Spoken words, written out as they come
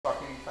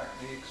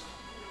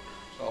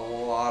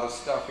lot of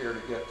stuff here to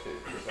get to.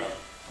 So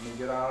let me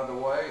get out of the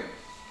way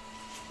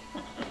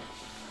and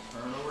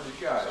turn it over to you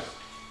guys.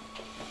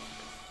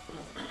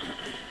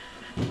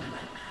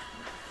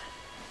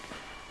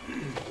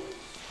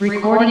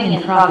 Recording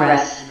in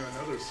progress. You know,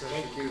 another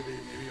session could be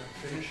maybe on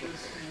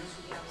finishes.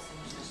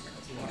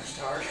 You want to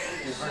start?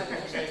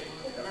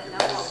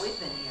 Not while we've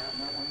been here.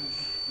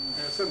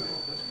 Yeah, it's okay.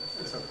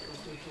 It's okay.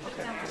 Put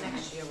down for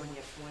next year when you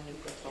get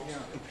closer.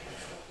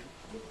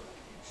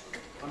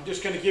 I'm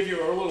just going to give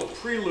you a little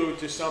prelude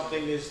to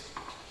something. Is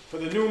for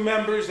the new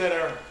members that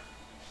are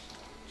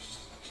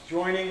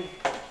joining,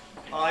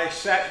 I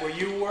sat where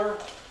you were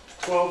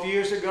 12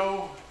 years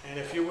ago, and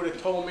if you would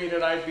have told me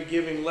that I'd be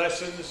giving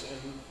lessons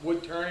in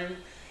wood turning,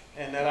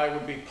 and that I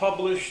would be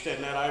published,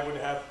 and that I would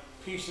have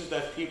pieces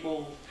that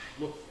people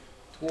look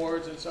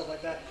towards and stuff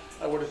like that,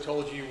 I would have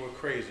told you you were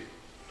crazy.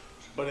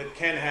 But it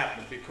can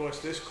happen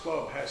because this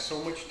club has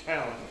so much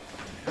talent,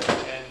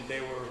 and they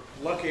were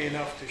lucky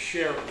enough to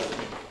share it with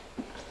me.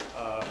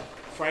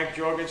 Frank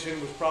Jorgensen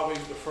was probably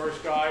the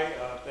first guy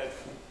that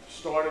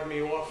started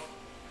me off.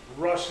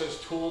 Russ has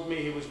tooled me,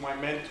 he was my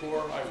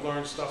mentor. I've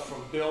learned stuff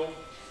from Bill.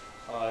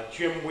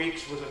 Jim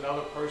Weeks was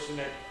another person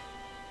that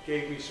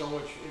gave me so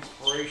much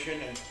inspiration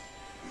and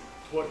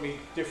taught me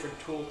different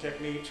tool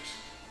techniques.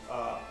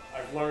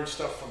 I've learned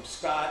stuff from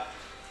Scott.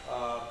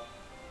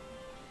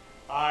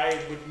 I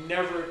would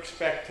never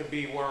expect to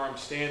be where I'm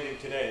standing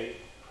today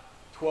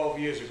 12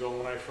 years ago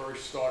when I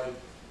first started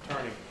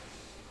turning.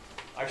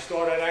 I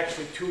started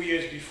actually 2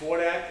 years before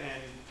that,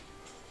 and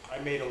I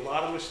made a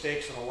lot of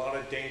mistakes and a lot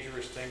of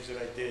dangerous things that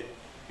I did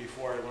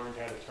before I learned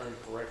how to turn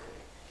correctly.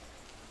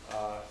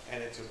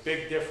 And it's a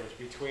big difference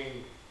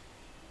between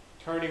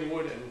turning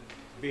wood and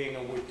being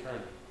a wood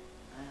turner.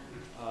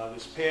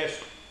 This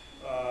past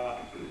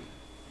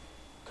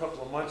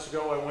couple of months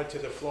ago, I went to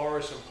the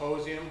Flora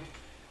Symposium,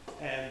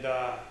 and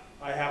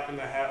I happened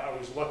to have, I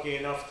was lucky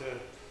enough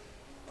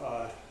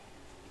to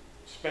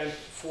spend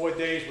 4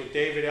 days with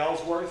David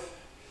Ellsworth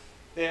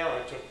there.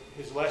 I took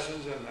his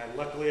lessons, and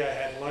luckily I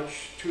had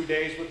lunch 2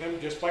 days with him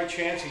just by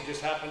chance. He just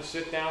happened to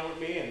sit down with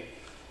me, and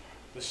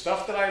the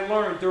stuff that I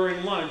learned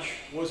during lunch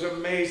was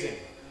amazing.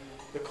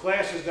 The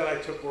classes that I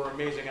took were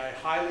amazing. I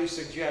highly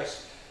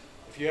suggest,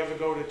 if you ever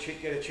go to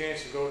get a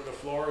chance to go to the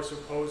Flora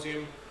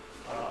Symposium,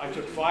 I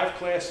took 5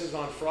 classes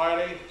on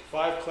Friday,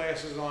 5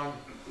 classes on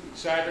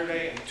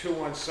Saturday, and 2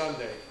 on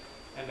Sunday.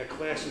 And the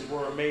classes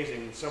were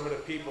amazing. Some of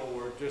the people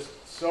were just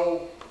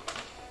so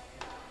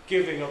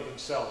giving of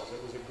themselves.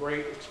 It was a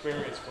great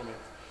experience for me.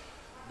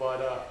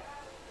 But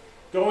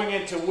going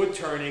into wood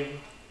turning,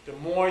 the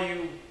more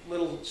you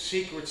little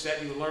secrets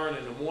that you learn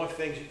and the more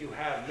things that you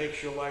have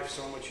makes your life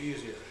so much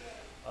easier.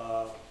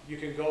 You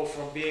can go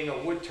from being a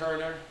wood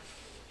turner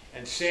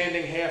and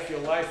sanding half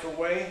your life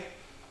away,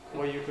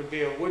 or you could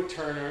be a wood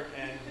turner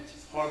and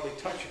hardly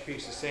touch a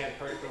piece of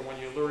sandpaper when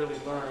you really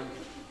learn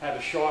how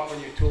to sharpen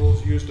your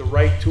tools, use the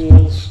right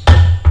tools,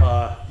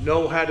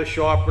 know how to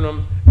sharpen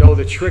them, know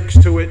the tricks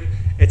to it.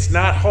 It's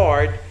not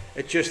hard,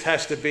 it just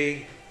has to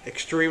be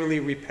extremely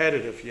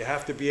repetitive. You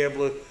have to be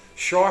able to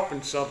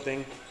sharpen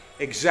something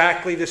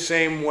exactly the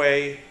same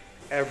way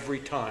every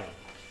time.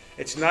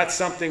 It's not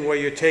something where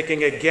you're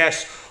taking a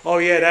guess, oh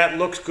yeah, that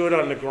looks good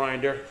on the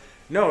grinder.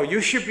 No, you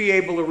should be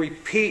able to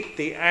repeat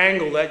the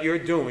angle that you're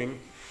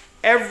doing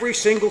every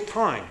single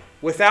time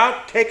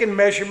without taking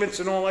measurements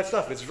and all that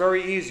stuff. It's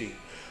very easy.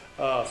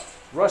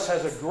 Russ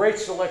has a great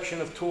selection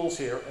of tools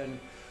here, and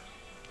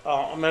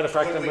a matter of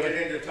fact, when we get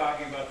into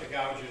talking about the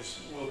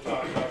gouges, we'll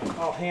talk about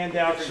I'll hand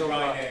out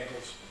grind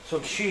angles.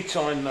 some sheets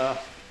on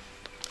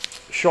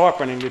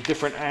sharpening the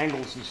different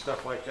angles and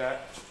stuff like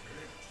that.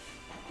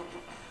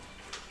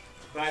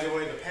 By the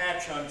way, the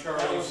patch on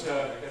Charlie's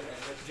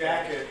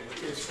jacket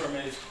is from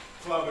his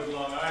club at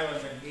Long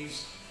Island, and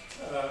he's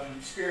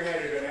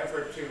spearheaded an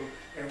effort to,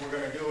 and we're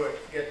going to do it,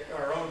 get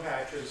our own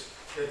patches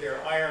that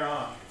they're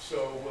iron-on.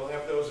 So we'll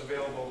have those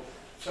available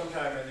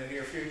sometime in the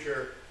near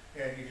future,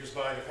 and you just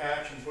buy the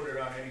patch and put it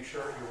on any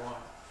shirt you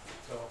want.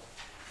 So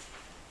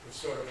it's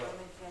sort of a,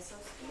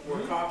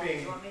 we're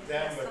copying them,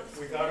 but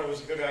we thought it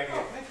was a good idea.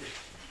 Oh, thank you.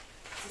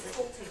 This is a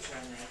whole teacher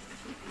in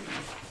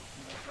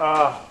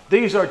there.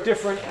 These are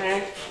different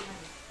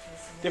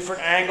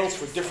angles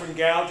for different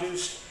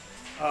gouges.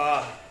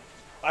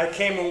 I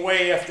came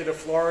away after the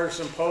Florida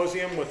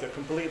Symposium with a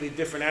completely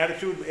different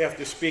attitude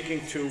after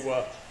speaking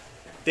to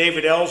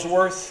David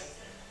Ellsworth.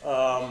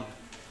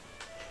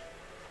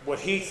 What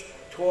he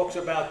talks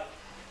about,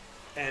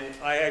 and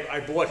I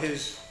bought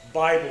his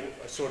Bible,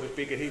 so to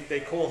speak. They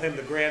call him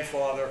the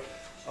grandfather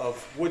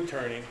of wood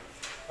turning.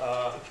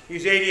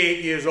 He's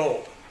 88 years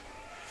old,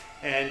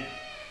 and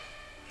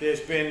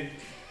there's been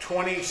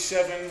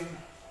 27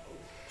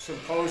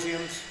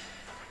 symposiums.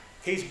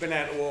 He's been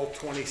at all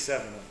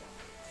 27 of them.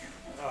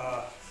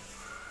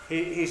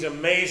 He's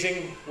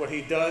amazing what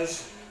he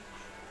does.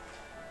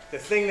 The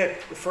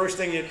first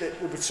thing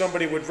that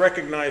somebody would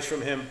recognize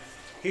from him,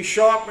 he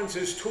sharpens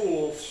his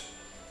tools,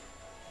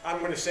 I'm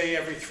going to say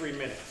every 3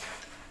 minutes,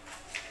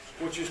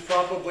 which is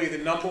probably the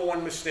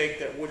 #1 mistake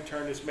that wood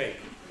turners make.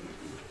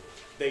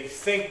 they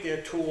think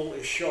their tool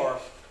is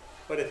sharp,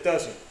 but it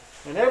doesn't.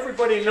 And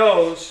everybody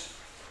knows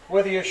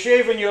whether you're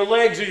shaving your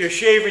legs or you're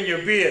shaving your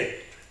beard,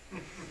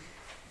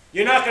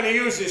 you're not going to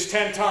use this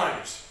 10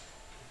 times.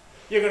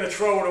 You're going to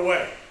throw it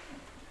away.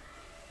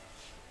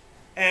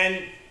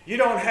 And you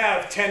don't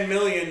have 10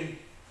 million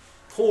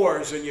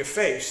pores in your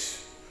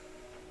face.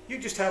 You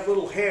just have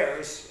little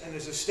hairs, and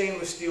there's a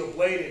stainless steel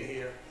blade in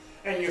here,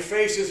 and your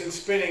face isn't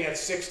spinning at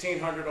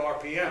 1600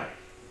 RPM.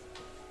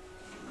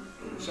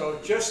 So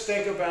just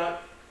think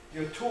about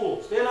your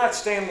tools. They're not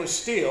stainless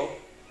steel.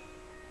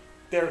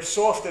 They're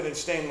softer than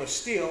stainless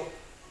steel,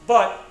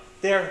 but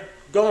they're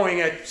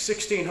going at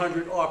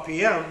 1600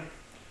 RPM.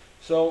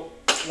 So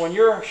when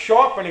you're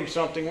sharpening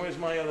something, where's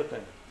my other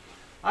thing?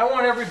 I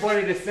want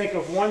everybody to think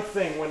of one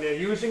thing when they're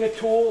using a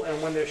tool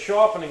and when they're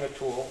sharpening a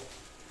tool.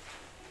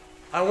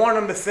 I want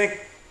them to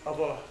think of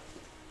a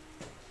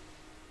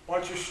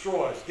bunch of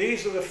straws.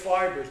 These are the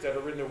fibers that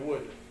are in the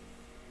wood.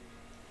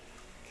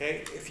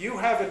 Okay? If you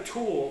have a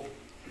tool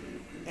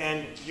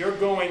and you're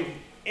going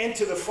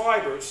into the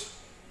fibers,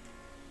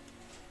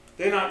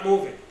 they're not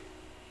moving.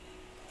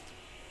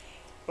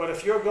 But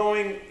if you're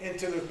going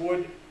into the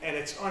wood and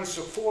it's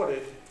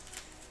unsupported,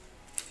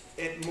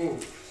 it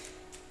moves.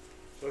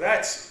 So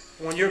that's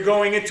when you're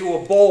going into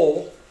a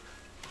bowl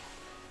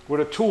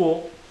with a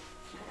tool.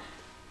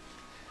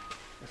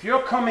 If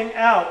you're coming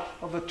out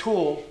of a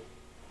tool,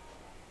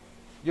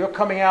 you're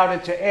coming out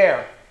into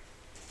air.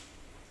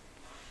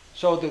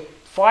 So the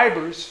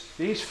fibers,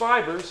 these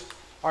fibers,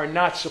 are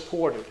not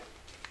supported.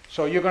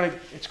 So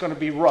it's going to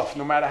be rough.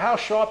 No matter how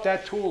sharp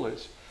that tool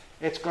is,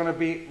 it's going to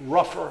be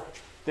rougher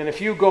than if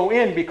you go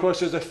in,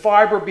 because there's a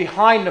fiber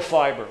behind the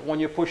fiber when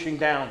you're pushing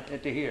down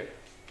into here.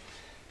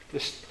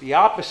 The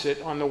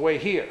opposite on the way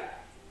here.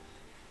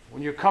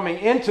 When you're coming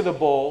into the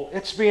bowl,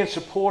 it's being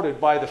supported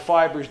by the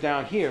fibers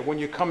down here. When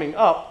you're coming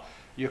up,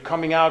 you're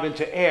coming out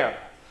into air.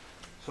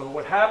 So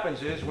what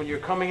happens is when you're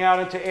coming out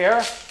into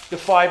air, the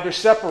fibers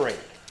separate.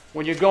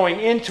 When you're going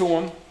into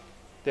them,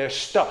 they're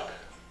stuck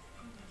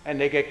and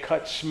they get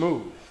cut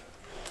smooth.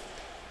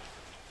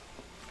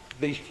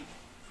 The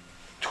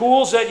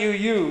tools that you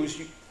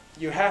use,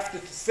 you have to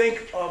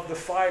think of the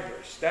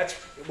fibers. That's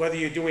whether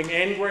you're doing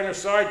end grain or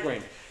side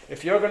grain.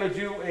 If you're going to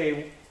do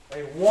a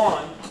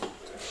wand,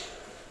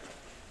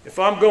 if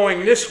I'm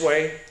going this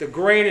way, the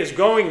grain is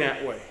going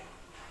that way,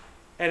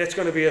 and it's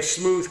going to be a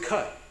smooth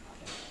cut.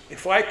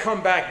 If I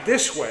come back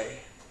this way,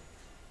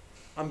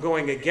 I'm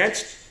going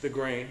against the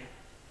grain,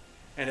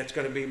 and it's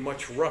going to be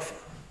much rougher.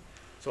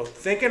 So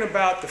thinking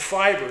about the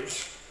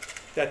fibers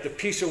that the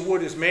piece of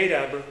wood is made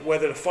out of,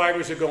 whether the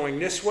fibers are going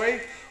this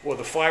way or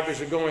the fibers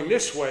are going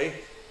this way,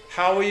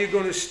 how are you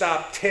going to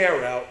stop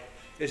tear out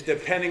is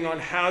depending on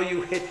how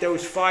you hit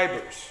those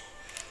fibers.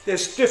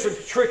 There's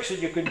different tricks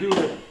that you can do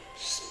to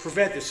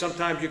prevent this.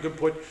 Sometimes you can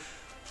put,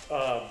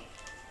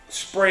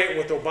 spray it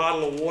with a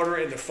bottle of water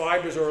and the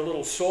fibers are a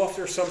little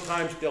softer.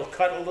 Sometimes they'll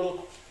cut a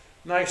little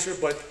nicer,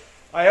 but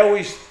I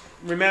always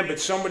remembered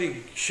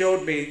somebody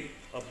showed me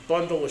a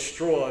bundle of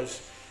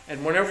straws,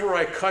 and whenever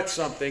I cut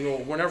something or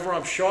whenever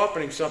I'm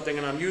sharpening something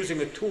and I'm using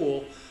a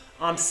tool,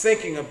 I'm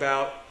thinking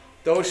about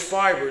those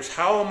fibers.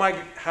 How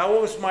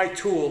is my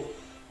tool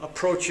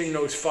approaching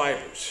those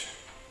fibers?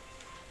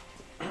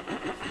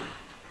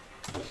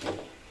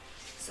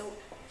 So,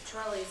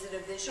 Charlie, is it a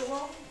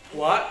visual?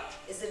 What?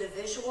 Is it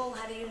a visual?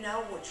 How do you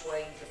know which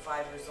way the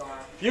fibers are?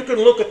 You can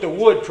look at the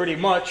wood pretty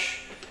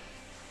much.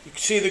 You can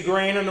see the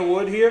grain in the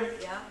wood here?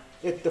 Yeah?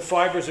 The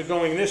fibers are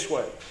going this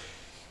way.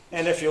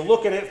 And if you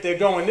look at it, if they're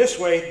going this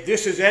way,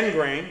 this is end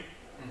grain,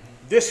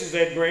 this is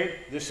end grain,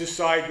 this is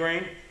side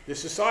grain,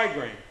 this is side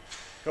grain.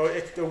 So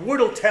the wood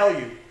will tell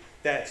you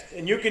that,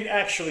 and you can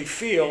actually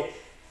feel,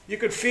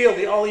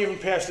 I'll even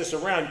pass this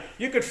around,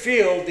 you could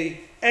feel the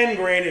end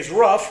grain is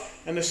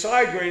rough and the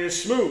side grain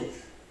is smooth.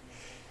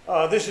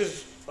 This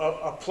is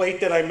a plate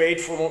that I made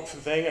for the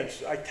thing,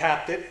 I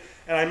tapped it,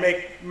 and I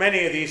make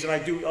many of these,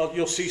 and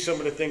you'll see some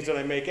of the things that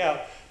I make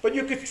out. But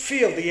you could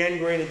feel the end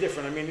grain is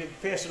different. I mean,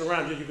 pass it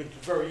around, you could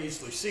very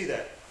easily see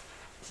that.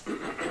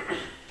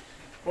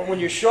 But when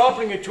you're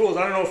sharpening your tools,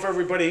 I don't know if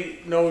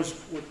everybody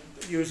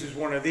uses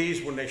one of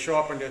these when they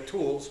sharpen their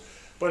tools,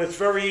 but it's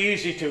very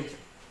easy to,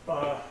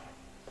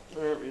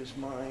 where is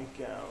my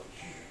gouge?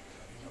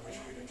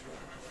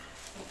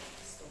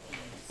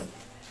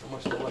 I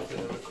must have left it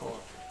in the car.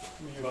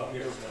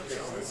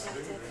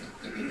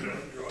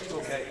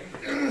 Okay.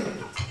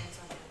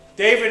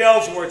 David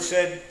Ellsworth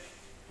said,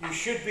 you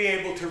should be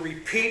able to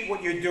repeat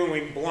what you're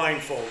doing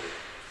blindfolded.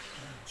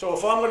 So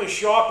if I'm going to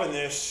sharpen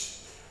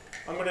this,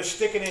 I'm going to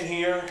stick it in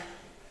here,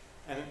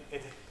 and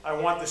I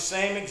want the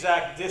same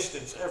exact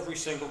distance every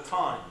single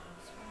time.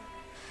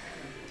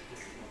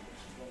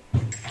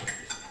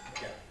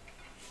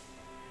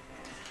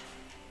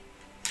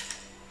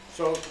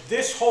 So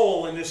this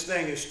hole in this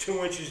thing is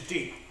 2 inches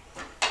deep.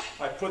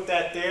 I put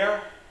that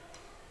there,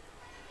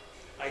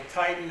 I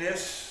tighten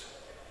this.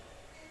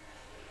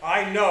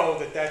 I know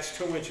that that's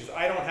 2 inches.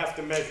 I don't have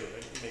to measure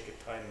it and make it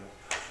tight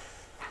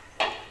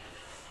enough.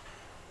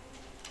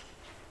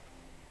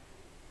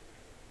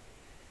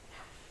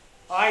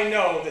 I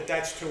know that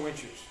that's 2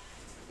 inches.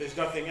 There's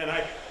nothing, and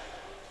I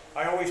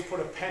always put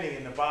a penny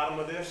in the bottom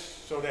of this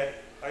so that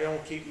I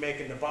don't keep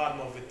making the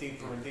bottom of it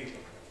deeper and deeper.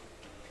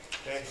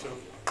 Okay, so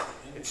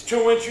it's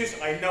 2 inches,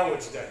 I know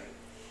it's there.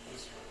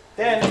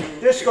 Then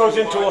this goes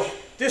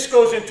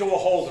into a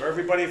holder.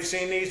 Everybody have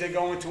seen these? They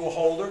go into a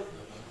holder.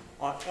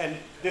 And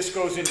this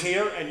goes in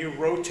here and you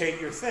rotate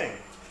your thing.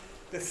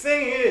 The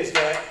thing is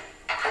that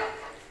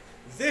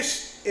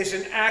this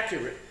isn't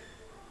accurate.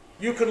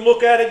 You can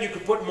look at it, you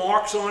can put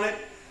marks on it,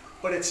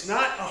 but it's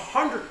not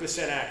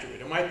 100% accurate.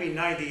 It might be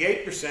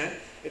 98%,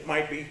 it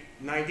might be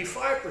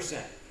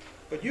 95%.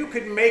 But you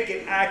can make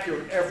it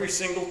accurate every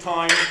single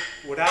time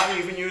without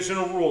even using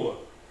a ruler.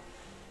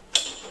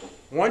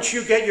 Once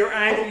you get your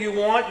angle you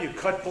want, you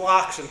cut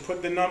blocks and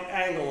put the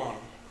angle on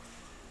them.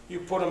 You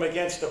put them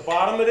against the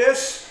bottom of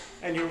this,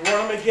 and you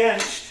run them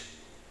against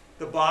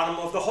the bottom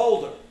of the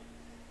holder.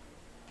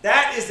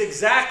 That is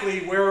exactly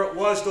where it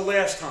was the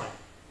last time.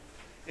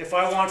 If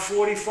I want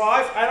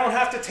 45, I don't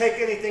have to take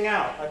anything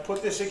out. I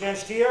put this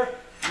against here,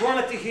 run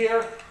it to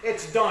here,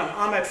 it's done.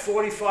 I'm at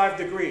 45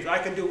 degrees. I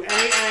can do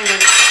any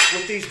angle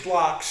with these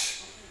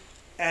blocks,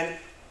 and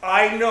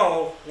I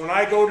know when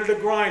I go to the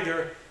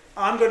grinder,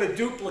 I'm going to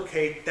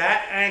duplicate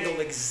that angle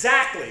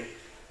exactly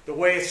the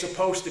way it's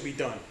supposed to be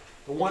done.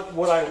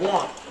 What I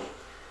want.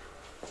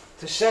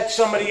 To set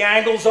some of the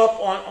angles up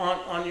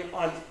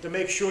to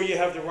make sure you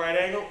have the right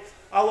angle,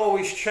 I'll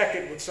always check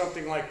it with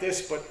something like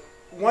this, but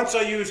once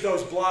I use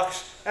those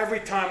blocks,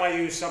 every time I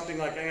use something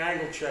like an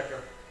angle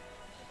checker.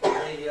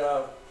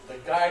 The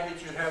guide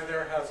that you have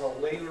there has a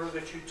lever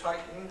that you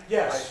tighten.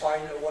 Yes. I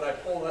find that when I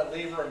pull that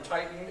lever and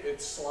tighten,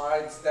 it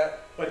slides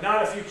that. But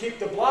not if you keep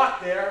the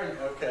block there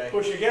and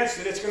push against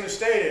it, it's going to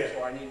stay there.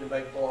 So I need to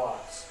make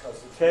blocks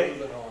because it's Okay.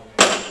 moving on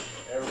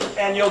there.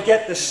 And you'll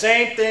get the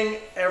same thing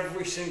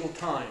every single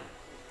time.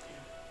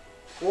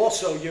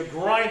 Also, your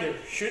grinder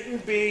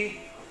shouldn't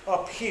be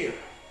up here.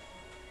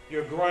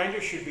 Your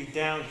grinder should be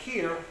down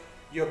here,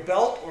 your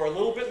belt or a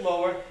little bit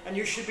lower, and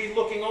you should be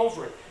looking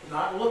over it.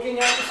 Not looking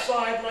at the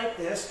side like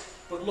this,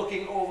 but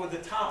looking over the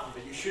top of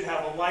it. You should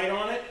have a light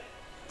on it.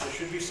 There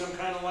should be some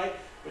kind of light,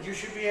 but you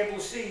should be able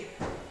to see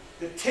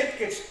the tip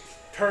gets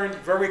turned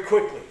very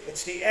quickly.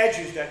 It's the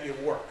edges that you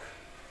work.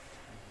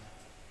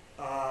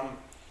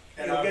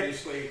 And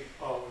obviously,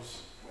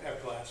 always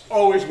have glasses.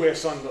 Always wear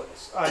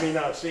sunglasses. I mean,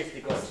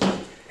 safety glasses.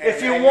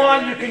 If you And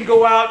want, you can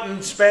go out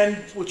and spend,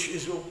 which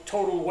is a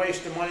total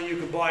waste of money, you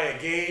can buy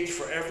a gauge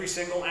for every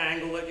single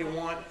angle that you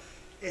want.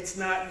 It's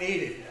not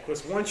needed,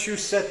 because once you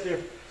set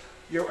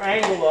your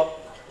angle up,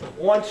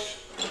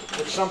 once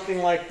with something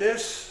like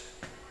this,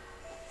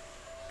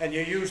 and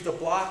you use the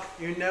block,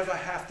 you never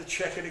have to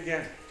check it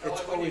again.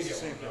 It's always the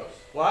same thing.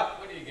 What?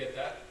 Where do you get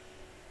that?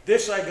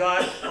 This I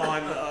got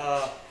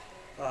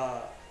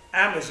on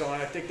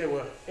Amazon. I think they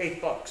were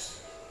 $8.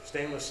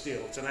 Stainless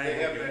steel. It's an They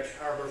angle have gauge.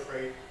 that Harbor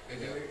Freight. They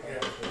do? Yeah,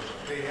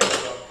 they have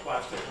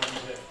plastic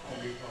ones at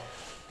Home Depot.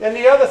 Then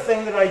the other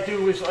thing that I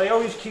do is I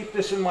always keep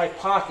this in my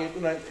pocket.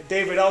 And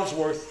David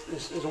Ellsworth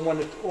is the one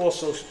that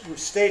also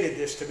stated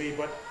this to me,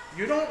 but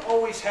you don't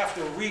always have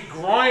to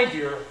regrind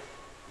your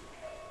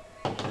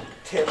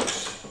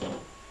tips.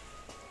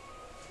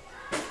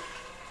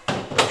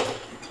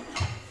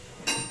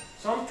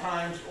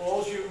 Sometimes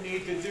all you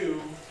need to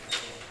do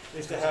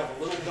is to have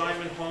a little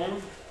diamond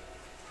hone.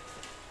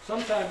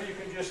 Sometimes you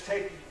can just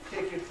take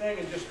your thing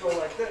and just go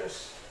like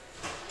this.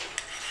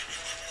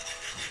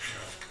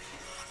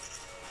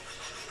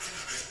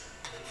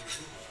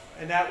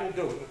 And that will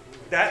do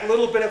it. That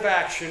little bit of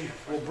action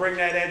will bring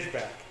that edge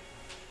back.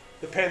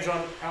 Depends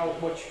on how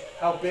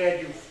bad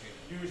you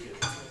use it.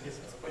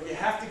 But you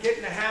have to get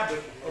in the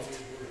habit of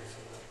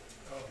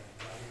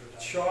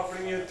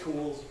sharpening your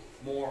tools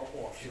more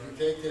often. If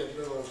you take that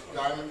little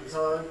diamond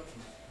card,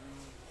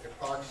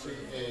 epoxy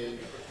a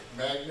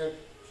magnet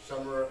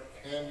somewhere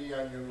handy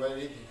on your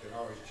leg, you can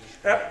always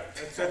just grab Yep,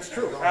 it. that's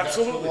true. You don't have to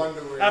Absolutely.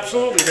 wonder where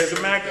Absolutely. There's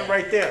a magnet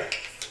right there.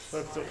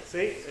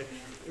 See,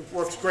 it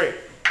works great.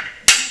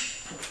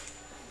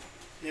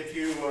 If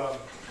you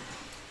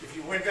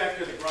went back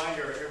to the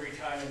grinder every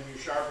time and you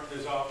sharpened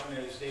as often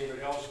as David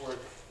Ellsworth,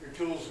 your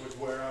tools would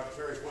wear out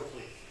very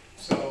quickly.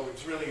 So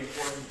it's really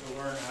important to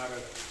learn how to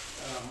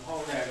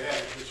hone that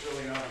edge. It's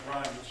really not a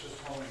grind, it's just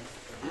honing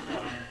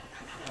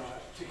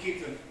to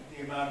keep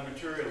the amount of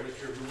material that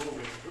you're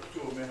removing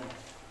to a minimum,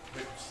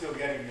 but still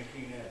getting the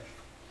keen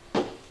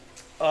edge.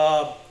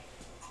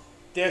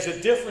 There's a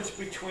difference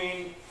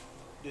between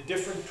the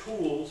different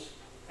tools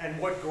and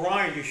what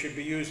grind you should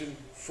be using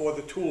for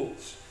the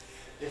tools.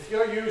 If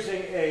you're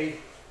using a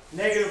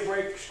negative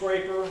break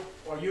scraper,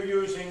 or you're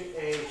using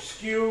a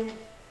skew,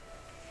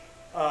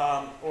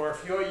 or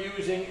if you're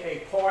using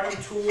a parting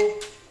tool,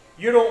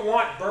 you don't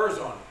want burrs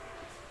on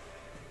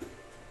it,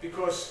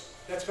 because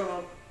that's going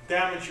to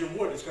damage your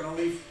wood. It's going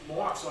to leave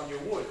marks on your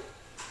wood.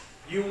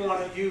 You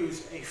want to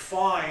use a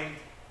fine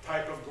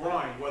type of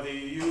grind, whether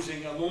you're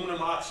using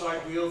aluminum oxide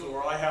wheels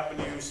or I happen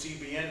to use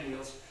CBN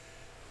wheels.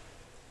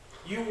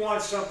 You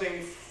want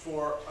something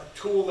for a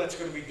tool that's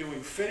going to be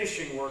doing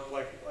finishing work,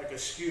 like a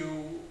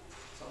skew,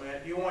 something like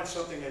that you want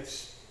something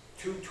that's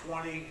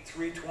 220,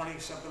 320,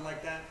 something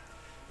like that.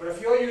 But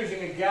if you're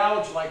using a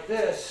gouge like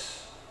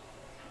this,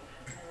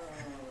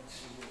 let's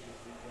see, where's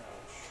the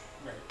gouge?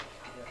 Right.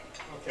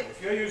 Okay,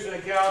 if you're using a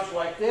gouge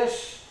like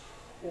this,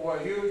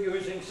 or you're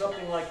using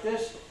something like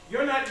this,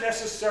 you're not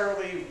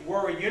necessarily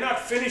worried. You're not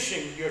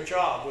finishing your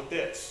job with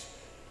this.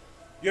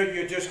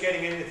 You're just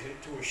getting it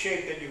into a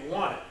shape that you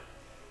want it.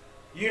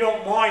 You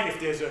don't mind if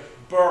there's a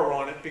burr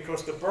on it,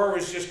 because the burr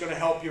is just going to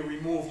help you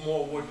remove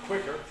more wood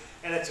quicker,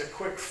 and it's a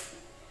quick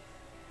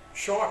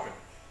sharpen.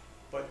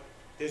 But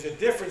there's a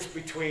difference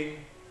between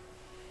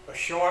a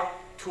sharp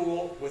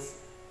tool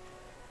with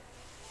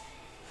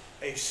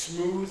a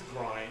smooth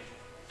grind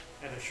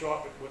and a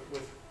sharp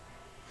with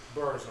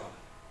burrs on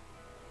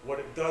it. What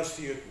it does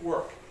to your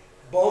work.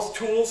 Both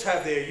tools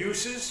have their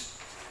uses.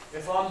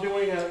 If I'm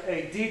doing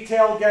a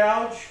detail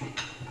gouge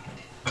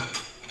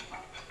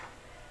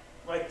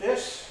like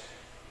this,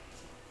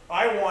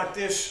 I want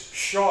this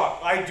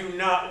sharp. I do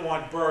not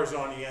want burrs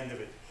on the end of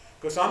it,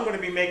 because I'm going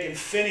to be making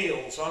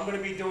finials. I'm going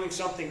to be doing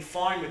something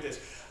fine with this.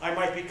 I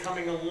might be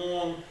coming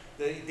along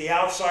the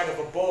outside of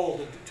a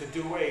bowl to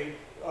do a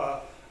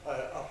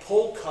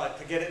pull cut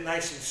to get it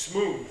nice and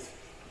smooth.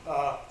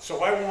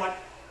 So I want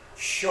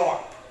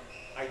sharp.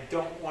 I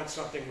don't want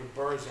something with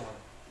burrs on it.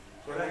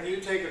 So when you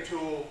take a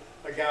tool,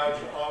 a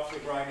gouge off the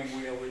grinding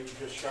wheel, where you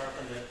just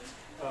sharpened it,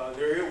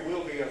 there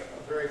will be a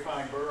very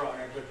fine burr on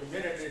it, but the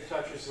minute it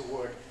touches the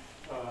wood,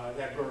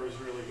 that burr is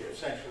really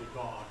essentially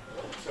gone.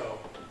 So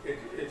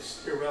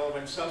it's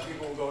irrelevant. Some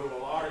people go to a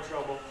lot of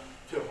trouble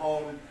to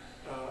hone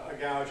a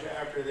gouge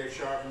after they've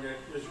sharpened it.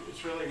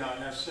 It's really not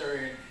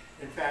necessary.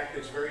 In fact,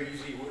 it's very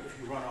easy if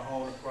you run a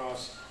hone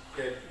across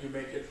it, you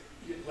make it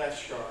less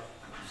sharp.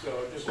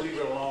 So just leave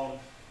it alone.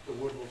 The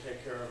wood will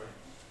take care of it.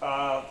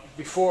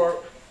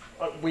 Before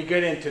we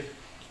get into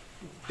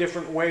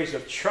different ways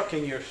of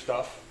chucking your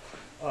stuff,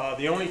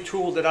 the only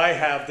tool that I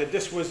have,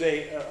 this was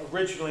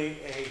originally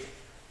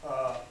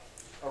a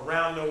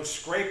round nose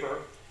scraper,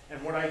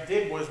 and what I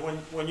did was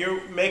when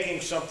you're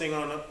making something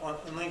on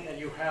a link and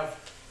you have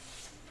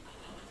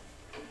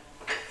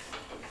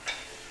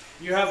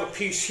a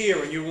piece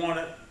here and you want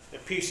the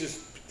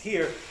pieces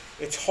here,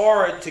 it's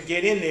hard to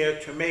get in there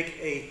to make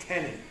a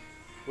tenon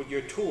with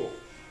your tool.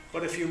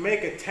 But if you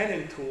make a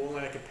tenon tool,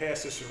 and I can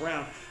pass this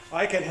around,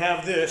 I can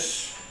have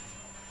this.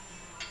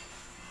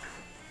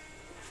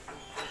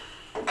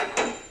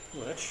 Oh,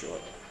 that's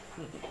short.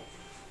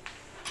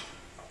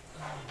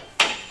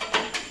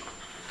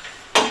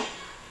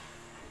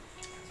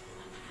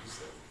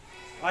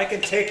 I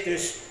can take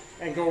this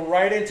and go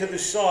right into the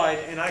side,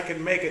 and I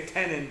can make a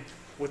tenon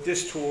with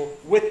this tool,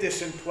 with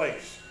this in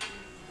place.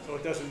 So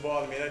it doesn't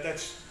bother me.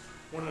 That's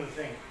one of the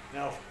things.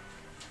 Now,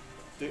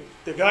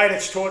 the guy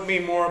that's taught me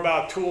more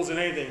about tools than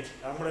anything,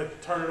 I'm going to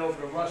turn it over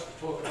to Russ to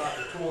talk about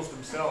the tools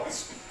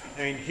themselves.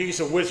 I mean, he's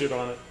a wizard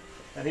on it,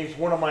 and he's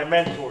one of my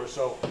mentors,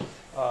 so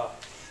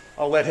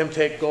I'll let him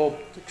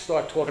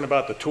start talking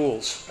about the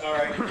tools. All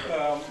right,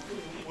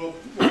 we'll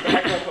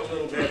back up a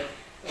little bit.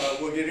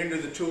 We'll get into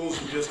the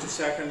tools in just a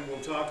second. We'll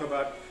talk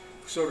about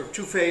sort of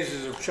two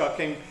phases of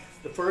chucking.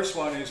 The first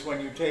one is when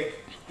you take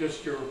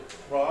just your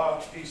raw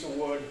piece of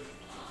wood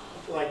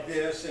like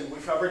this, and we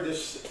covered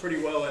this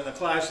pretty well in the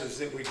classes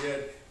that we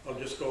did. I'll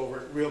just go over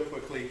it real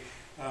quickly.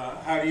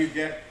 How do you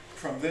get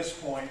from this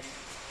point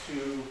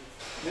to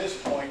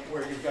this point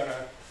where you've got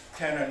a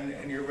tenon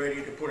and you're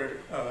ready to put it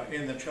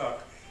in the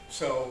chuck?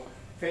 So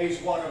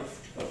phase one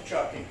of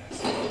chucking.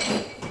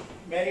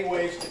 Many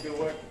ways to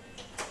do it.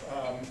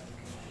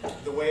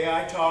 The way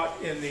I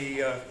taught in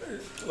the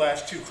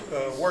last two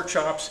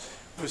workshops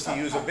was to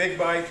use a big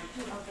bite.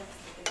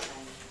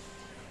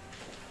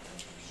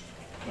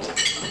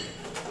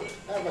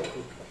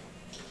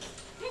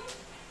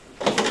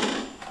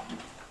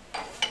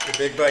 The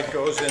big bite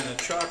goes in the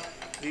chuck.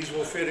 These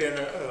will fit in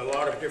a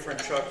lot of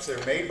different chucks.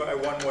 They're made by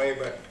One Way,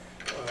 but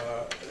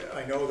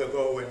I know they'll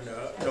go in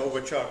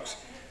Nova chucks.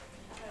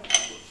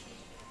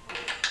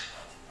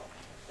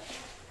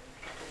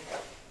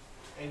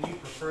 And you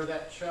prefer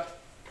that chuck?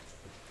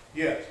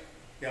 Yes,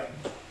 yeah.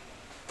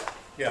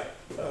 Yeah.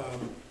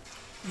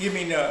 You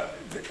mean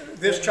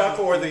this chuck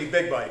or the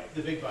big bite?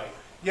 The big bite.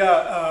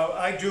 Yeah,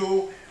 I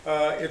do.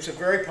 It's a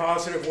very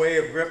positive way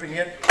of gripping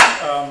it.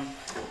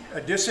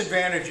 A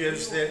disadvantage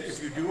is that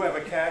if you do have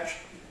a catch,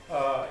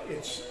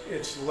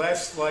 it's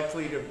less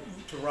likely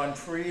to run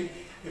free.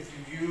 If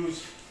you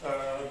use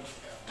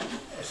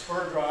a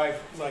spur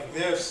drive like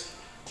this,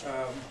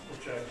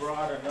 which I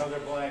brought another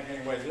blank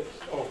anyway.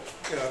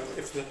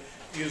 If you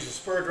use a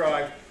spur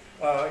drive,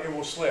 it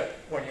will slip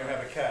when you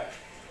have a catch.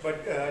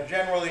 But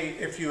generally,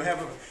 if you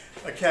have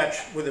a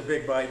catch with a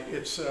big bite,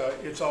 it's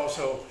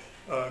also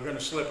going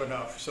to slip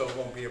enough, so it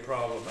won't be a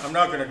problem. I'm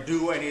not going to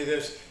do any of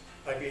this.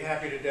 I'd be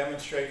happy to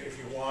demonstrate if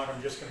you want.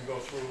 I'm just going to go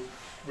through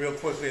real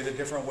quickly the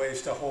different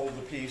ways to hold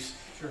the piece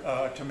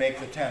to make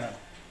the tenon.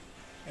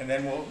 And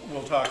then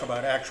we'll talk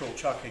about actual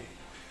chucking.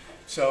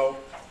 So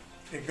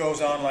it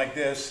goes on like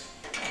this.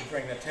 You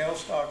bring the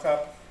tailstock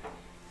up,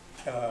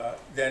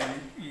 then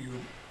you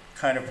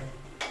kind of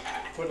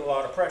put a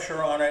lot of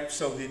pressure on it,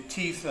 so the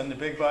teeth on the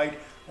big bite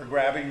are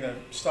grabbing the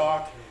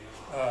stock.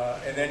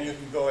 And then you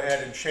can go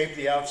ahead and shape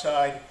the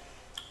outside,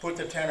 put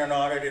the tenon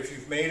on it. If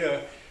you've made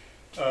a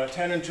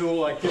tenon tool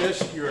like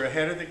this, you're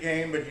ahead of the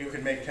game, but you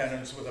can make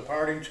tenons with a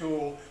parting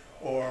tool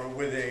or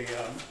with a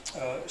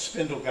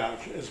spindle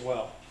gouge as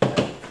well.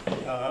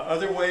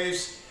 Other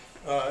ways,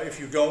 if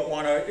you don't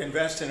want to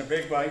invest in a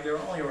big bite, they're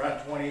only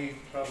around 20,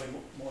 probably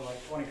more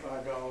like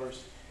 $25.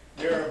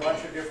 There are a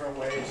bunch of different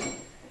ways.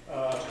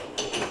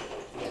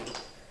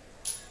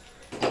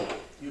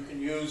 You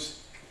can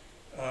use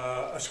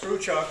a screw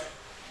chuck,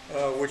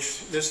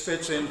 which this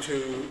fits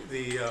into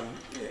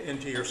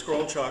your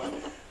scroll chuck.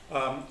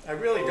 I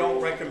really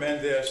don't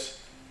recommend this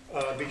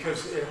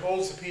because it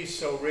holds the piece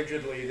so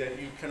rigidly that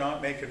you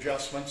cannot make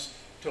adjustments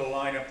to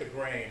line up the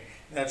grain.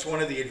 And that's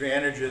one of the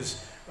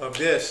advantages of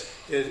this,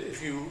 is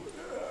if you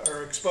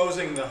are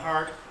exposing the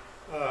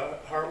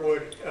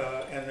heartwood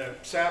and the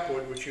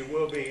sapwood, which you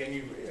will be, and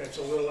it's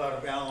a little out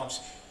of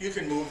balance, you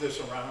can move this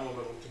around a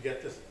little to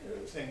get the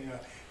thing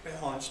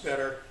balanced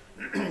better.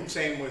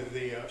 Same with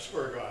the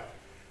spur drive.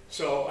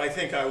 So I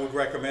think I would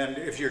recommend,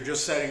 if you're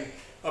just setting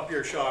up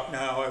your shop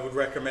now, I would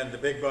recommend the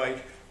big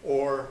bite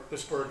or the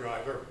spur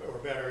drive, or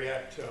better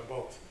yet,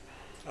 both.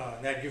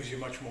 And that gives you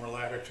much more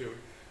latitude.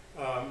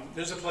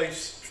 There's a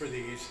place for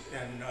these,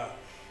 and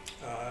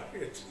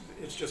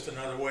it's just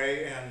another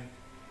way. And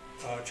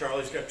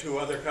Charlie's got two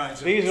other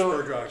kinds of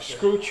spur drives. These are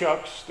screw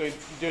chucks. They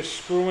just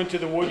screw into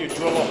the wood. You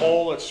drill a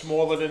hole that's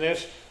smaller than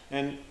this,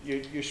 and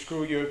you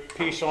screw your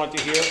piece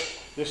onto here.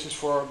 This is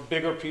for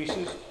bigger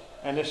pieces,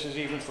 and this is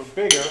even for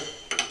bigger.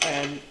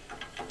 And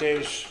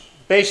there's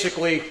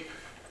basically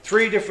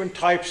 3 different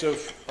types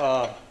of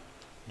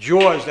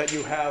jaws that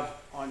you have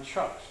on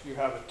chucks. You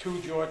have a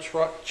 2-jaw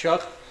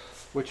chuck,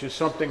 which is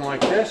something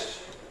like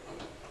this.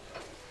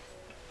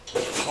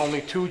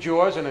 Only 2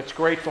 jaws, and it's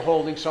great for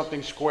holding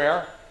something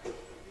square.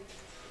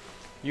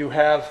 You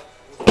have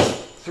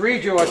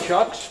 3-jaw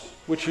chucks,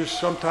 which is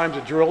sometimes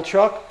a drill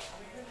chuck.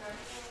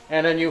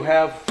 And then you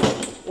have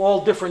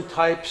all different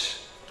types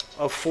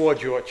of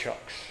 4-jaw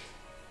chucks.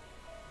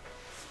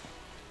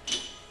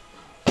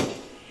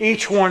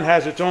 Each one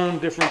has its own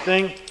different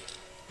thing.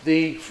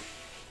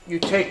 You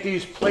take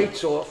these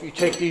plates off, you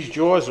take these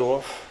jaws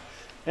off,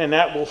 and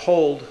that will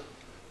hold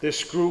this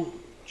screw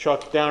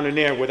chuck down in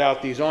there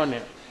without these on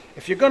there.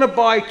 If you're going to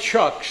buy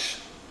chucks,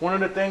 one of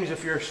the things,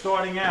 if you're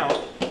starting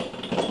out,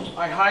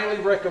 I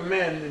highly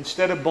recommend,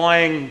 instead of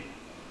buying,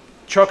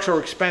 chucks are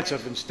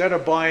expensive, instead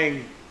of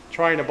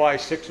trying to buy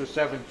 6 or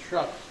 7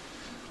 chucks,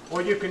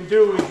 what you can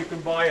do is you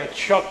can buy a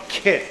chuck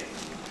kit.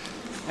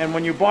 And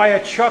when you buy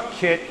a chuck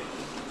kit,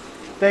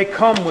 they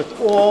come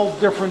with all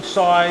different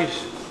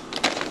size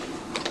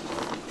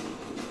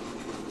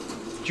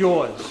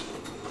jaws.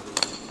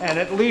 And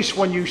at least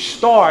when you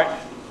start,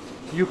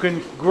 you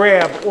can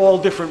grab all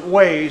different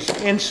ways,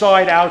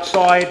 inside,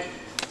 outside,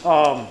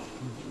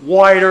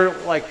 wider,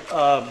 like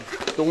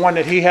the one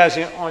that he has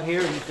on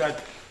here. He's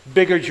got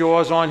bigger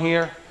jaws on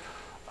here.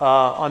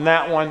 On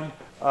that one,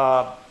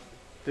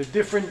 the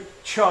different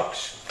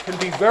chucks can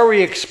be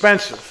very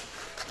expensive.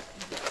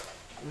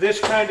 This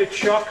kind of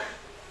chuck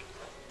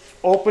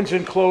opens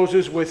and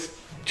closes with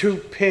 2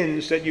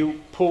 pins that you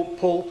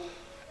pull,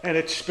 and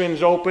it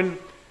spins open.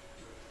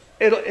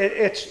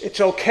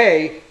 It's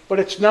okay, but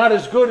it's not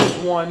as good as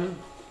one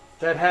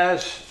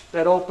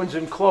that opens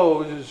and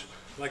closes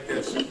like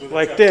this.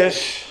 Like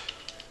this.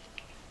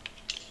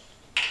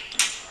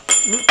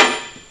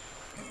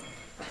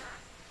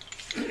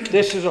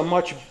 This is a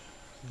much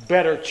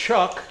better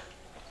chuck.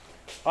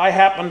 I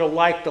happen to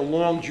like the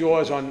long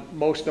jaws on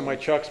most of my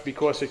chucks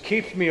because it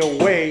keeps me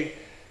away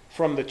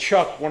from the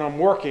chuck when I'm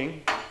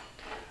working.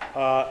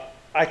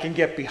 I can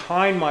get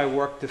behind my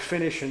work to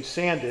finish and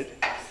sand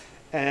it,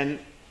 and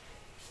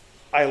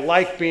I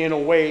like being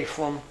away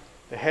from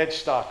the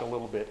headstock a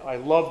little bit. I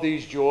love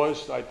these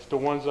jaws. It's the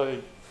ones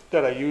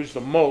that I use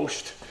the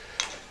most.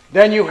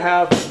 Then you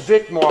have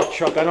Vicmark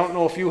chuck. I don't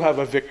know if you have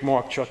a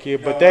Vicmark chuck here,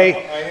 but I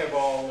have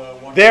all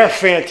they're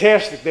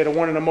fantastic. They're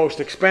one of the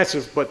most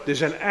expensive, but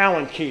there's an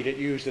Allen key that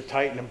you use to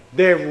tighten them.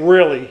 They're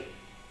really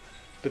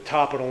the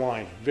top of the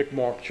line,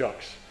 Vicmark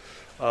chucks.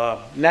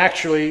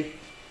 Naturally,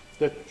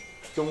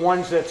 the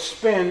ones that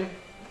spin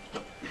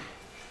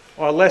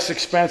are less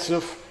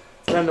expensive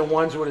than the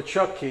ones with a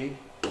chuck key.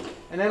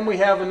 And then we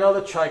have another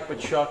type of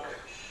chuck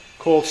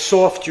called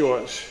soft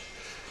jaws.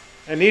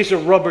 And these are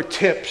rubber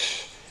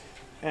tips.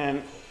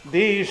 And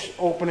these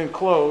open and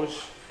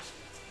close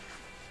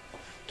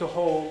to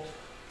hold.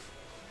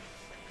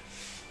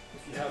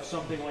 If you have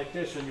something like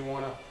this and you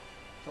want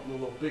something a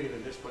little bigger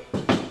than this, but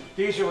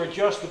these are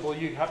adjustable.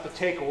 You have to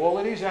take all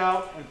of these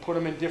out and put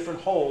them in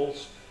different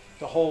holes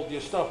to hold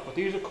your stuff. But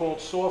these are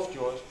called soft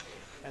jaws.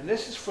 And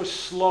this is for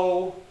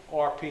slow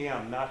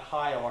RPM, not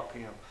high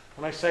RPM.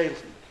 When I say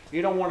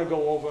you don't want to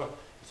go over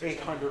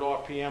 800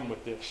 RPM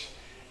with this.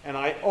 And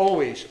I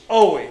always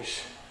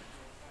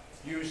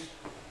use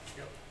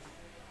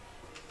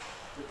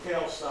the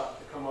tailstock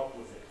to come up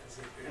with it.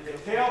 And the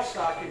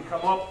tailstock can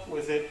come up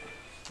with it.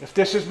 If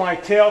this is my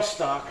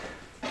tailstock,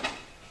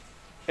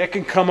 it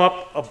can come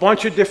up a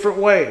bunch of different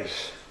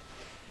ways.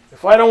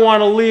 If I don't want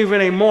to leave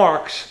any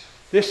marks,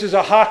 this is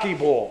a hockey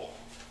ball,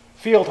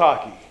 field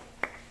hockey.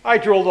 I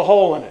drilled a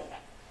hole in it.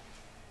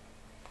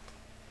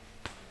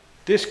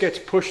 This gets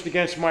pushed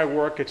against my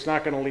work, it's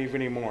not going to leave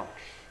any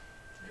marks.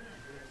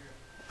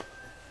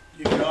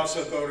 You can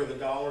also go to the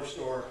dollar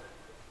store,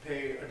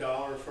 pay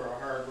 $1 for a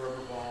hard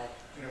rubber ball,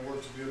 and it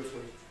works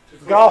beautifully.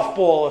 Golf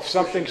ball, if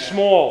something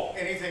small,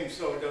 Anything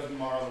so it doesn't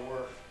mar the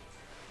work.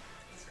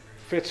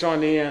 fits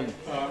on the end.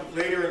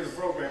 Later in the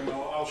program,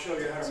 though, I'll show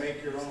you how to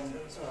make your own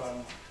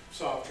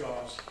soft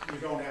jaws. You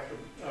don't have to.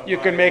 You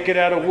can make it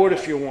out of wood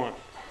if you want.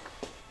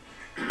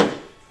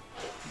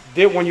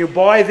 When you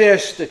buy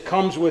this, that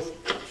comes with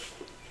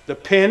the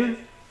pin,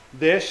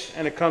 this,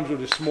 and it comes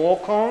with a small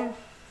cone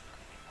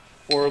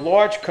or a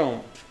large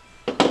cone.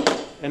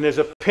 And there's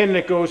a pin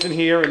that goes in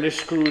here, and this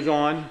screws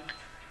on,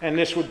 and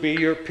this would be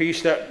your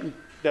piece that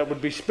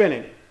would be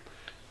spinning.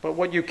 But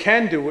what you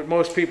can do, what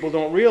most people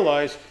don't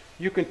realize,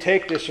 you can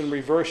take this and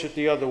reverse it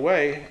the other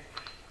way.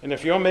 And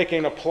if you're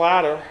making a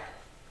platter,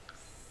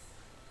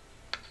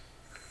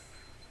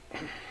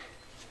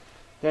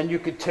 then you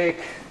could take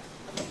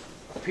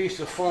a piece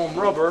of foam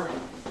rubber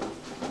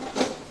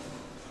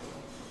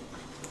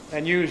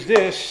and use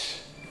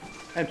this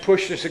and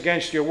push this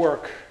against your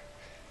work.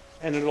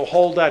 And it'll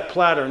hold that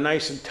platter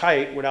nice and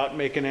tight without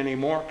making any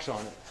marks on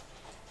it.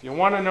 If you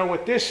want to know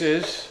what this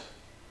is,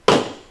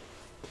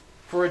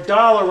 for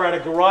 $1 at a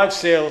garage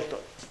sale,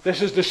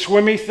 this is the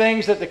swimmy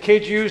things that the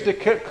kids use to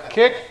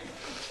kick.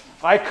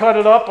 I cut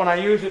it up and I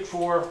use it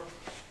for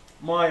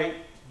my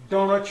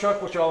donut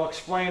chuck, which I'll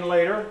explain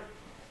later.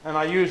 And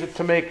I use it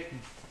to make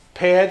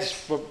pads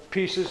for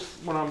pieces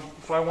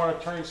if I want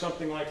to turn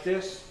something like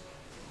this.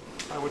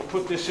 I would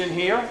put this in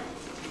here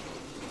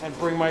and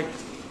bring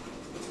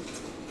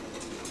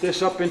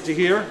this up into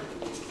here.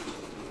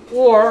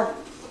 Or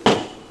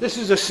this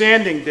is a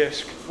sanding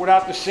disc.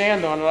 Without the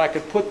sand on it, I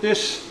could put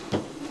this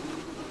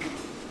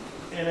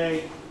in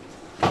a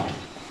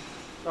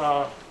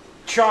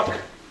chuck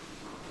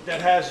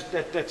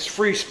that's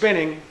free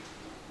spinning,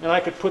 and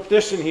I could put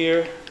this in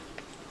here.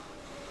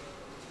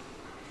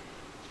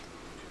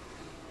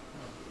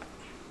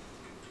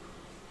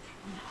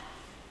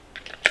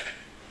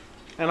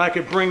 And I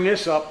could bring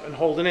this up and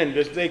hold it in.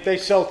 They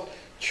sell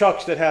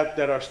chucks that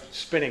are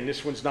spinning.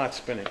 This one's not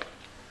spinning.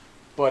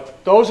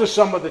 But those are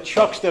some of the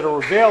chucks that are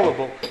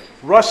available.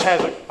 Russ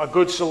has a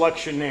good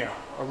selection there,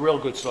 a real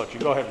good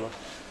selection. Go ahead,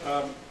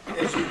 Russ.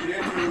 As you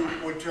get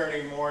into wood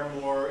turning more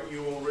and more,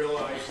 you will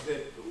realize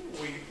that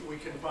we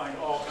can find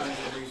all kinds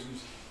of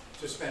reasons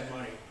to spend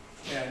money.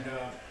 And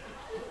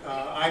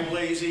I'm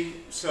lazy,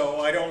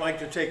 so I don't like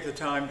to take the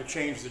time to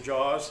change the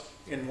jaws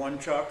in one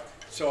chuck.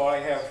 So I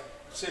have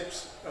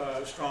 6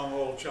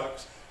 stronghold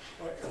chucks.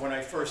 When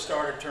I first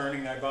started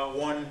turning, I bought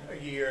one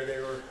a year. They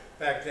were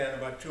back then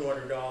about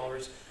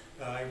 $200.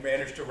 I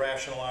managed to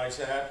rationalize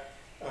that.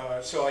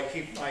 So I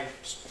keep my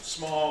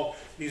small,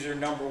 these are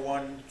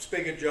 #1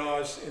 spigot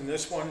jaws in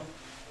this one.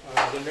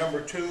 The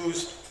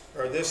 #2s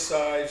are this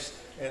size,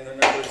 and the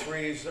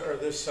 #3s are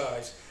this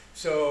size.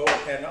 So,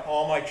 and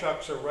all my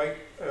chucks are right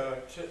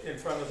in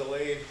front of the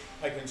lathe.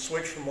 I can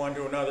switch from one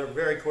to another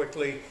very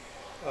quickly.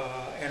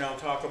 And I'll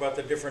talk about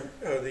the different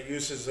the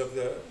uses of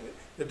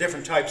the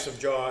different types of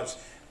jaws.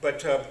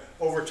 But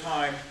over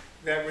time,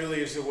 that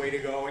really is the way to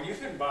go. And you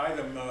can buy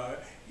them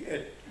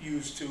at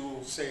used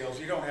tool sales.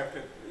 You don't have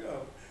to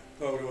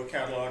go to a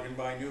catalog and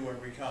buy new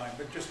every time,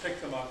 but just pick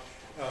them up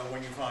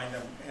when you find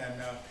them.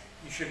 And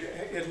you should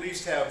at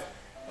least have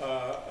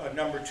a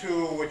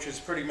 #2, which is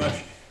pretty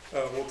much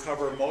will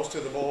cover most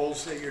of the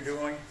bowls that you're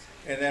doing,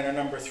 and then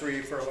a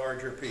 #3 for a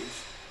larger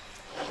piece.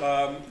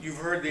 You've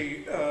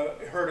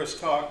heard us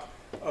talk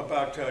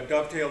about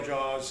dovetail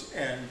jaws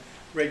and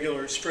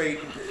regular straight,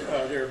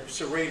 they're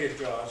serrated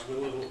jaws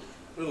with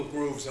little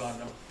grooves on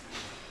them.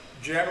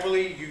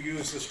 Generally, you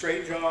use the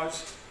straight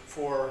jaws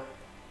for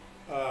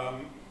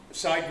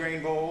side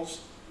grain bowls,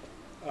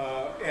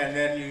 and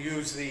then you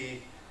use the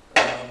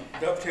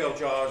dovetail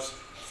jaws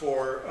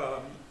for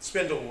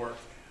spindle work.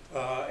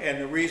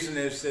 And the reason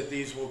is that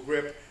these will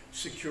grip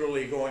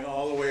securely going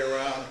all the way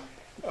around.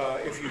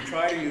 If you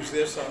try to use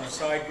this on a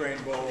side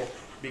grain bowl,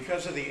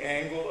 because of the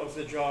angle of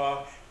the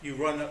jaw, you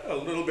run a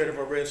little bit of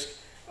a risk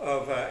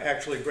of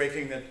actually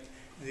breaking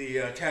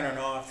the tenon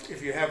off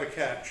if you have a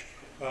catch,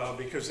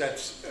 because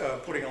that's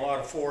putting a lot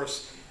of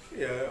force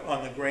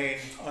on the grain,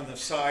 on the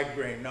side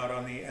grain, not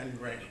on the end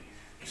grain.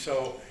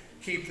 So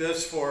keep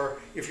this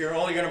for, if you're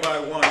only going to buy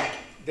one,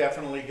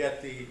 definitely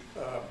get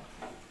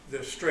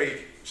the straight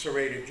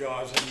serrated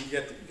jaws and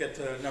get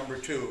the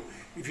 #2.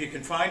 If you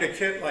can find a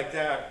kit like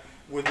that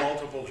with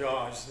multiple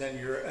jaws, then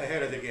you're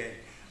ahead of the game.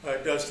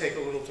 It does take a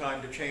little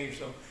time to change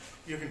them.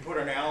 You can put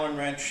an Allen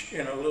wrench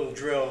in a little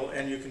drill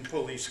and you can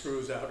pull these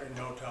screws out in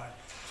no time.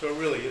 So it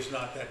really is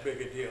not that big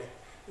a deal.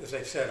 As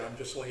I said, I'm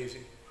just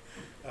lazy.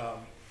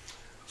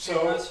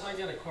 So Russ, I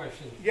got a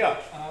question. Yeah.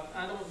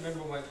 I don't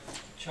remember what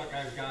chuck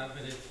I've got,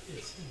 but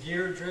it's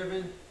gear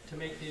driven to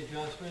make the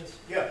adjustments,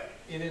 Yeah,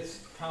 and it's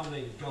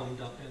probably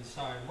gummed up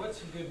inside.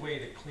 What's a good way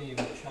to clean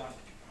the chuck?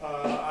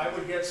 I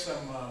would get some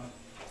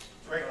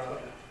Brake uh,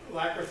 cleaner.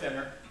 lacquer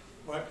thinner.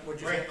 What would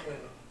you say? Brake cleaner.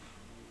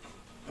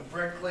 A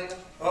brake cleaner?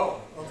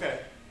 Oh, okay.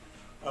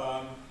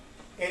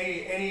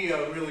 Any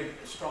really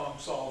strong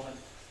solvent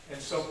and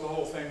soak the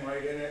whole thing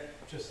right in it.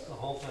 Just the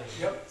whole thing?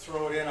 Yep,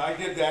 throw it in. I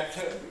did that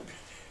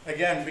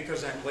again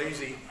because I'm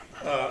lazy.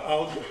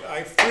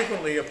 I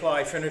frequently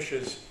apply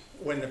finishes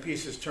when the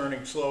piece is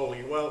turning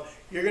slowly. Well,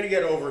 you're going to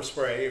get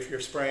overspray if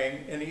you're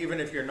spraying, and even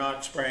if you're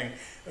not spraying,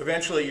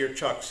 eventually your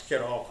chucks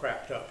get all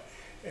crapped up.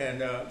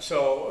 And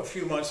so a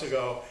few months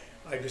ago,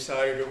 I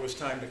decided it was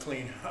time to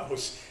clean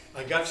house.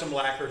 I got some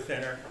lacquer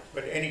thinner,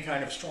 but any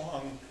kind of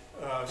strong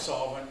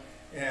solvent,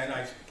 and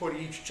I put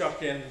each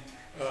chuck in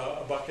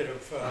a bucket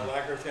of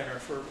lacquer thinner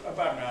for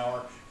about an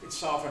hour. It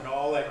softened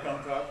all that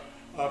gunk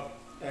up,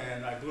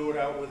 and I blew it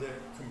out with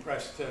a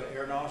compressed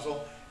air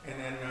nozzle, and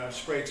then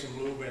sprayed some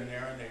lube in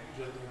there, and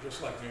they're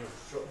just like new.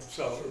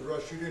 So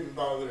Russ, you didn't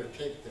bother to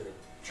take the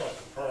chuck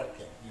apart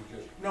then? You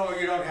just No,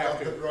 you don't have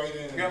dump to. it right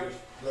in and Yep. just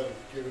let it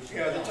give it some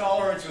Yeah, the time?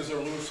 tolerances are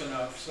loose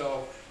enough,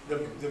 so the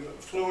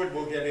fluid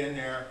will get in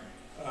there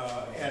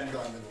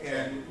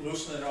and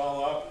loosen it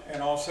all up.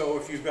 And also,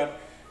 if you've got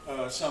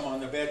some on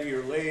the bed of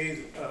your lathe,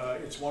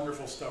 it's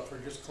wonderful stuff for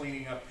just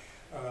cleaning up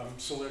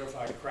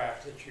solidified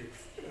crap that you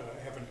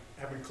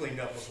haven't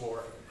cleaned up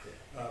before.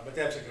 But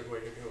that's a good way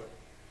to do it.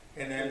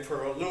 And then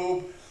for a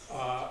lube,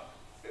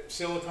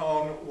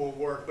 silicone will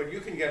work, but you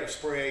can get a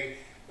spray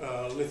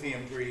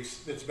lithium grease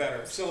that's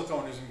better.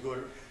 Silicone isn't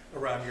good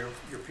around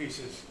your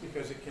pieces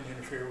because it can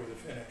interfere with the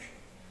finish.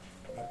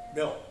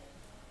 Bill?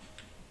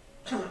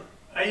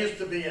 I used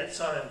to be at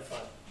Sun and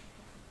Fun,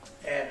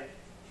 and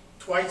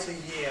twice a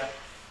year,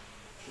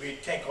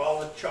 we'd take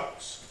all the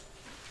chucks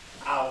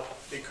out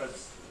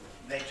because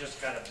they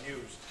just got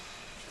abused,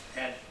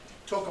 and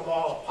took them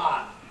all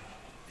apart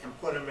and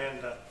put them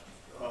in the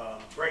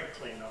brake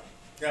cleaner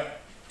Yeah.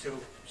 to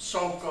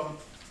soak them,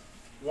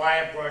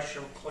 wire brush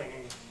them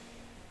clean,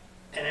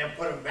 and then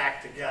put them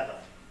back together.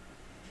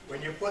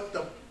 When you put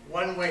the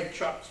one-way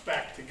chucks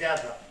back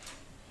together,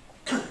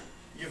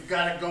 you've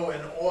got to go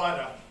in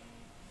order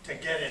to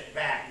get it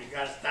back. You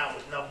got to start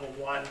with number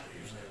 1,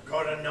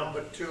 go to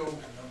number 2,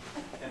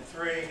 and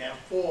 3, and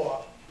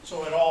 4,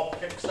 so it all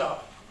picks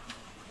up.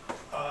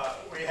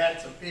 We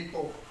had some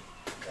people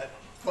that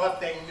thought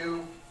they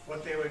knew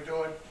what they were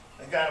doing.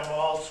 They got them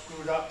all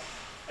screwed up,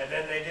 and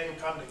then they didn't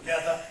come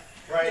together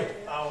right.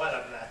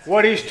 Whatever that.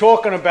 What he's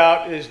talking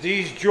about is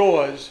these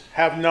jaws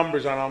have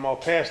numbers on them. I'll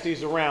pass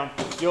these around.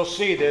 You'll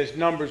see there's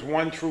numbers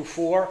 1 through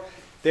 4.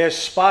 There's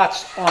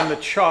spots on the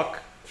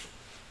chuck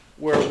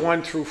where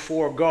 1 through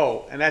 4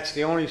 go, and that's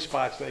the only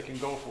spots they can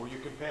go for. You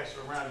can pass it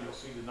around and you'll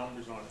see the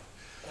numbers on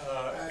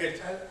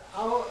it. And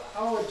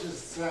I would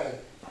just say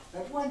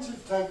that once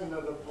you've taken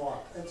it apart,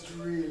 it's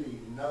really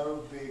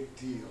no big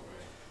deal.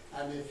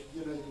 And if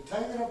you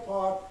take it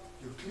apart,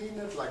 you clean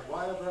it like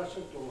wire brush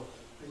it, or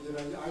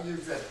I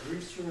use that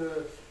grease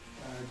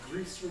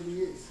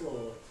release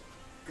or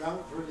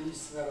gunk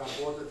release that I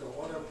bought at the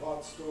auto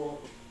parts store.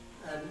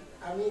 And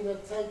I mean,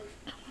 it takes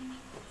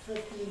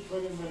 15,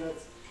 20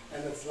 minutes,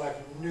 and it's like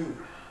new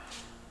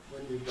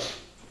when you're done.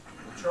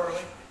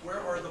 Charlie, where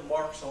are the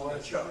marks on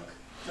the chuck?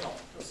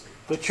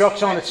 The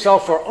chucks on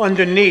itself are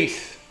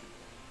underneath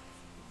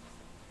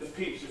the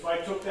piece. If I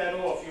took that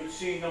off, you'd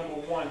see number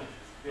 1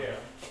 there.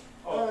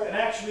 Oh, and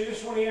actually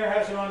this one here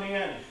has it on the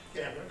end.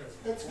 Yeah.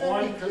 It's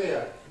very 1,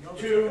 clear.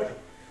 2,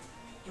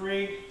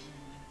 3,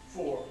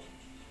 4.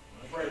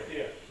 Right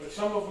there. But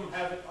some of them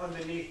have it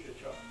underneath the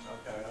chuck.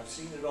 Okay, I've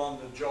seen it on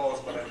the jaws,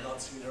 but I've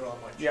not seen it on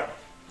my chuck. Yeah.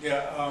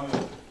 Yeah,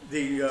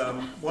 the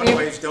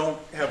one-ways don't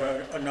have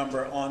a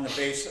number on the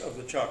base of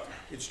the chuck.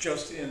 It's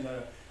just in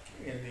the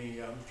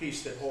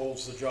piece that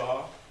holds the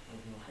jaw.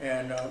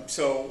 And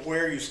so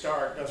where you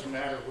start doesn't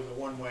matter with a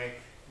one-way,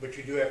 but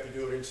you do have to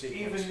do it in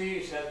sequence. Even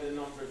these had the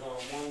numbers on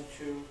 1,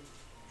 2,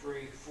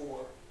 3,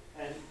 4.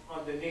 And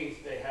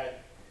underneath they had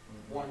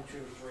 1, 2,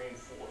 3, and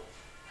 4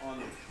 on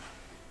them.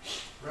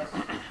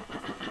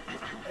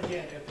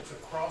 Again, if it's a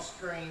cross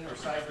grain or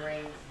side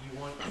grain, you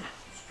want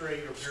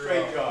straight or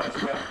Straight jaws,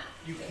 yeah.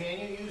 Can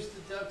you use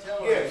the dovetail?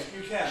 or Yes,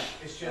 you can.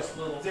 It's just a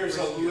little. There's a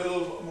riskier?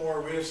 little more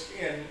risk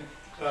in,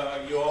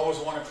 you always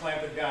want to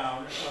clamp it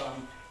down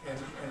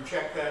and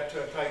check that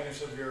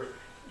tightness of your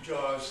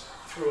jaws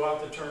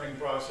throughout the turning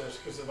process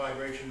because the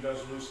vibration does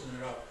loosen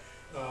it up.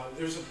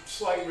 There's a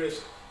slight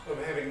risk of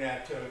having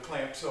that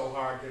clamp so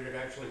hard that it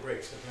actually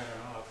breaks the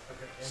pattern off.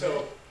 Okay.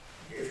 So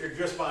if you're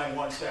just buying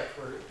one set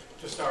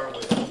to start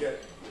with,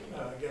 get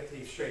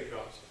the straight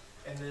jaws.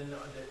 And then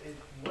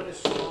what is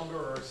stronger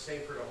or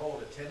safer to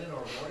hold, a tenon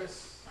or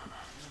mortise?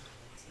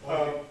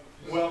 I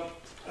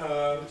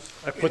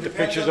put the depends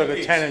pictures on of the the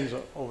piece. tenons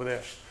over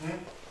there.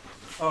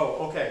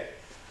 Oh, okay.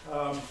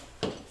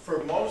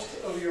 For most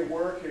of your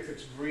work, if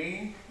it's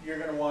green, you're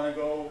going to want to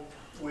go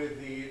with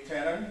the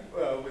tenon,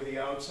 with the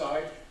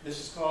outside. This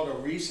is called a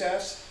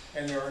recess,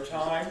 and there are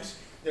times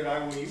that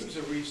I will use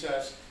a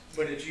recess,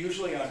 but it's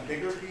usually on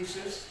bigger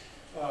pieces.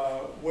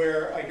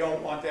 where I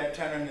don't want that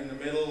tenon in the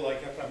middle,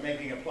 like if I'm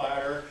making a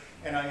platter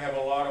and I have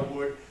a lot of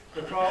wood.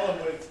 The problem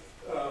with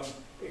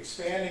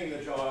expanding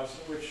the jaws,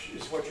 which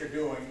is what you're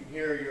doing,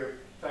 here you're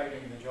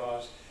tightening the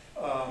jaws.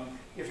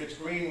 If it's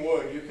green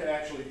wood, you can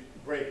actually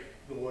break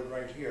the wood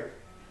right here.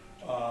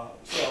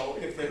 So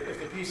if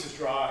the piece is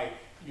dry,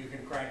 you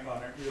can crank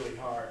on it really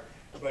hard.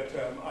 But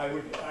I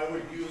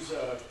would use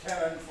a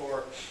tenon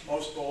for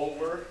most bowl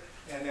work,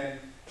 and then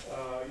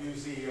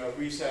use the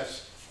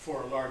recess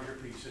for larger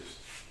pieces.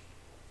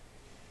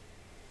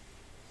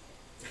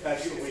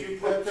 That's the If way. you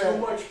put too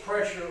much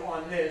pressure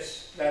on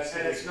this, That's the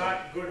and way it's to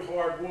not good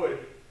hardwood,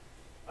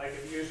 like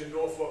if you use a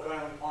Norfolk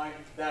Island pine,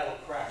 that'll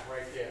crack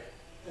right there.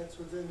 That's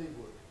with any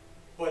wood.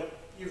 But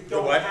you The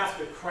don't what? have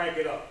to crank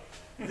it up.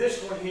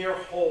 This one here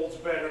holds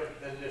better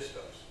than this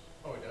does.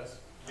 Oh, it does?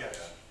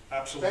 Yes,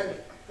 absolutely.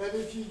 But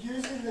if you're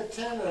using the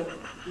tenon,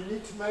 you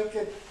need to make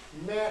it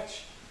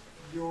match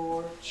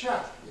your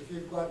chuck. If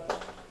you've got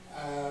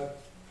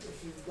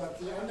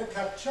the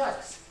undercut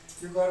chucks,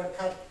 you've got to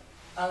cut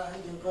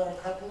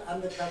an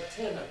undercut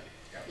tenon.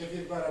 If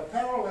you've got a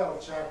parallel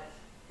chuck,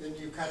 then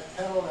you cut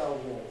parallel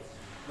walls.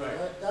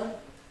 Right.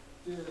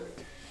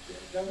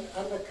 Don't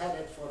undercut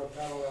it for a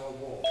parallel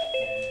wall.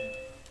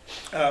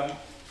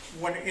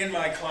 When in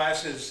my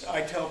classes,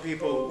 I tell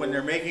people when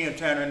they're making a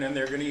tenon and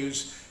they're going to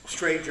use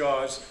straight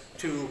jaws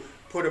to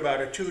put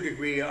about a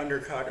 2-degree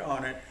undercut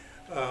on it,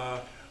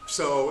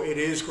 so it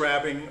is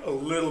grabbing a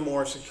little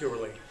more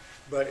securely.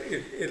 But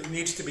it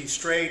needs to be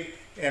straight,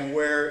 and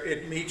where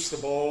it meets the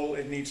bowl,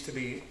 it needs to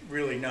be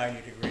really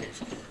 90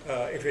 degrees.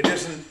 If it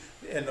isn't,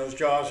 and those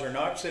jaws are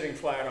not sitting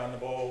flat on the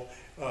bowl,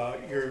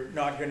 you're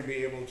not going to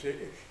be able to,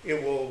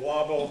 it will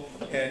wobble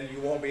and you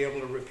won't be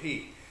able to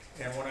repeat.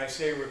 And when I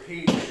say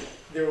repeat,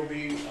 there will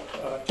be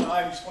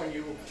times when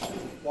you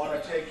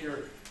want to take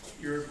your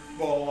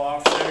bowl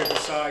off, set it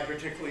aside,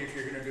 particularly if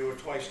you're going to do a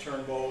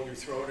twice-turn bowl, you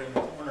throw it in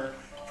the corner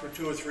for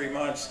 2 or 3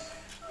 months.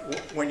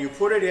 When you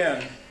put it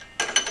in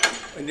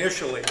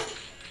initially,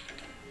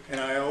 and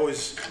I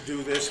always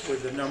do this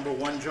with the number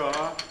 1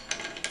 jaw,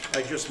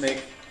 I just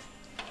make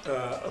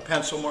a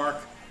pencil mark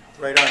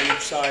right on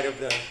each side of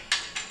the,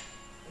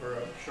 or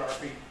a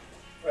Sharpie,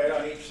 right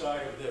on each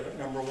side of the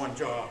number 1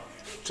 jaw.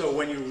 So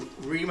when you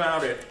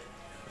remount it,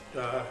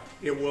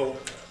 it will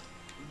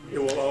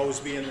always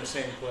be in the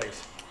same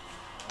place.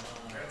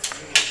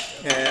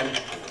 And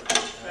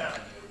Now,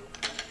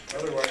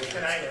 otherwise,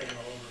 Can I- it's starting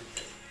all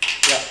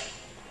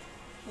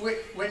over.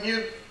 when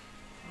you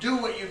do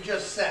what you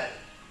just said,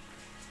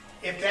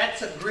 if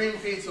that's a green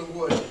piece of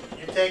wood,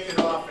 you take it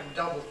off and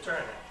double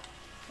turn it.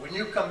 When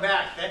you come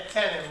back, that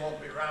tenon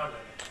won't be rounded.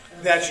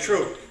 That's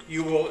true.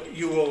 You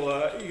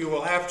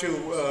will have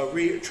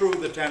to true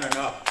the tenon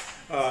up.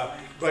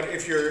 But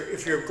if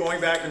you're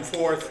going back and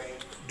forth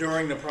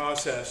during the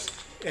process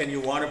and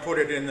you want to put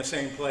it in the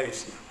same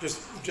place,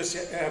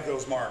 just have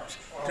those marks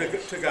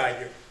to guide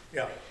you.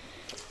 Yeah.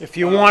 If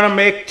you want to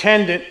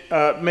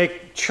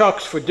make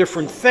chucks for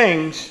different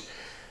things,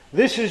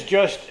 this is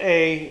just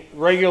a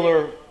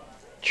regular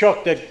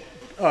chuck that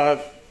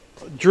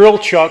drill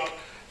chuck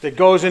that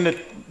goes in the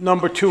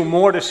number 2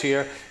 mortise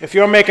here. If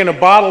you're making a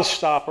bottle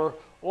stopper,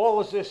 all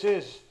of this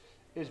is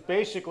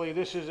basically,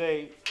 it's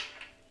a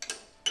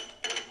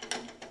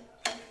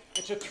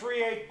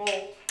 3/8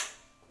 bolt.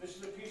 This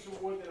is a piece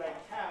of wood that I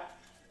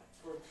tapped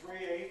for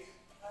 3/8,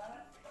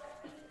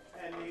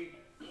 and the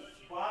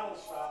bottle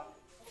stop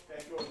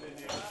that goes in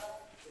there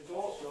is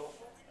also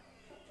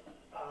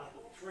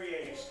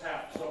 3/8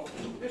 tapped. So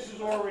this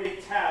is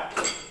already tapped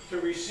to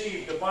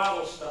receive the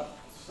bottle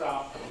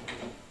stop.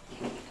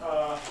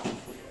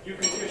 You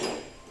can just,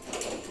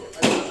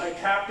 I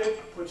tapped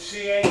it, put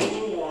CA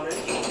glue on it,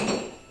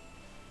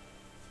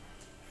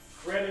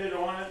 threaded it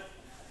on it,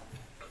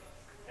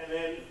 and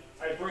then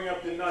I bring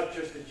up the nut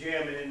just to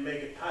jam it and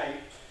make it tight.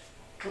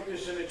 Put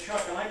this in a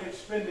chuck, and I can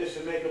spin this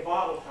and make a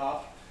bottle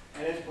top,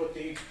 and then put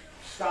the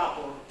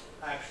stopper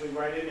actually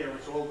right in there.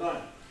 It's all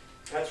done.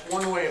 That's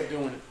one way of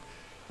doing it.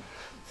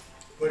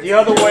 But The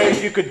other way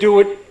is you could do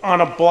it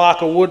on a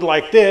block of wood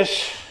like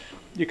this.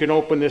 You can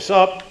open this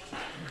up,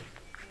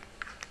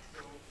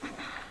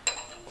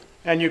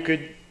 and you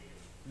could,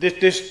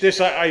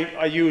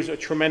 I use a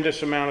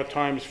tremendous amount of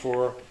times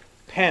for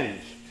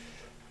pens.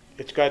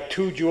 It's got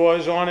 2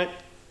 jaws on it.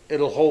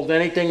 It'll hold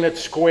anything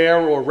that's square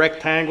or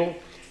rectangle.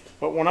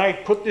 But when I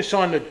put this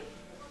on the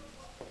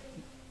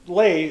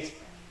lathe,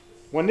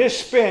 when this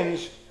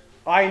spins,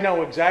 I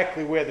know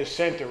exactly where the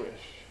center is.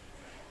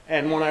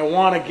 And when I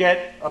want to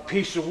get a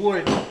piece of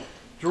wood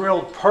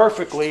drilled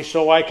perfectly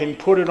so I can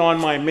put it on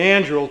my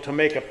mandrel to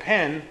make a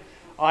pen,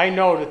 I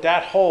know that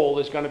that hole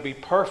is going to be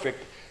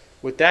perfect.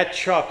 With that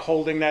chuck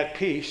holding that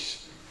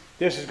piece,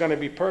 this is going to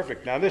be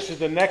perfect. Now this is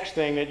the next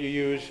thing that you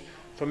use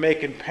for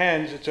making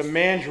pens. It's a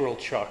mandrel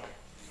chuck.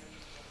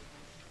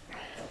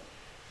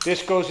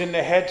 This goes in the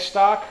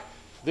headstock,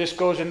 this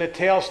goes in the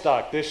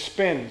tailstock, this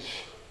spins.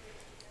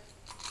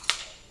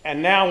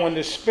 And now when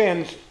this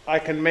spins, I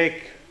can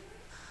make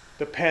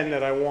the pen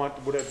that I want,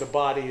 whatever the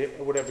body,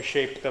 whatever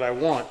shape that I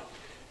want.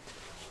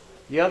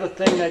 The other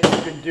thing that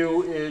you can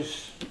do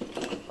is,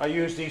 I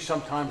use these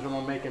sometimes when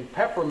I'm making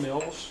pepper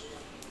mills,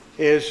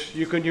 is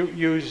you can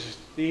use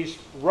these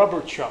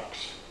rubber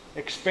chucks,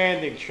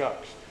 expanding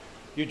chucks.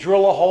 You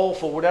drill a hole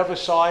for whatever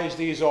size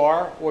these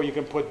are, or you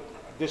can put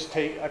this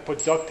tape, I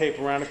put duct tape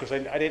around it because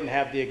I didn't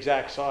have the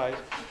exact size.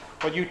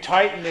 But you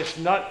tighten this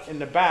nut in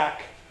the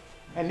back,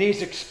 and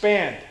these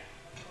expand.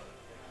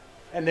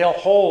 And they'll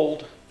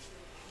hold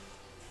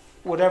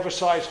whatever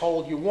size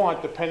hole you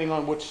want, depending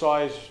on which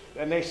size.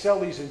 And they sell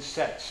these in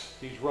sets,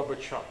 these rubber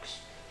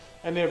chucks.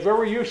 And they're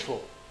very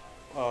useful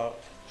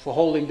for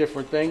holding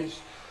different things.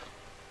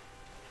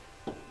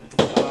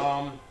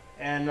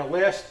 And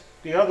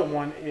the other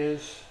one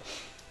is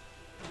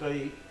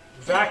the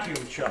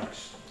vacuum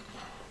chucks.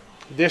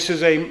 This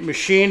is a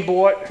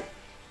machine-bought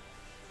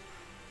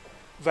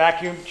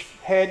vacuum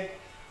head.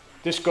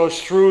 This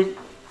goes through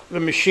the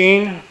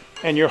machine,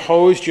 and your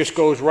hose just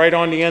goes right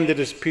on the end of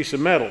this piece of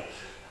metal.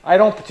 I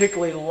don't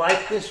particularly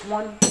like this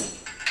one.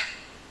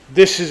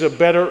 This is a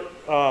better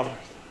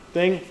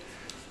thing.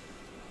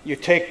 You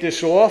take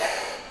this off.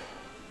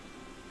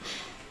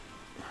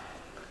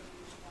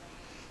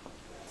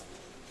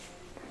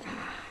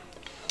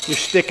 You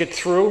stick it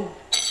through.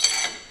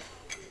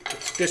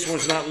 This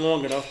one's not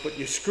long enough, but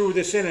you screw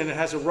this in and it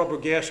has a rubber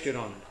gasket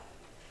on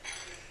it.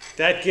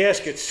 That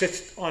gasket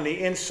sits on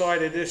the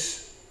inside of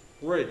this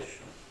ridge.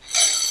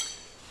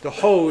 The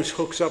hose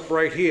hooks up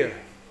right here.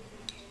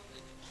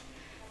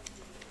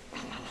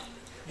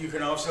 You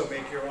can also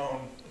make your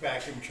own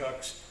vacuum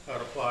chucks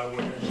out of plywood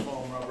and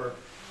foam rubber.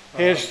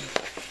 Here's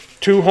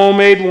two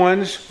homemade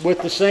ones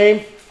with the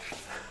same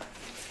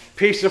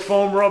piece of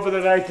foam rubber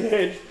that I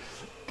did.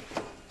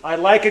 I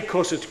like it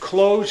because it's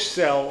closed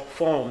cell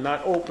foam,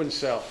 not open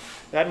cell.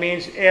 That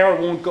means air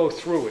won't go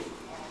through it.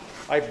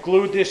 I've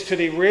glued this to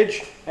the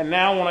ridge, and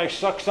now when I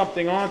suck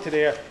something onto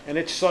there and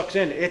it sucks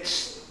in, it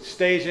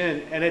stays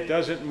in and it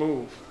doesn't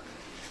move.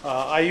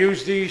 I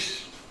use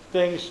these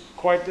things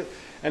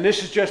and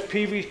this is just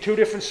PVC, 2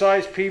 different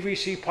size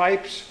PVC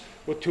pipes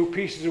with 2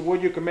 pieces of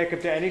wood. You can make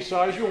them to any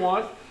size you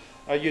want.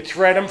 You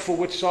thread them for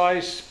which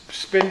size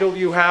spindle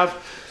you have,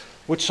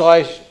 which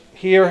size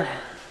here.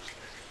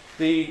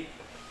 I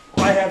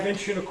have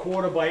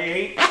 1¼ by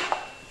 8,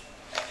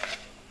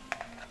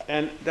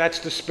 and that's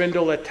the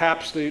spindle that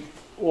taps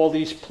all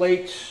these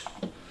plates,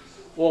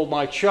 all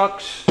my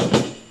chucks.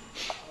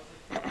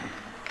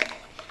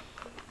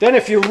 Then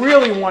if you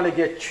really want to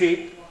get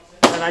cheap,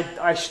 and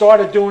I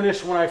started doing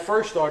this when I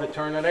first started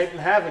turning, I didn't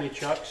have any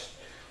chucks.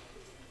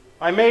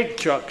 I made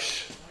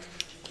chucks.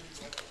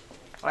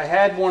 I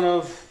had one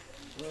of,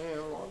 where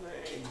are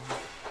they?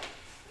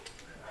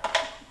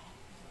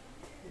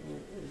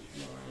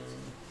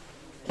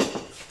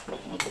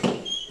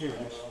 Here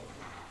it is.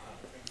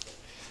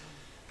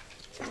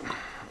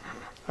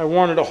 I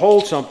wanted to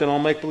hold something. I'll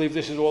make believe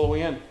this is all the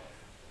way in.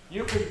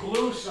 You can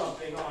glue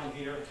something on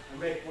here and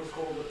make what's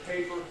called a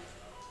paper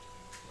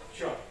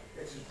chuck.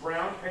 It's a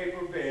brown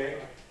paper bag,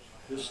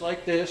 just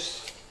like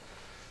this.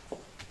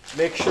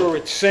 Make sure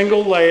it's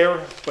single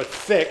layer but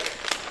thick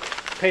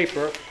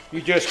paper. You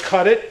just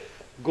cut it,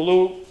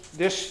 glue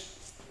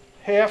this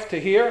half to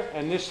here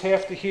and this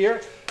half to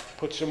here,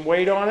 put some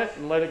weight on it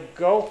and let it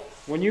go.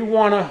 When you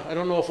want to, I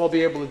don't know if I'll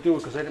be able to do it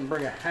because I didn't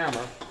bring a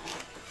hammer,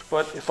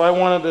 but if I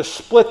wanted to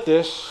split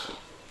this,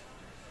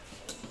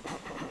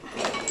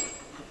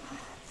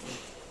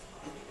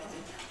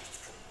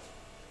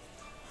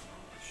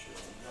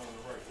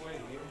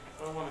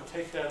 if I want to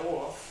take that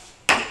off,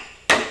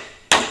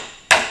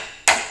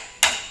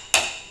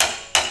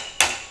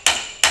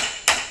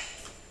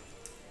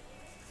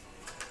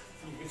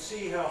 you can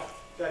see how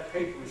that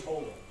paper is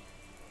holding.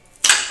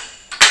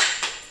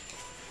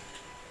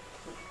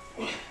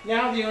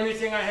 Now the only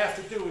thing I have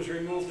to do is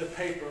remove the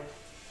paper,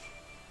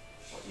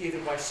 either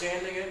by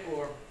sanding it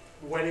or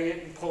wetting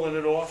it and pulling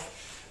it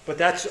off. But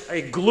that's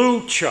a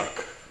glue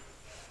chuck.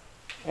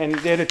 And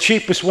they're the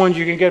cheapest ones.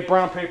 You can get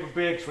brown paper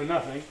bags for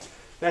nothing.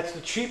 That's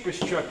the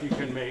cheapest chuck you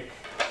can make.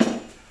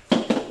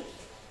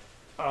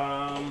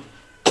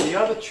 The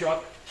other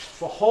chuck,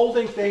 for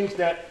holding things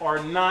that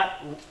are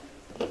not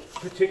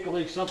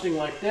particularly something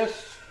like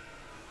this,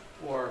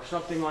 or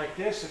something like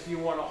this, if you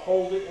want to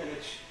hold it and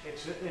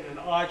it's in an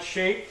odd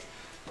shape,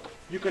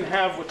 you can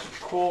have what's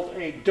called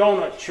a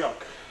donut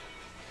chuck.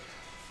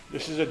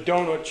 This is a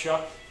donut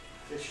chuck.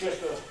 It's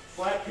just a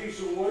flat piece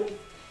of wood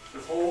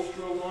with holes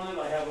drilled on it.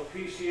 I have a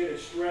piece here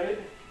that's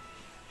threaded,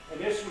 and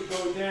this would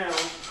go down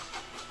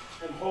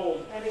and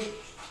hold any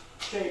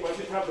shape. I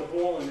just have the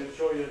ball in it to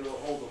show you that it'll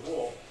hold the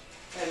ball.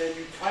 And then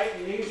you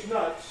tighten these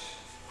nuts,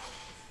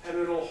 and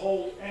it'll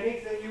hold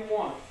anything you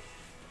want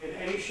in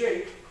any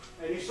shape,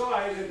 any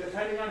size, and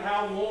depending on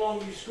how long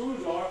these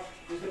screws are,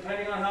 is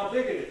depending on how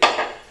big it is.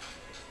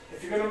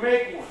 If you're going to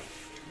make one,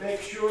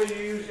 make sure you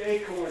use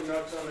acorn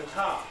nuts on the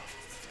top,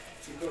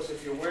 because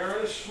if you're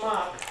wearing a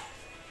smock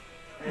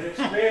and it's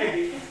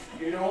baggy,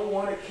 you don't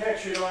want to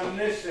catch it on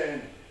this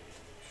end.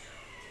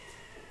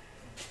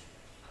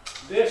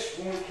 This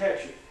won't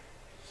catch it.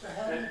 So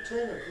how do you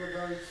turn it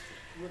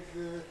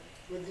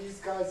with these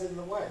guys in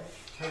the way?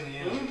 Turn the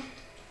end.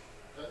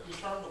 You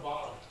turn the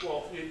bottom.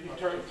 Well, you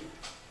turn,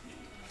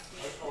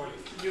 or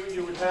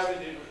you would have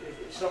it,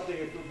 if something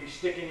that would be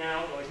sticking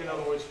out, like in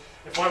other words,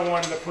 if I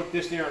wanted to put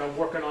this there and I'm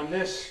working on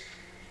this,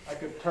 I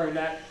could turn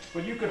that,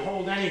 but you could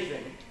hold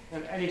anything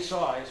in any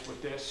size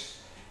with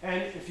this.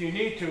 And if you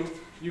need to,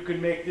 you can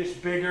make this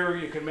bigger,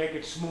 you can make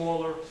it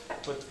smaller,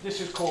 but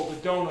this is called the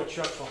donut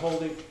chuck for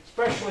holding,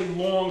 especially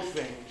long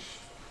things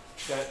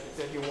that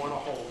you want to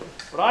hold.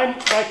 But I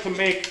like to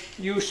make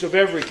use of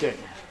everything.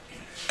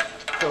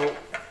 So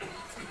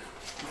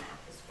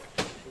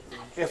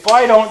if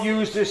I don't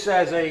use this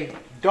as a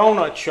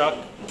donut chuck,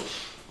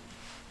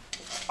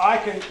 I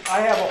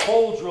have a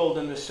hole drilled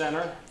in the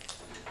center.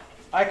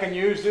 I can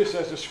use this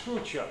as a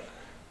screw chuck.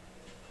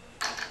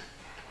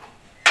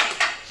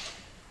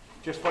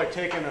 Just by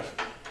taking a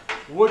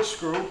wood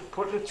screw,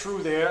 putting it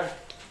through there,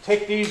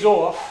 take these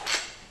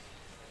off,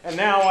 and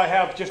now I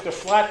have just a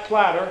flat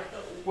platter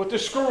with the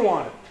screw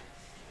on it.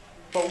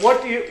 But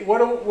what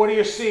do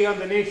you see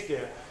underneath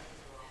there?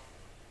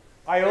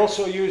 I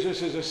also use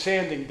this as a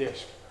sanding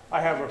disc. I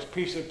have a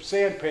piece of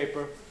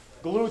sandpaper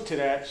glued to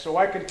that, so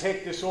I can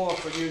take this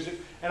off and use it.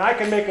 And I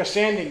can make a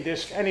sanding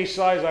disc any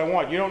size I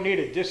want. You don't need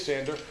a disc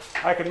sander.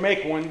 I can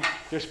make one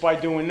just by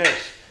doing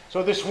this.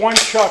 So this one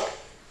chuck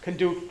can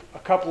do a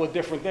couple of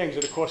different things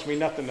that it cost me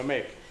nothing to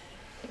make.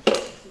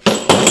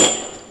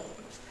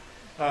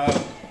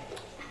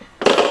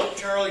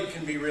 Charlie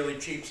can be really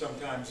cheap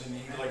sometimes, and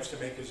he likes to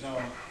make his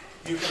own.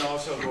 You can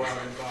also go out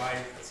and buy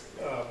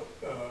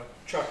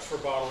chucks for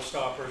bottle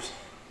stoppers.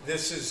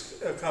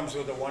 This comes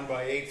with a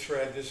 1x8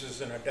 thread. This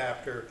is an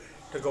adapter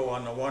to go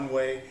on the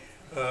one-way.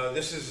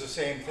 This is the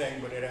same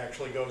thing, but it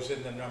actually goes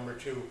in the number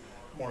 2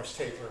 Morse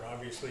taper.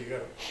 Obviously, you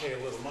got to pay a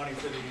little money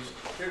for these.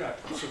 They're not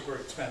super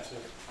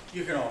expensive.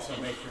 You can also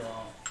make your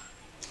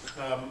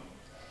own.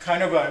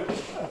 Kind of a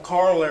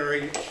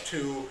corollary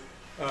to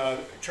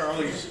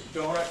Charlie's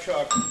donut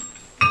chuck.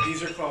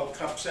 These are called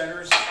cup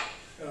centers.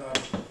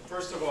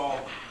 First of all,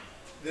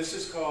 this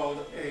is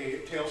called a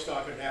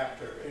tailstock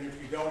adapter, and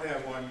if you don't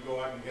have one, go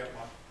out and get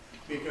one.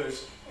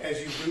 Because as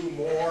you do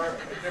more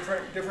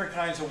different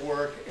kinds of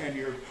work, and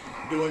you're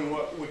doing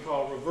what we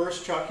call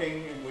reverse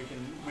chucking, and we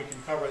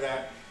can cover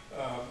that,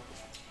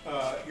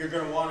 you're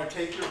going to want to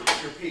take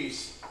your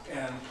piece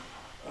and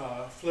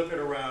flip it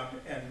around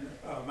and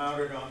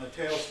mount it on the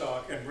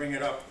tailstock and bring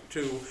it up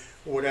to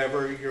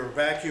whatever your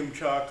vacuum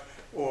chuck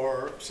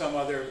or some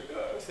other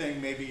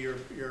thing, maybe your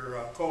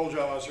coal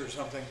jaws or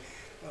something,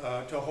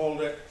 to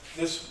hold it.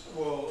 This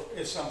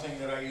is something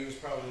that I use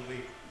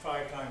probably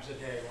 5 times a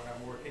day when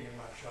I'm working in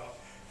my shop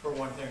for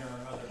one thing or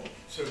another.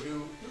 So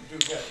do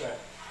get that.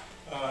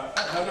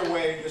 Another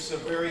way, this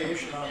is a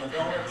variation on the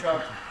donut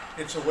chuck.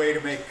 It's a way to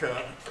make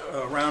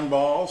round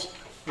balls,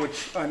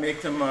 which I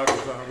make them out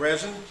of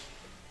resin,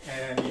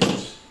 and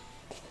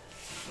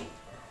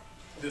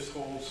this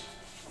holds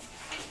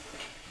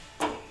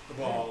the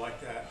ball like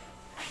that.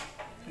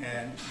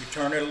 And you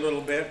turn it a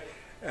little bit,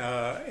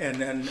 and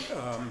then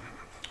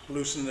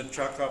loosen the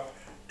chuck up,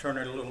 turn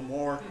it a little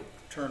more,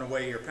 turn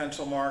away your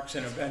pencil marks,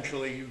 and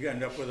eventually you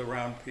end up with a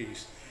round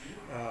piece.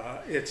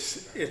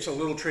 It's a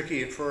little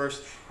tricky at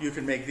first. You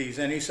can make these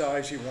any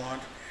size you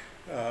want,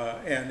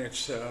 and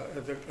it's a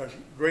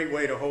great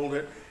way to hold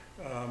it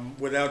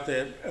without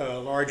the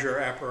larger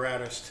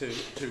apparatus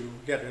to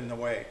get in the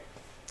way.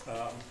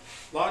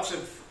 Lots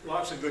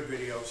of good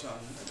videos on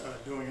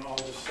doing all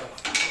this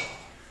stuff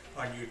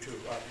on YouTube,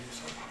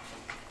 obviously.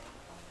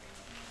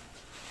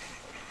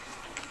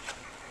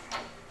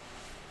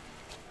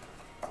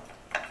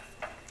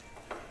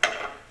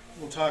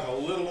 We'll talk a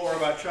little more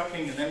about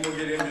chucking, and then we'll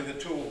get into the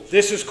tools.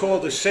 This is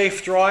called the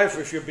safe drive.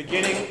 If you're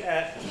beginning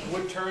at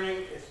wood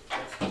turning, it's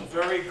a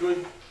very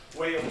good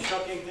way of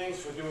chucking things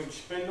for doing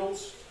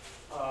spindles.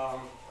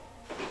 Oh,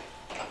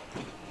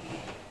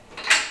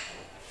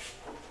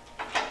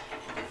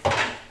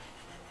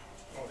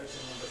 this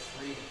is number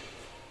 3.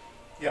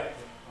 Yeah.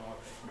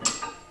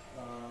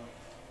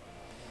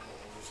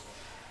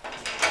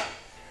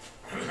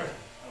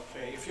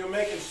 Okay, if you're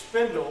making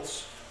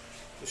spindles,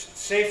 the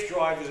safe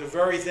drive is a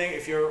very thing.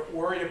 If you're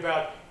worried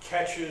about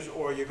catches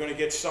or you're going to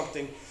get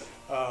something,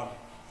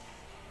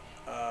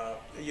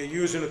 you're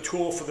using a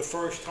tool for the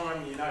first time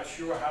and you're not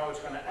sure how it's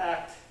going to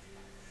act,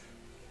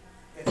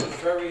 it's a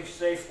very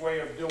safe way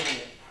of doing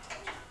it.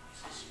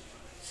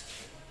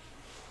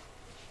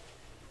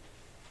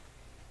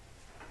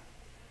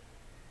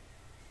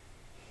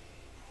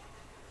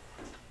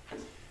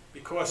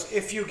 Because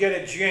if you get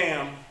a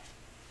jam,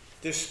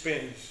 this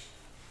spins,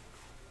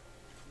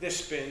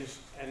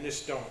 and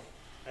this don't,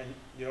 and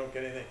you don't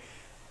get anything.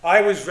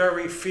 I was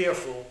very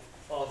fearful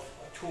of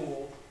a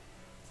tool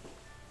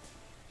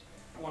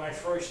when I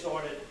first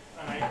started,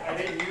 and I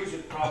didn't use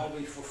it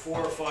probably for 4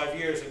 or 5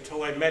 years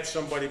until I met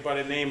somebody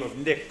by the name of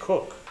Nick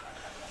Cook.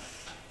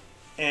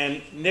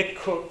 And Nick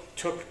Cook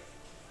took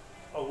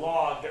a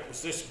log that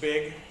was this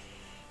big,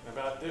 and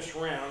about this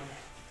round,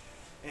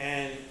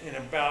 and in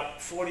about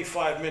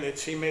 45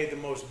 minutes he made the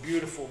most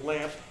beautiful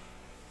lamp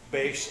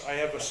base I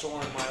ever saw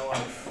in my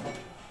life.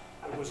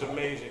 It was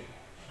amazing.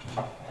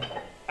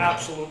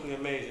 Absolutely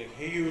amazing.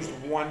 He used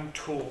one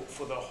tool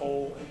for the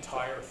whole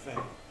entire thing.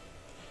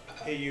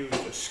 He used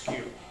a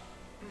skew.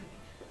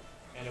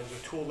 And it was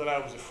a tool that I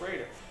was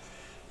afraid of.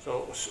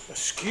 So a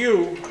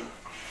skew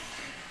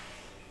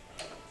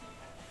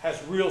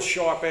has real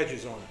sharp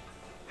edges on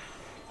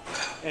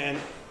it. And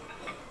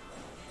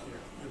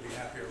You'll be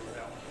happier with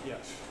that one.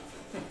 yes.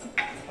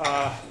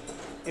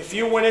 If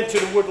you went into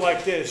the wood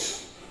like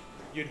this,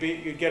 you'd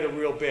get a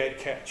real bad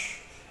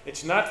catch.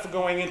 It's not for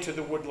going into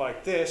the wood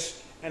like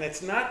this, and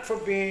it's not for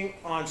being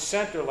on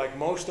center like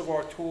most of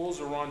our tools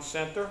are on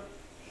center.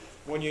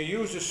 When you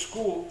use a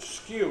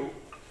skew,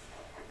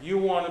 you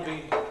want to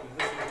be, this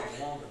isn't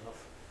long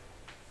enough.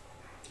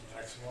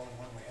 That's the only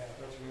one we have.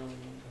 That's the only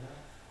one we have.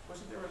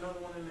 Wasn't there another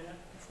one in there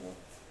before?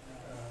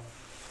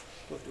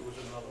 Look, there was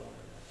another one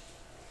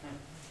in there.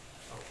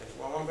 Okay,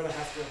 well, I'm going to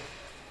have to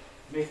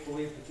make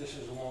believe that this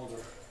is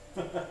longer.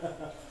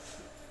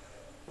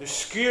 The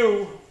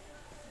skew,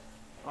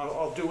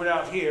 I'll do it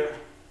out here,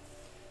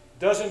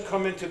 doesn't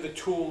come into the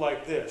tool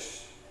like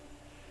this.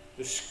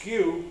 The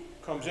skew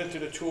comes into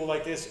the tool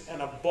like this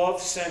and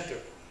above center.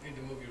 You need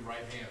to move your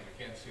right hand.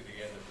 I can't see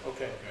the end of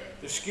it. Okay.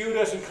 The skew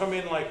doesn't come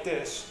in like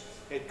this.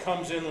 It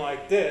comes in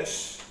like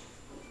this,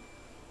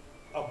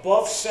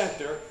 above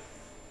center.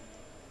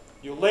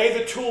 You lay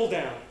the tool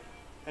down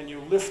and you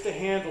lift the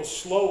handle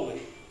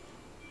slowly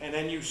and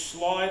then you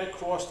slide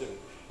across it.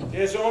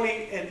 There's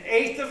only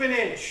 1/8 of an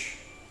inch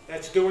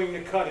that's doing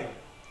the cutting.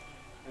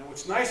 And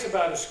what's nice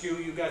about a skew,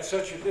 you got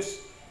such a,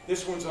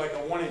 this one's like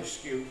a 1-inch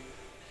skew.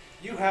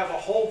 You have a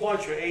whole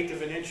bunch of 1/8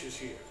 of an inches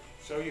here.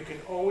 So you can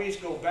always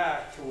go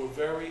back to a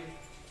very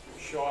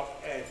sharp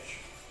edge.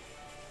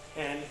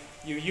 And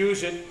you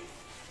use it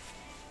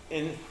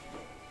in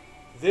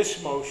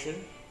this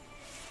motion,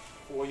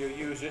 or you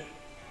use it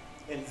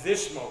in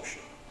this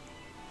motion.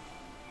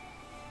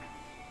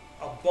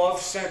 Above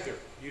center.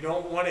 You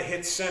don't want to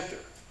hit center.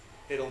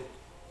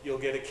 You'll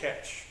get a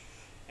catch.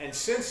 And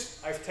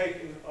since I've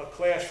taken a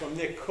class from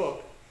Nick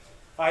Cook,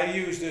 I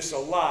use this a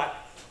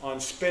lot on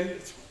spindle.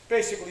 It's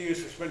basically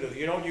used for spindle.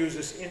 You don't use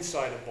this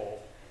inside a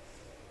bowl.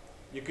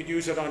 You could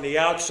use it on the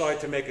outside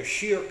to make a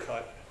shear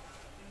cut,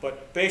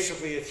 but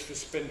basically it's for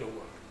spindle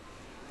work.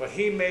 But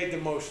he made the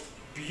most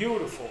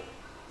beautiful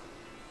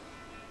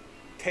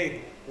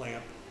table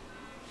lamp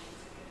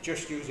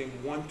just using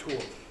one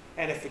tool.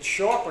 And if it's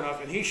sharp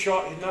enough, and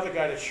another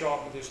guy that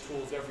sharpened his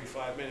tools every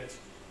 5 minutes,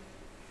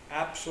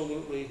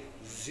 absolutely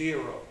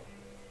zero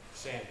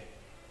sanding.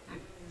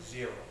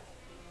 Zero.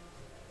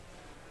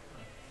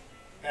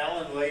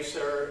 Alan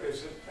Lacer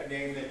is a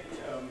name that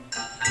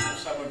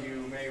some of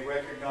you may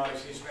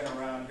recognize. He's been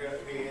around the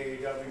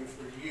AAW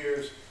for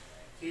years.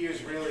 He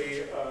is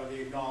really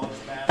the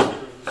acknowledged master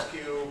of the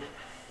skew.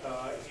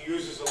 He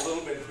uses a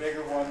little bit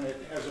bigger one that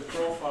has a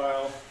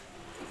profile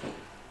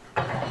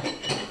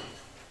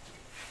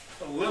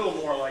a little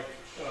more like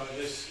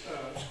this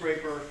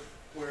scraper,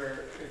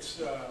 where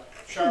it's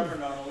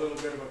sharpened on a little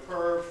bit of a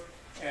curve,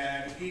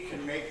 and he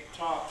can make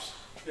tops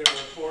that are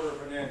 1/4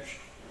 of an inch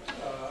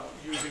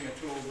using a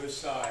tool this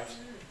size.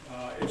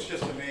 It's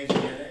just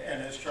amazing,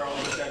 and as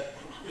Charlie said,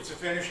 it's a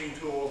finishing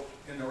tool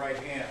in the right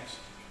hands.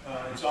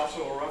 It's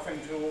also a roughing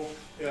tool.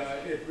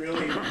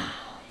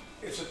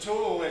 It's a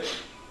tool that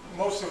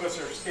most of us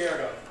are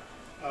scared of.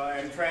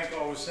 And Frank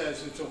always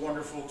says it's a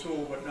wonderful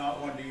tool, but not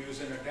one to use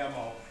in a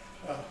demo.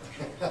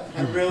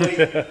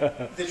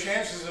 The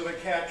chances of a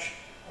catch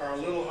are a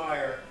little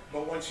higher,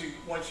 but once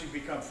you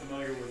become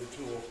familiar with the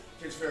tool,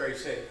 it's very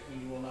safe,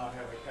 and you will not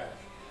have a catch.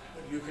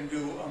 But you can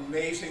do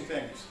amazing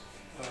things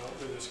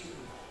with a skew.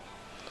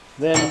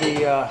 Then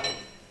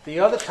the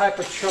other type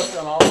of chuck,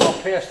 and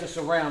I'll pass this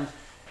around.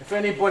 If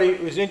anybody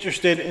is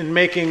interested in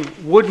making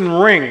wooden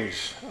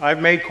rings,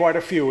 I've made quite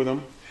a few of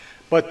them,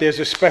 but there's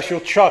a special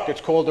chuck.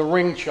 It's called a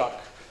ring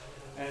chuck.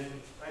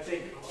 And I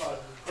think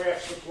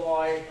Craft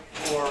Supply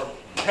or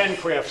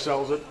Pencraft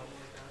sells it.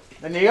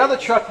 And the other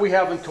chuck we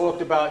haven't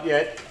talked about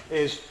yet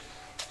is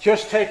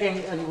just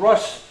taking, and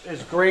Russ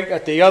is great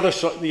at the other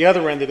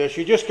end of this.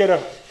 You just get a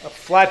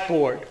flat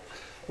board.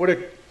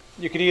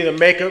 You can either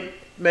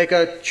make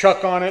a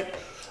chuck on it,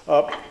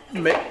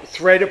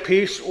 thread a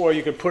piece, or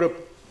you can put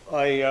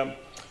a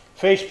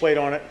faceplate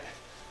on it.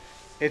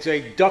 It's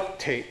a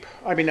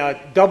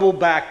double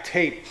back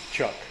tape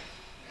chuck.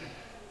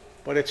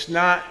 But it's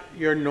not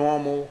your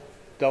normal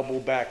double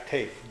back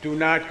tape. Do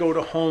not go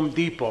to Home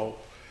Depot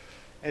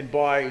and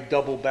buy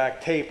double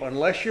back tape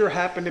unless you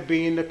happen to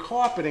be in the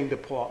carpeting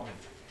department.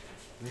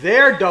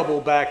 Their double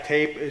back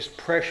tape is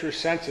pressure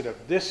sensitive.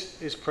 This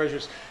is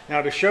pressure.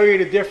 Now, to show you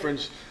the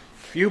difference,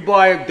 if you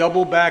buy a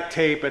double back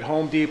tape at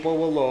Home Depot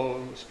or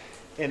Lowe's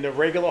in the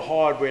regular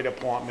hardware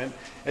department,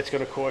 it's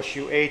going to cost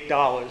you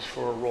 $8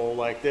 for a roll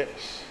like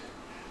this.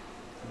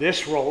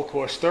 This roll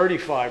costs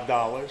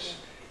 $35.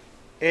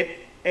 It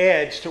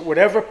adds to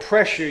whatever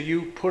pressure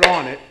you put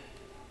on it,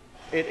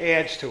 it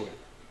adds to it.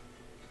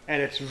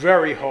 And it's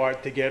very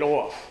hard to get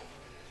off.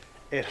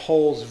 It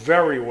holds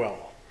very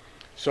well.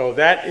 So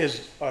that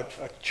is a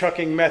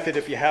chucking method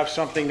if you have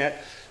something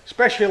that,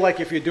 especially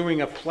like if you're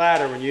doing a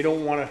platter and you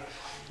don't want to,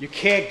 you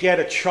can't get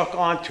a chuck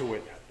onto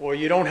it, or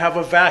you don't have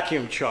a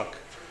vacuum chuck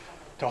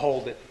to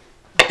hold it.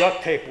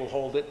 Duct tape will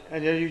hold it,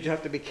 and then you just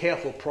have to be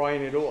careful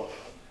prying it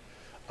off.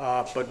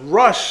 But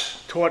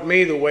Russ taught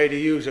me the way to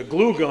use a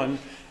glue gun,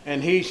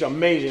 and he's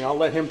amazing. I'll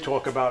let him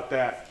talk about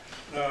that.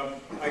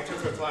 I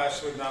took a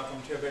class with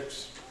Malcolm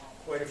Tibbetts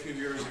quite a few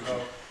years ago,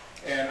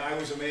 and I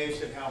was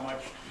amazed at how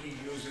much he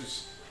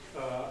uses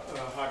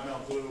hot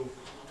melt glue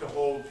to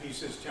hold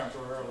pieces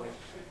temporarily.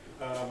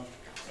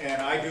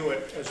 And I do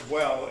it as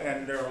well,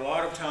 and there are a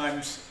lot of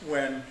times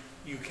when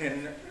you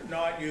can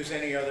not use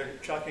any other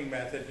chucking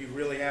method. You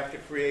really have to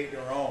create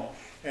your own,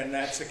 and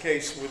that's the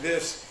case with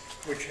this,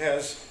 which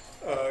has,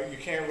 you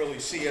can't really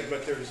see it,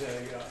 but there's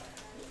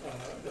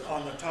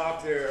on the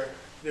top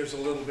there's a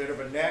little bit of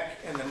a neck,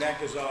 and the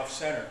neck is off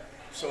center.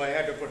 So I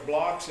had to put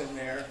blocks in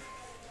there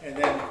and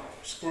then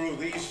screw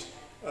these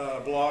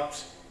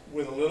blocks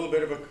with a little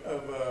bit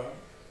of a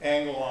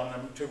angle on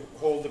them to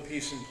hold the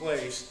piece in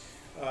place,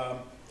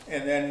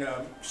 and then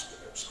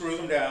screw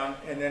them down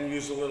and then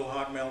use a little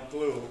hot melt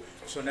glue.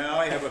 So now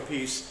I have a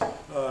piece,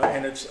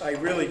 and I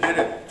really did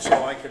it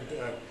so I could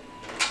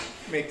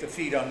make the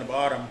feet on the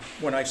bottom.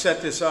 When I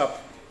set this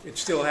up, it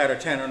still had a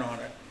tenon on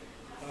it.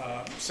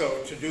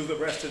 So to do the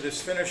rest of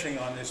this finishing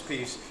on this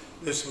piece,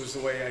 this was the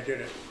way I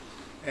did it.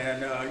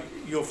 And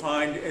you'll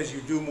find as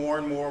you do more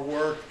and more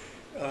work,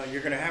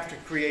 you're going to have to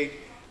create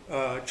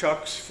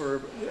chucks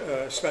for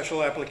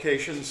special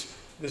applications.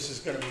 This is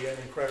going to be an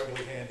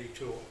incredibly handy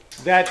tool.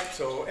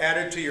 So add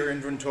it to your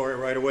inventory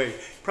right away.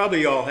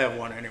 Probably you all have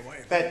one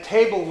anyway. That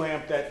table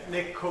lamp that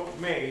Nick Cook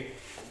made,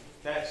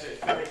 that's a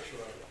picture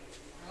of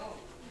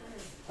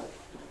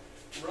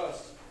it.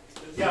 Russ,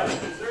 is Yeah.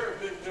 there a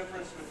big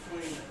difference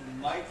between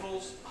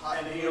Michael's hot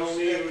And he glue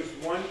only stick,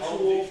 used one Home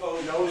tool,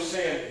 Depot no glue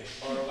sanding.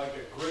 stick, or like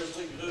a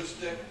Grizzly glue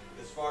stick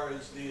as far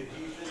as the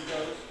adhesion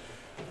goes?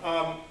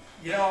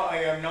 You know, I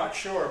am not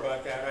sure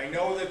about that. I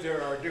know that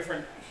there are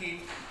different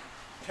heat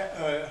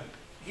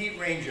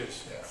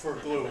ranges for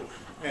glue,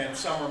 and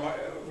some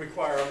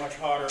require a much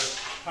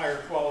higher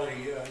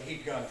quality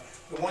heat gun.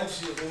 The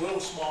ones, the little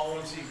small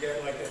ones you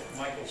get like at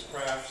Michael's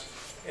Crafts,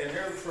 and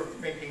they're for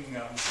making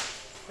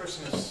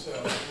Christmas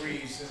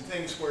wreaths and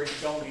things where you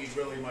don't need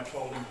really much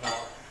holding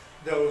power.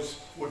 Those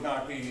would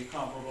not be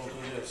comparable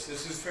to this.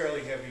 This is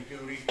fairly heavy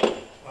duty,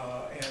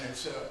 and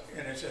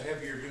it's a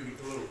heavier duty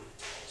glue.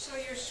 So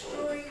you're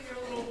screwing your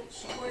little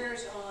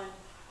squares on,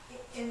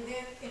 and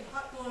then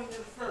hot gluing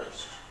them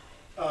first?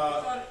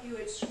 I thought you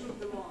had screwed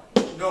them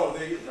on. No,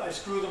 I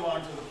screw them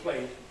onto the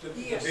plate, the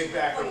big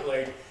backer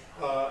plate,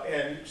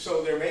 and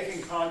so they're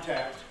making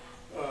contact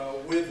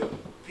with the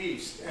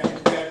piece, and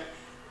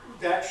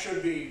that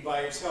should be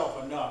by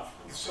itself enough.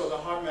 So the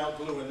hot melt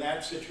glue in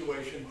that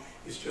situation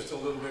is just a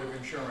little bit of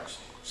insurance.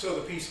 So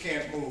the piece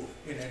can't move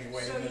in any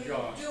way in the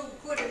jaws. So you do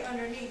put it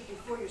underneath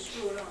before you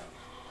screw it on?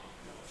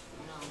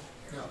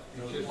 No,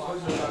 you just put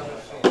it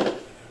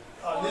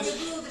on the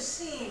seam. You glue the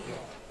seam?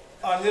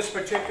 On this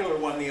particular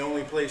one, the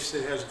only place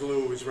that has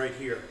glue is right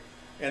here.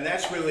 And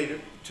that's really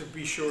to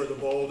be sure the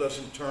bowl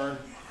doesn't turn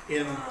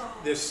in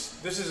this.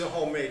 This is a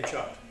homemade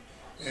chuck.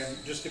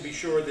 And just to be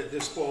sure that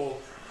this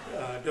bowl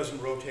doesn't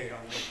rotate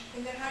on me.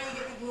 And then how do you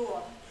get the glue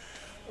off?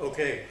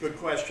 Okay, good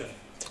question.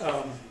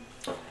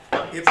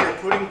 If you're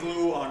putting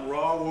glue on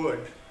raw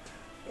wood,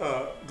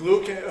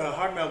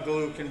 hot melt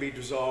glue can be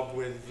dissolved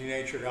with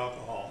denatured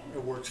alcohol.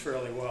 It works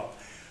fairly well.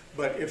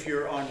 But if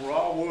you're on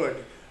raw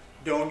wood,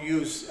 don't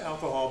use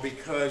alcohol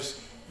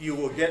because you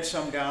will get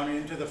some down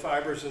into the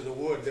fibers of the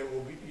wood that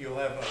you'll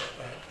have a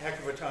heck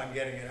of a time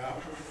getting it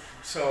out.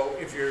 So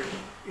if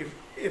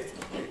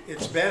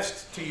it's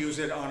best to use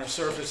it on a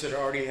surface that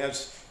already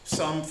has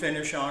some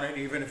finish on it,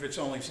 even if it's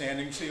only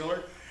sanding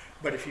sealer.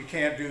 But if you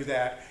can't do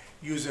that,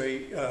 use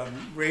a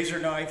razor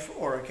knife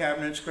or a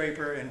cabinet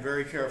scraper and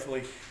very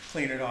carefully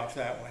clean it off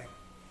that way.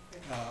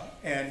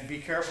 And be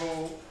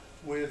careful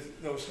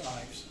with those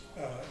knives,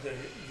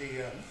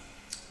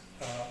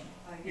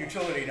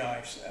 utility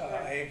knives.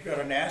 I got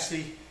a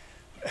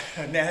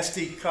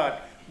nasty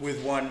cut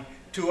with one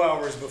 2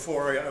 hours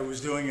before I was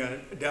doing a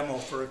demo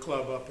for a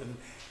club up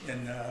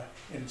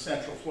in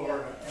Central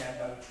Florida,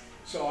 and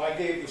so I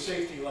gave the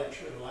safety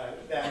lecture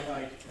that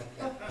night.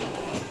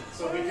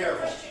 So be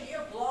careful. Question, you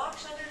have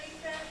blocks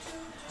underneath that too?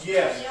 Just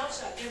Yes. on the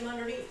outside, get them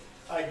underneath.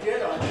 I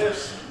did on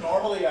this.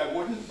 Normally I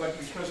wouldn't, but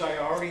because I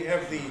already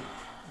have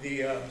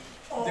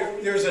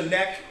there's a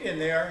neck in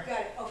there. Got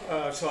it,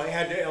 okay. So I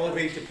had to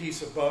elevate the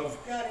piece above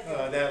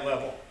that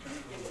level.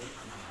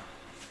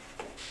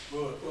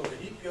 Will the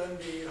heat gun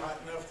be hot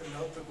enough to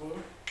melt the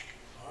glue?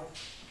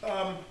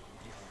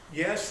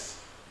 Yes.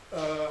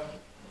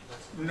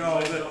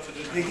 No,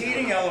 the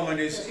heating element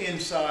is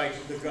inside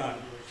the gun.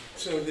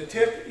 So the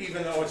tip,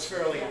 even though it's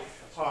fairly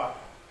hot,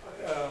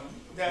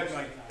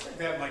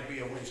 that might be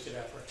a wasted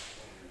effort.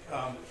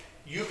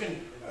 You can,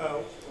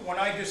 when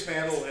I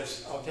dismantle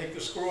this, I'll take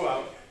the screw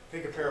out,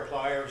 take a pair of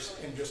pliers,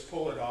 and just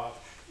pull it off.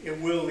 It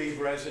will leave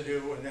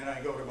residue, and then I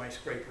go to my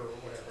scraper or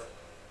whatever.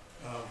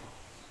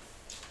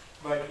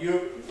 But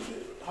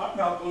hot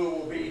melt glue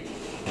will be,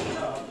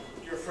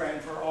 your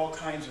friend for all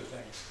kinds of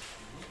things.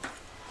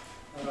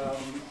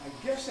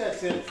 I guess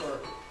that's it for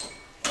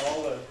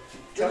all the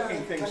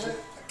chucking things.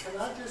 Can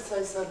I just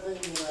say something?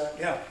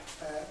 Yeah.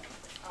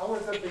 I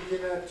was a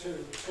beginner to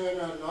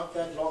Turner not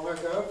that long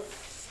ago,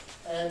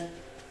 and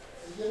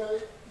you know,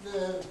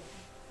 the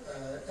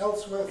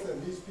Ellsworth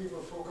and these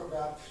people talk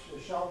about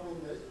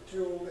sharpening the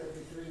tool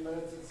every 3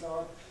 minutes and so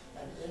on,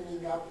 and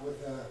ending up with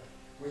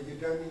where you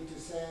don't need to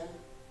sand.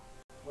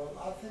 Well,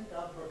 I think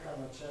I've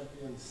become a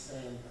champion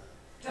sander.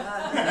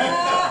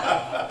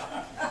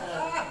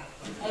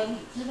 And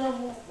you know,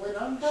 when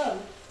I'm done,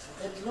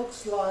 it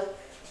looks like,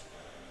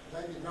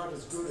 maybe not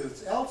as good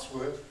as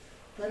Ellsworth,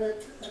 but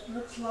it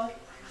looks like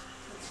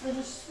it's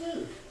finished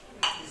smooth.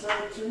 So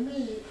to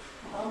me,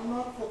 I'm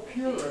not the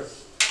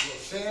purist. Well,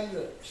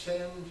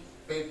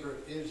 sandpaper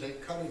is a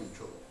cutting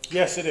tool.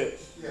 Yes, it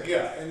is.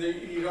 Yeah, and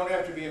you don't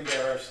have to be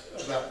embarrassed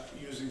about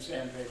using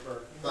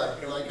sandpaper.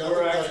 But like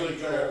we're other actually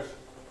cutting going to. tools,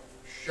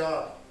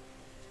 sharp,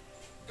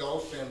 dull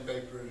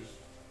sandpaper is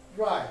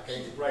Right.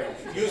 painted. Right,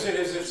 use it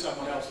as if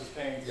someone else is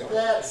paying for it.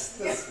 That's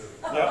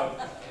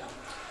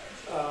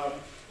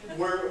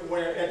We're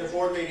at the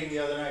board meeting the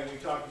other night, we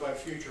talked about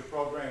future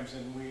programs,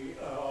 and we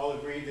all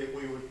agreed that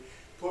we would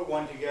put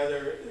one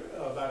together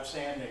about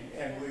sanding,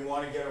 and we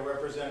want to get a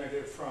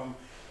representative from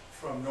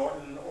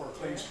Norton or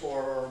Klingspor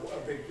or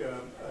a big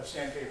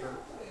sandpaper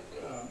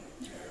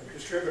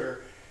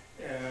distributor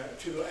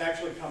to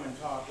actually come and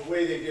talk, the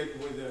way they did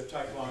with the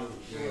Teflon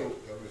glue.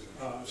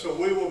 So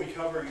we will be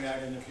covering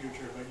that in the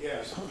future, but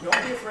yes,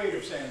 don't be afraid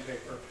of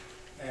sandpaper,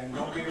 and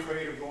don't be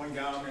afraid of going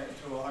down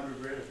to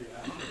 100 grit if you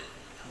have to.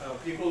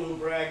 People who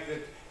brag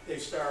that they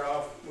start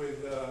off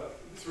with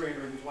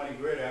 320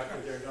 grit after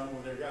they're done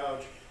with their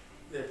gouge,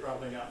 they're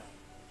probably not.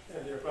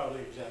 They're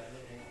probably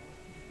exaggerating.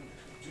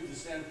 Do the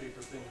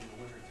sandpaper thing in the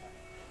wintertime.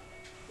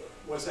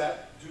 What's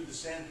that? Do the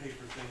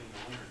sandpaper thing in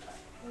the wintertime.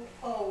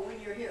 Oh, when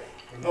you're here.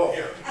 Oh,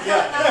 yeah.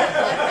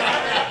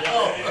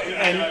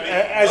 And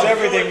as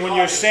everything, when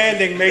you're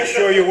sanding, make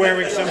sure you're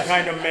wearing some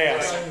kind of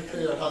mask.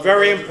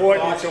 Very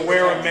important to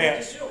wear a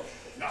mask.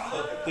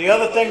 The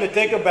other thing to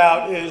think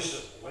about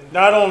is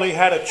not only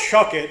how to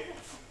chuck it,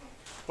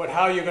 but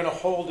how you're going to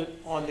hold it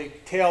on the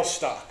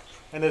tailstock.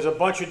 And there's a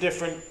bunch of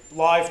different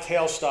live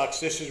tailstocks.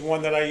 This is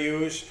one that I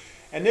use.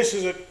 And this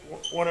is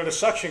one of the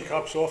suction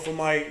cups off of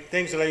my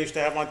things that I used to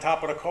have on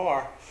top of the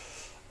car.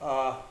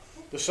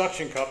 The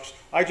suction cups.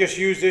 I just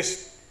use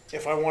this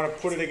if I want to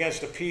put it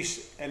against a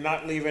piece and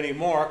not leave any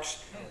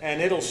marks.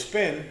 And it'll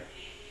spin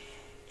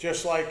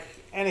just like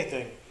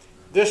anything.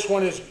 This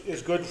one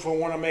is good for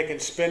when I'm making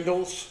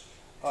spindles.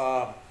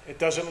 It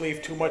doesn't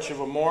leave too much of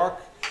a mark.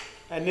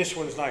 And this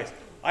one's nice.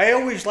 I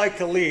always like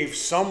to leave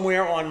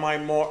somewhere on my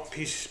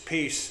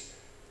piece,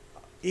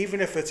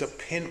 even if it's a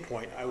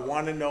pinpoint. I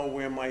want to know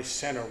where my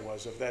center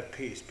was of that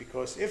piece,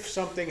 because if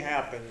something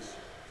happens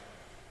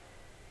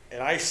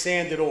and I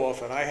sand it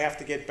off and I have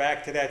to get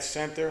back to that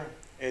center,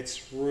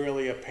 it's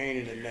really a pain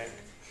in the neck.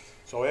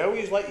 So I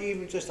always like,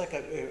 even just like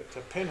a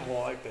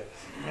pinhole like that.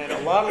 And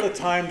a lot of the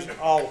times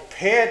I'll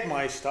pad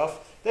my stuff.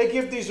 They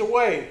give these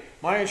away.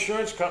 My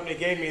insurance company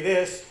gave me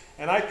this,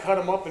 and I cut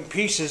them up in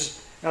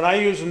pieces, and I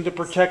use them to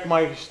protect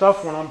my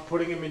stuff when I'm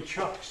putting them in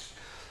chucks.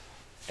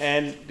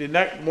 And the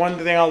next one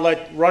thing I'll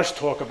let Russ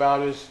talk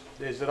about is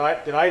that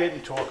I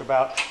didn't talk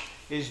about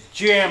is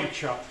jam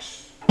chucks.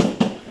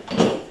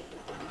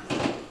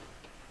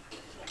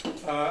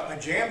 A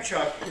jam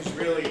chuck is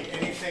really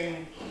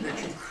anything that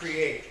you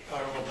create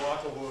out of a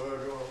block of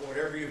wood or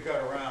whatever you've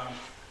got around,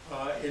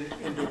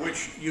 into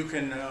which you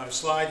can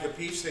slide the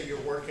piece that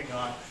you're working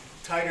on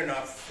tight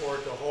enough for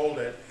it to hold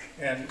it.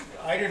 And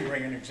I didn't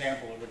bring an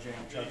example of a jam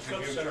chuck.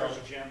 Cup center is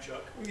a jam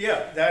chuck.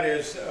 Yeah, that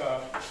is,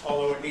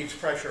 although it needs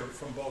pressure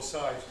from both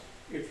sides.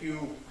 If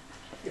you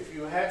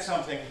had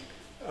something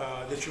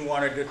that you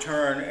wanted to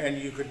turn, and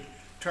you could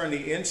turn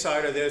the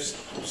inside of this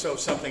so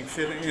something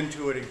fit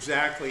into it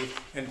exactly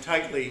and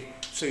tightly,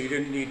 so you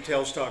didn't need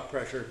tailstock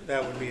pressure,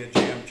 that would be a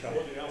jam chuck.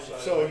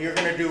 So you're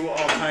going to do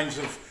all kinds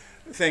of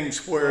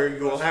things where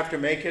you will have to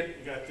make it.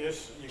 You got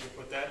this, and you can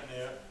put that in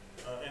there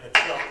in a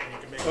chuck, and you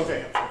can make a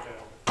jam chuck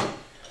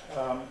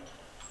out.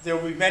 There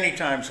will be many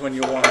times when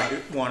you want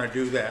to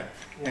do that,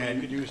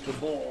 and you could use the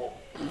ball.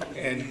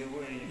 And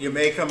you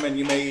make them, and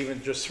you may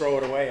even just throw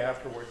it away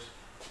afterwards.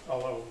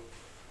 Although,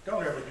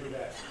 don't ever do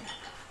that.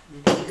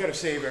 You've got to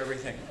save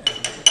everything,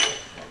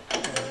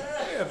 and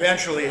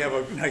eventually have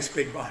a nice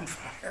big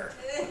bonfire.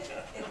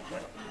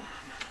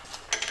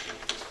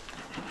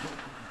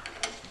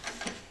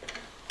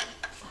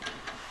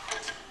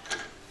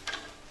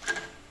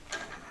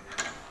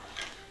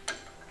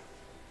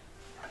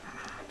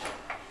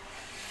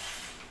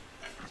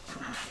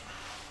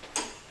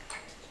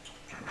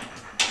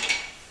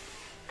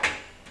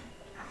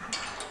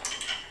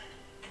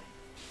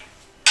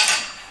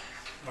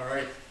 All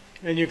right.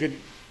 And you could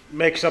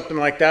make something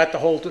like that to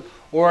hold it,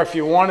 or if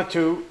you wanted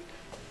to,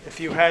 if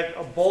you had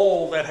a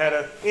bowl that had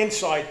an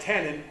inside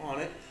tenon on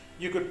it,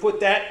 you could put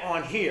that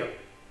on here.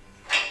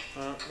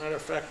 Matter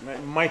of fact,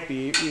 it might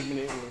be even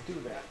able to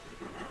do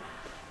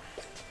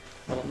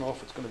that. I don't know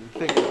if it's going to be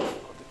big enough.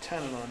 I'll put the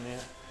tenon on there.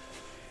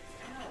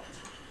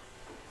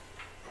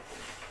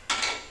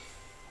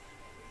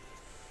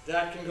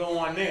 That can go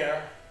on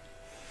there.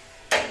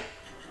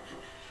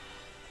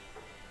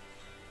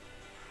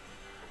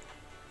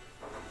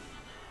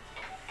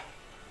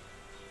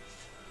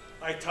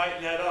 I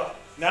tighten that up.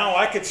 Now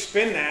I could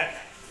spin that.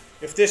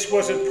 If this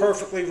wasn't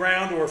perfectly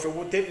round or if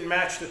it didn't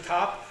match the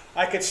top,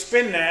 I could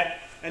spin that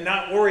and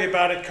not worry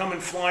about it coming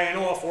flying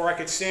off, or I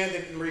could sand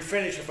it and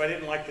refinish if I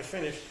didn't like the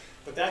finish.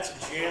 But that's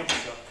a jam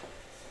chuck.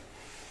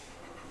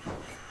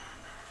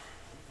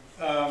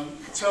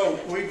 So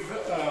we've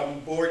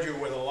bored you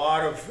with a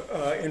lot of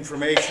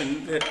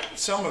information that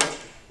some of it,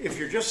 if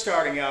you're just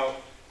starting out,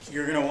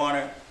 you're going to want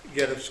to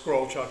get a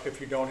scroll chuck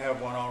if you don't have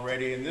one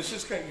already. And this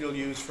is what you'll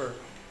use for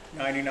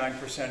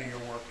 99% of your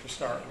work to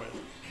start with.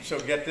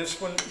 So get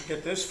this one,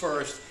 get this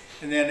first,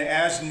 and then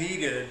as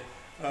needed,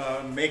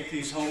 make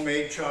these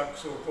homemade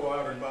chucks or go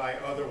out and buy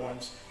other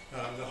ones,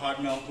 the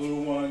hot melt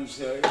glue ones,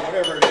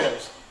 whatever it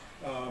is,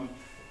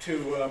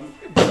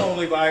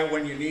 only buy it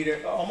when you need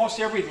it. Almost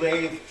every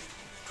lathe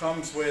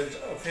comes with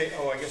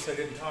I guess I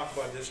didn't talk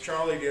about this.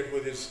 Charlie did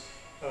with his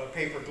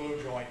paper glue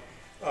joint.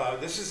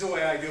 This is the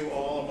way I do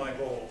all of my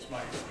bowls,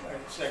 my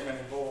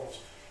segmented bowls.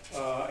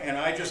 And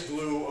I just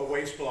glue a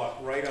waste block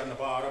right on the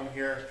bottom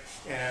here,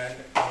 and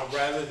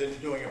rather than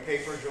doing a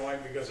paper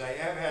joint, because I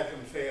have had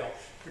them fail,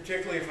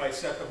 particularly if I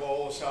set the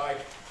bowl aside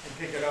and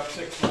pick it up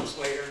 6 months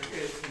later,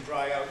 it can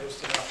dry out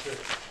just enough to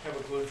have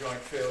a glue joint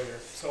failure.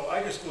 So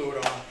I just glue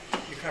it on.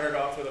 You cut it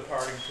off with a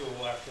parting tool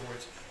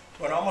afterwards.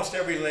 But almost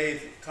every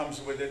lathe comes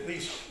with at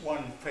least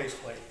one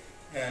faceplate.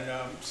 And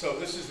so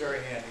this is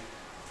very handy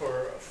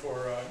for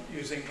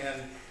using.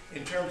 And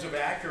in terms of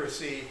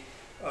accuracy,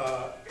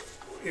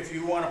 if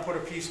you want to put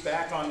a piece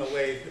back on the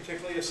lathe,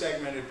 particularly a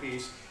segmented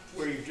piece,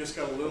 where you've just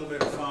got a little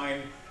bit of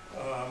fine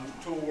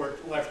tool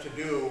work left to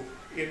do,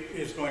 it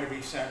is going to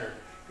be centered.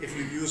 If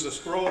you use a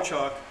scroll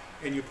chuck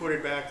and you put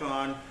it back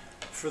on,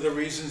 for the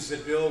reasons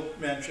that Bill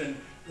mentioned,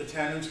 the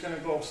tenon's going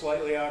to go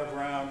slightly out of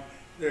round.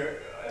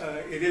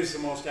 It is the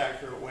most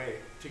accurate way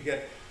to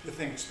get the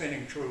thing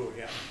spinning true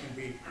again and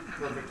be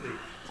perfectly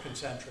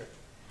concentric.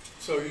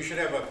 So you should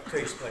have a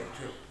faceplate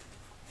too.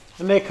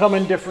 And they come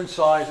in different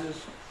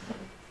sizes.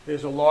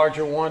 There's a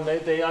larger one.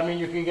 I mean,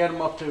 you can get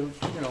them up to,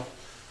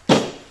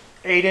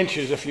 8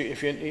 inches if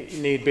you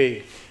need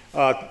be.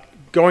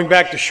 Going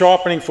back to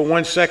sharpening for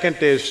 1 second,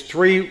 there's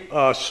 3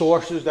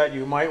 sources that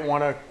you might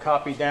want to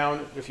copy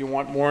down if you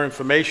want more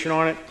information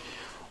on it.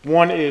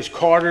 One is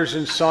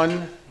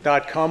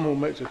cartersandson.com, who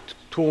makes a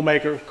tool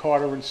maker.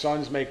 Carter and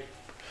Sons make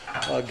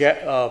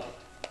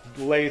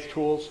lathe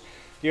tools.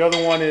 The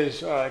other one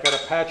is, I got a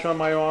patch on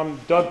my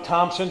arm, Doug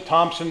Thompson,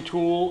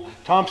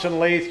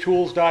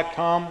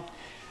 ThompsonLatheTools.com,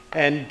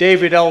 and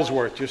David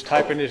Ellsworth. Just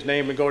type in his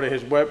name and go to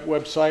his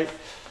website.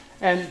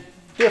 And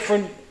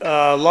different,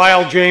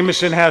 Lyle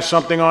Jameson has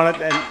something on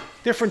it, and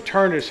different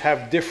turners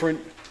have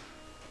different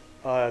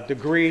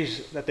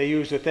degrees that they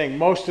use the thing.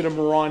 Most of them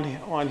are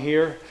on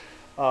here,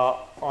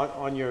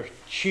 on your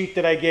sheet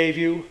that I gave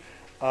you.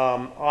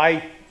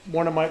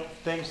 One of my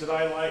things that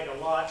I like a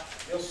lot,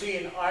 you'll see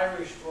an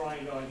Irish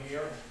grind on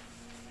here.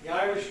 The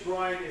Irish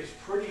grind is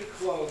pretty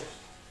close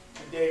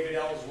to David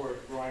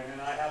Ellsworth grind,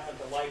 and I happen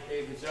to like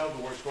David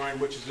Ellsworth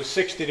grind, which is a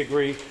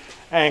 60-degree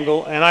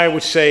angle, and I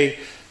would say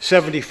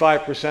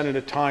 75% of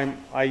the time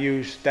I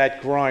use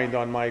that grind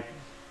on my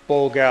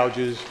bowl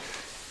gouges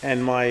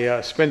and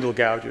my spindle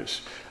gouges.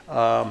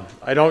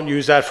 I don't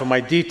use that for my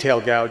detail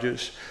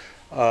gouges.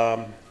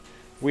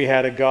 We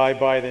had a guy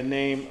by the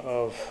name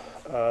of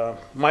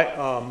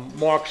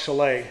Mark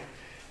Soleil,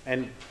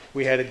 and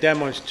we had a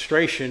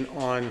demonstration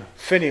on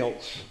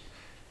finials,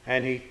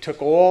 and he took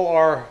all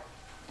our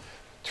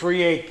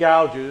 3/8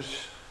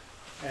 gouges,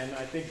 and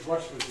I think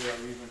Russ was there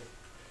even,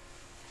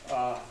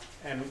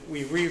 and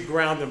we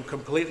reground them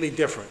completely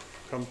different.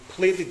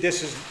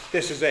 This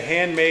is a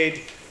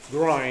handmade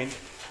grind,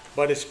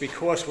 but it's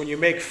because when you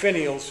make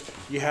finials,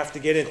 you have to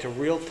get into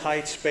real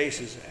tight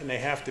spaces, and they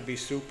have to be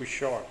super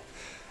sharp.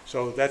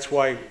 So that's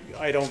why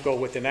I don't go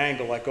with an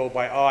angle. I go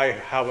by eye,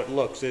 how it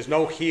looks. There's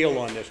no heel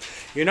on this.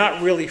 You're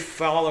not really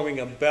following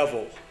a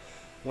bevel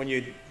when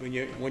you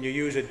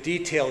use a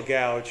detail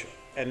gouge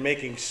and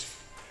making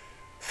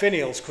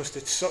finials, because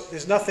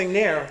there's nothing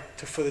there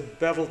for the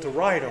bevel to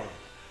ride on.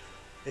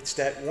 It's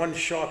that one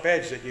sharp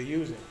edge that you're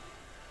using.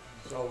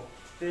 So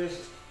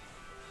there's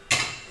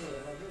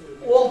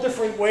all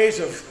different ways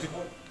of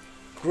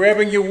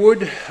grabbing your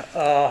wood.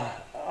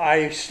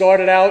 I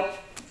started out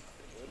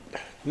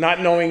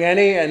not knowing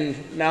any,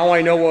 and now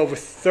I know over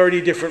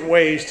 30 different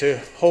ways to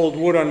hold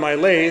wood on my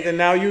lathe, and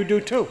now you do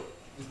too.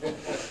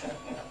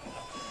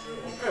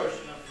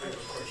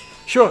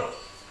 Sure.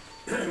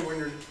 When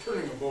you're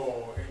turning a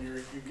bowl and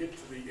you get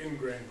to the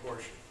in-grain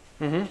portion,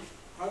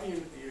 how do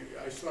you,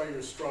 I saw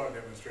your straw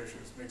demonstration,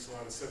 which makes a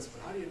lot of sense,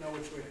 but how do you know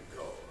which way to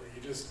go? Or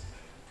you just...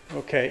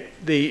 Okay,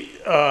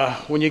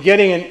 when you're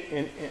getting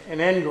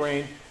an end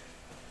grain,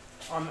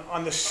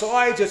 on the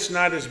sides it's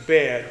not as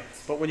bad,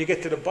 but when you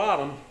get to the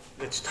bottom,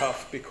 it's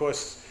tough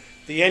because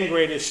the end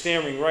grain is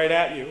staring right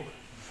at you.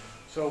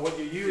 So what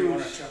you use... You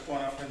want to chop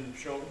one up and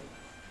show them?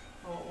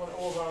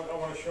 Hold on, I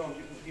want to show them.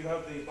 Do you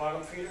have the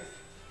bottom feeder?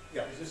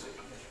 Yeah. Is this it?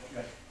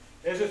 Okay.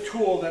 There's a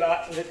tool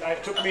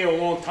that took me a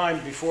long time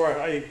before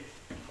I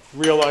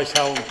realized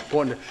how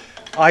important.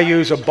 I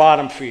use a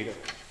bottom feeder,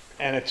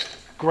 and it's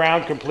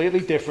ground completely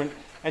different.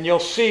 And you'll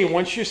see,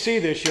 once you see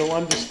this, you'll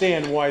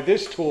understand why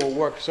this tool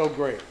works so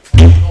great.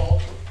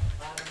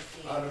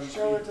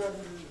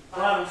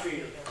 Bottom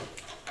feeder.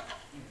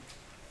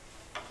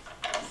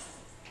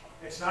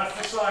 It's not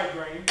for side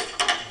grain.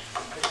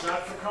 It's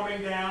not for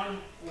coming down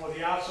or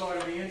the outside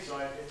or the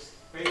inside. It's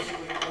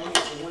basically only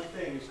for one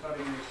thing, is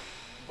cutting the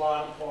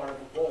bottom part of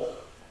the bowl.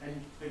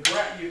 And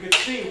you can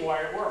see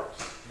why it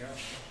works.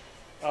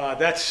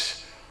 Yeah.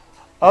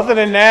 Other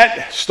than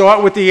that,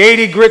 start with the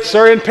 80 grit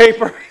saran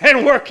paper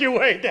and work your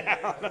way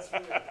down.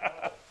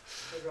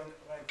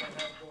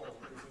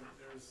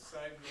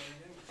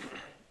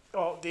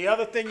 Oh, the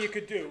other thing you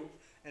could do,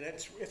 and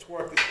it's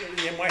worked,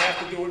 you might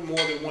have to do it more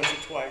than once or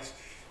twice,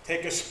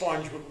 take a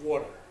sponge with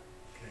water.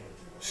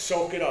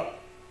 Soak it up.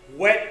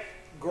 Wet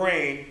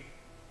grain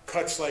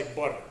cuts like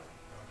butter.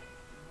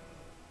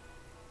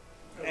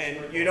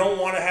 And you don't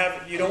want it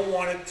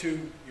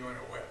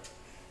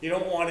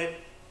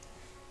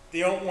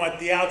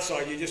the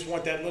outside, you just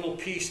want that little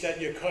piece that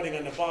you're cutting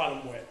on the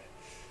bottom wet.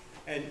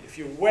 And if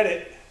you wet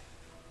it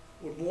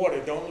with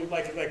water, don't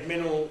like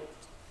mineral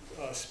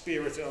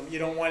spirits, you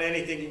don't want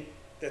anything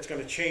that's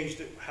going to change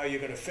how you're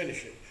going to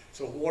finish it.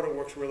 So water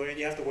works really, and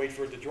you have to wait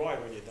for it to dry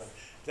when you're done.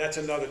 That's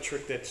another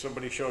trick that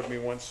somebody showed me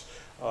once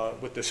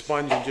with the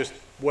sponge. You just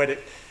wet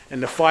it,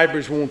 and the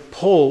fibers won't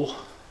pull.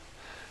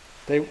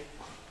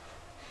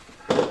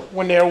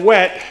 When they're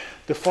wet,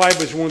 the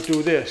fibers won't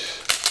do this.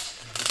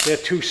 They're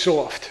too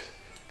soft.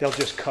 They'll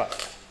just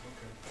cut.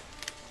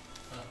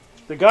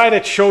 The guy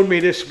that showed me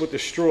this with the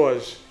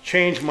straws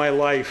changed my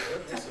life,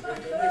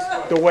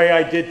 the way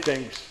I did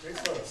things.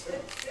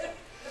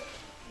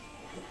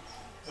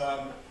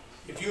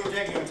 If you were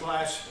taking a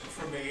class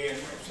from me, and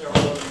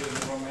several of you in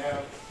the room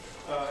have,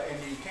 and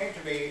you came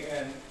to me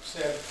and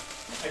said,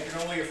 I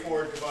can only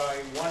afford to buy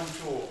one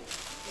tool,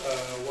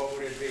 what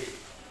would it be?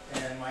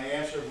 And my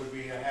answer would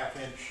be a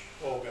 1/2-inch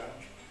bowl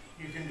gouge.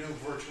 You can do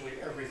virtually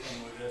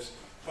everything with this.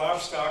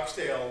 Bob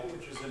Stockdale,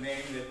 which is a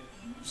name that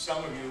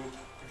some of you,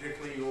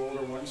 particularly you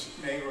older ones,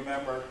 may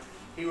remember,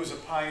 he was a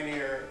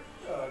pioneer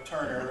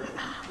turner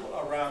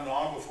around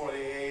long before the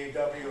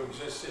AAW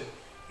existed.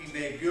 He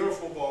made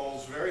beautiful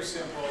bowls, very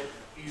simple.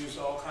 He used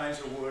all kinds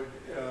of wood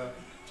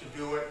to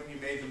do it. He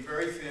made them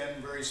very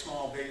thin, very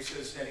small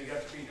bases, and he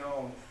got to be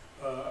known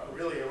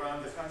really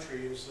around the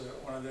country as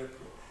one of the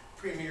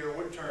premier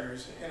wood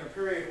turners in a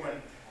period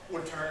when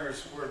wood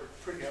turners were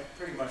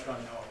pretty much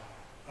unknown.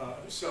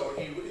 So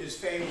his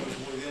fame was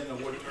within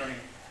the wood turning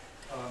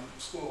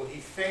school. He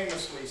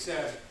famously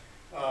said,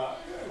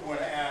 when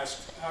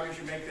asked, how did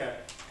you make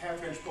that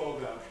 1/2-inch bowl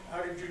gouge?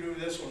 How did you do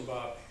this one,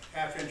 Bob?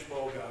 1/2-inch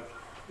bowl gouge.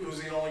 It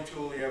was the only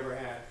tool he ever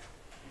had.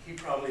 He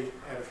probably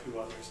had a few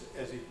others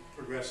as he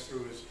progressed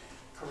through his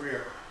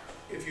career.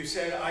 If you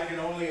said, I can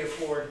only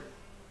afford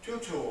 2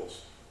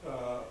 tools,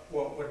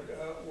 what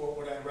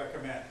would I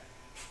recommend?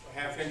 A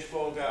 1/2-inch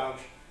bowl gouge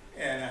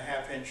and a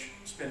 1/2-inch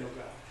spindle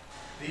gouge.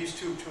 These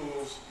 2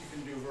 tools, you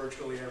can do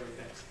virtually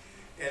everything.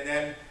 And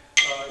then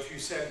if you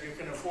said you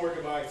can afford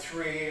to buy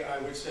 3, I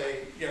would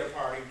say get a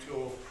parting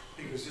tool,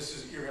 because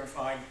you're going to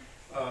find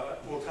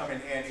will come in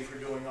handy for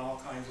doing all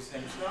kinds of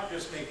things. Not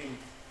just making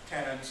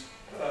tenons,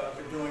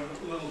 but doing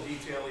little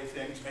detail-y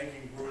things,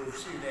 making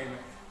grooves, you name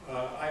it.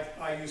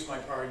 I use my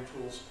parting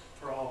tools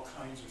for all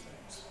kinds of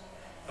things.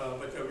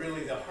 But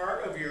really the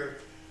heart of your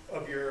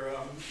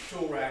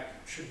tool rack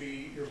should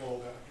be your bowl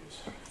gouges.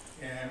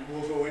 And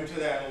we'll go into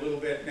that a little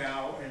bit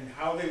now, and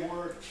how they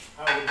work,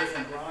 how the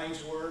different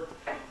grinds work,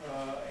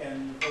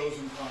 and pros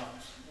and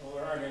cons. Well,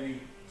 there aren't any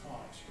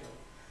cons, really.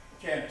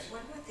 Janice?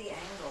 What about the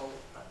angle?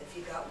 If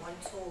you got one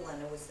tool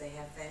and it was the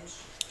 1/2-inch,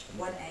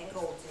 what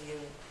angle do you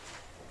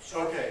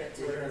sharpen Okay, it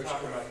to? we're going to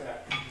talk about that.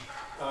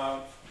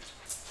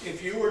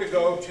 If you were to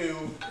go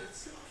to,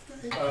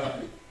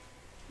 I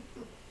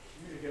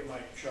need to get my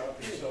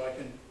Sharpie so I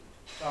can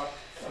talk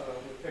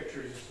with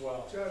pictures as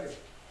well.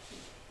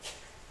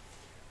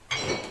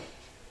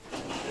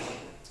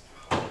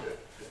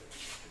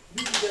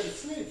 You can get to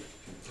sleep.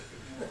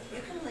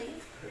 You can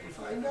leave.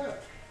 Find out.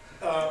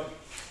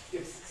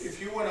 If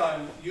you went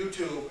on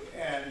YouTube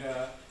and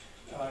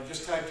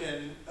just typed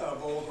in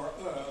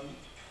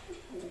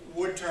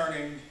wood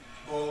turning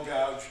bowl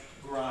gouge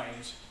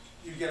grinds,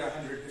 you get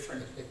 100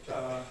 different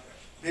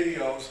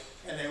videos,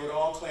 and they would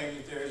all claim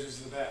that theirs is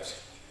the best.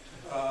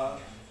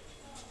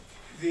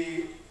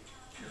 The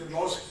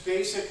most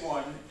basic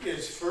one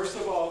is, first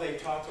of all, they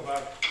talk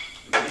about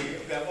the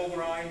bevel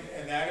grind,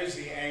 and that is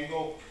the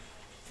angle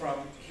from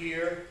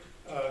here,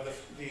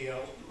 the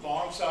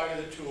long side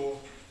of the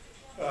tool,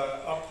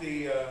 up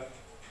the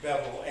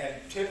bevel. And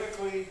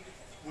typically,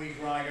 we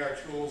grind our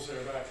tools at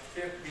about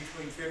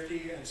between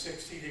 50 and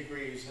 60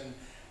 degrees. And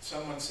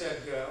someone said,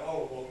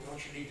 oh, well,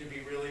 don't you need to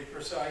be really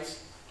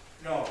precise?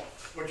 No,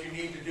 what you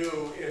need to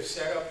do is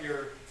set up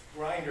your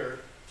grinder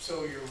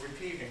so you're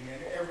repeating,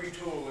 and every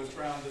tool is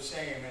ground the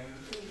same,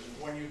 and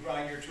when you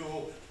grind your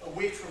tool a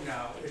week from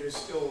now, it is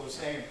still the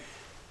same.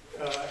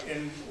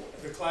 In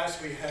the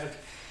class we had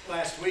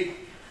last week,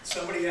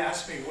 somebody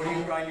asked me,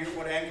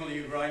 what angle do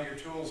you grind your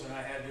tools? And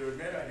I had to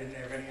admit I didn't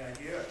have any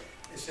idea.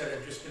 They said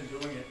I've just been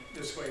doing it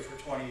this way for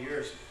 20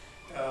 years.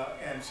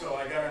 And so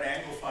I got an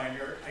angle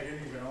finder. I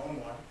didn't even own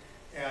one.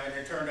 And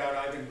it turned out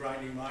I've been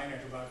grinding mine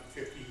at about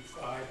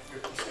 55,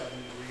 57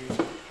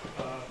 degrees.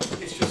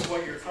 It's just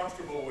what you're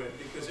comfortable with,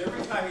 because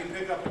every time you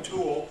pick up a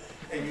tool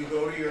and you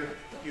go to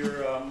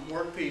your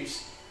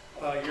workpiece,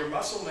 your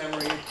muscle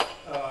memory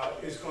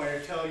is going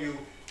to tell you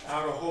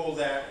how to hold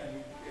that,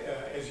 and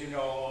as you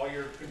know, all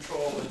your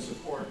control and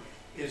support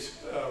is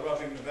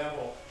rubbing the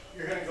bevel.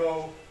 You're going to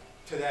go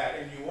to that,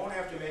 and you won't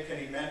have to make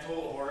any mental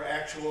or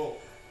actual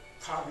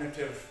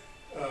cognitive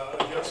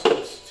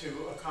adjustments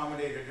to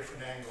accommodate a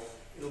different angle.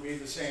 It'll be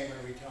the same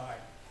every time.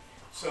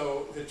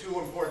 So the two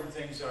important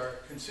things are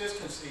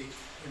consistency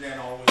and then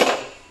always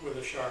with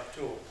a sharp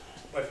tool.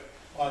 But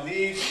on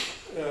these,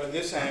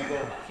 this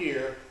angle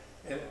here,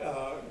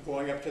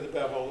 going up to the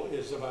bevel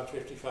is about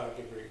 55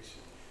 degrees.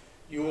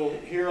 You will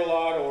hear a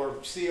lot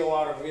or see a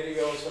lot of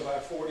videos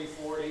about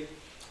 40-40,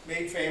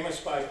 made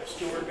famous by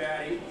Stuart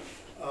Batty,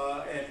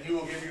 and he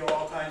will give you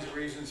all kinds of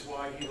reasons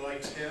why he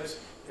likes his.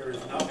 There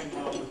is nothing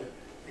wrong with it.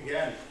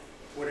 Again,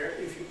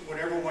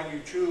 whatever one you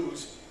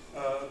choose,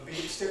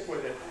 stick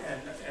with it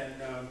and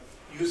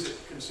use it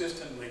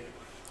consistently.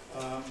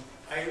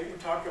 I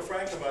talked to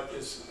Frank about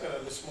this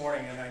this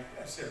morning, and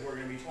I said we're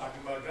going to be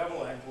talking about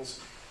bevel angles.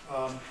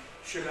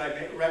 Should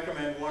I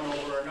recommend one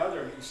over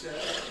another? And he said,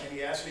 and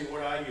he asked me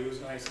what I use,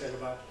 and I said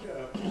about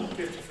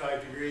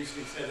 55 degrees.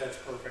 And he said that's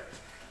perfect.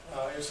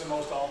 It's the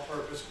most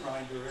all-purpose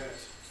grind there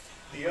is.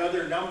 The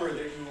other number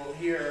that you will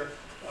hear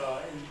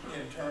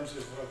in terms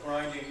of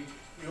grinding,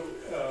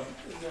 the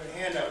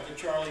handout that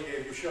Charlie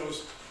gave you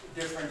shows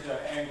different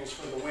angles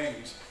for the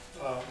wings.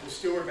 The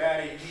Stuart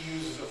Batty, he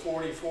uses a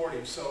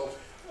 40-40, so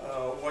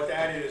what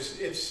that is,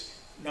 it's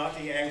not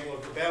the angle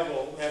of the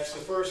bevel, that's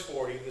the first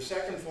 40. The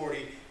second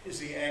 40 is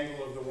the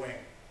angle of the wing,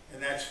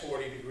 and that's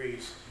 40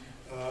 degrees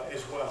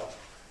as well.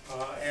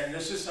 And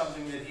this is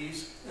something that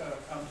he's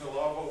come to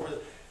love over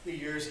the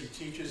years. He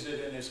teaches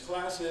it in his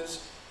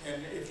classes,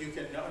 and if you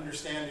can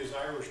understand his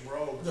Irish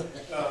brogue,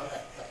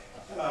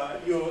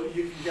 you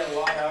can get a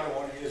lot out of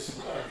one of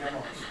his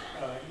demos.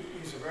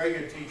 He's a very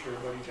good teacher,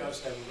 but he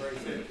does have a very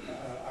thick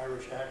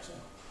Irish accent.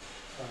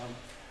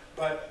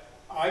 But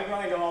I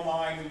grind all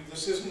mine.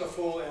 This isn't a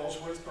full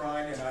Ellsworth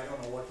grind, and I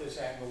don't know what this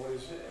angle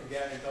is.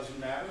 Again, it doesn't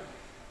matter.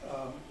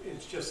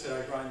 It's just that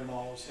I grind them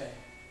all the same.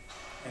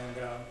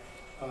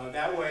 And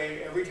that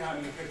way, every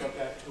time you pick up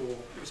that tool,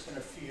 it's going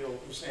to feel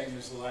the same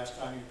as the last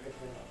time you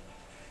picked it up.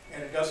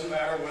 And it doesn't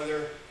matter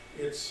whether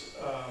it's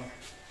a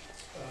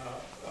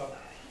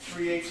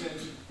 3/8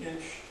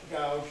 inch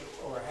gouge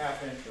or a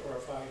 1/2 inch or a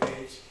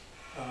 5/8.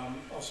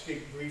 I'll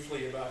speak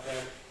briefly about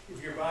that.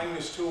 If you're buying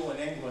this tool in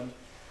England,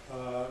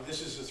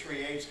 this is a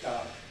 3/8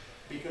 gouge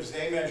because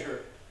they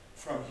measure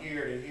from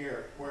here to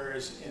here,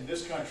 whereas in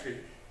this country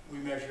we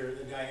measure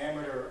the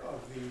diameter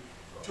of the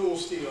tool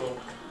steel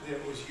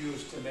that was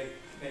used to make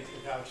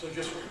the gouge. So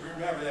just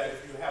remember that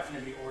if you happen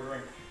to be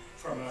ordering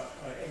from an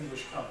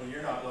English company,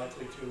 you're not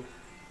likely to.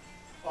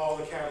 All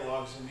the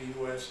catalogs in the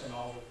U.S. and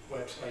all the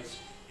websites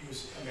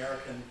use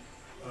American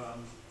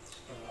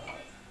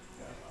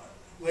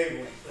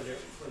labeling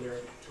for their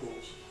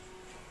tools.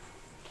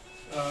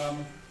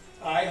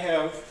 I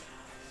have,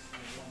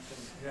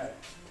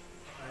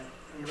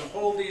 I'm going to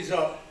hold these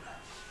up,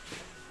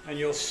 and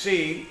you'll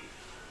see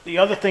the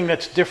other thing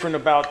that's different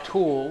about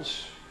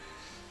tools.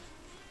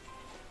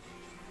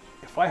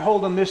 If I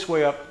hold them this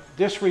way up,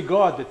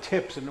 disregard the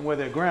tips and where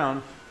they're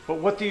ground, but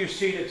what do you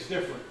see that's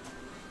different?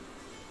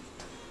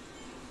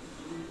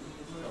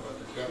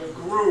 The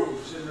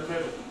grooves in the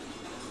middle.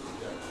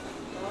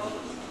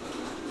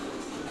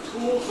 The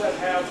tools that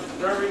have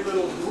very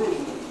little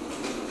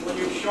groove, when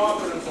you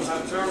sharpen them, will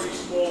have very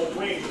small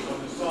wings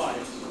on the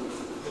sides.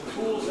 The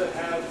tools that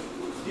have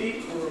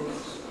deep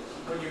grooves,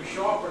 when you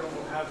sharpen them,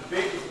 will have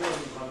big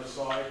grooves on the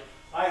side.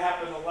 I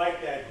happen to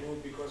like that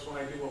groove because when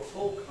I do a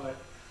full cut,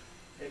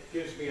 it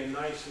gives me a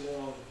nice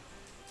long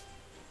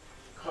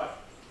cut,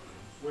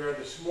 where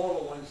the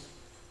smaller ones,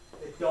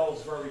 it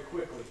dulls very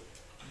quickly.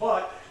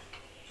 But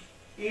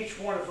each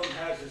one of them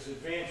has its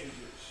advantages.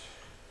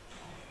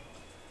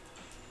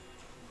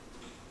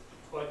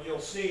 But you'll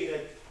see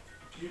that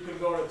you can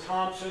go to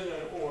Thompson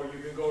or you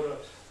can go to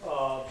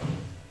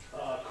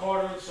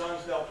Carter &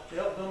 Sons.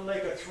 They'll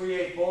make a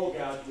 3/8 bowl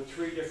gouge with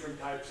 3 different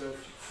types of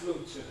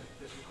flutes in it.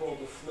 This is called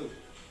the flute.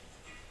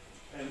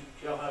 And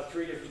they'll have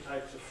 3 different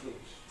types of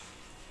flutes.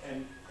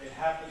 And it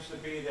happens to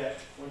be that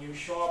when you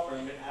sharpen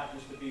them, it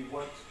happens to be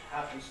what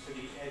happens to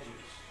the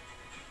edges.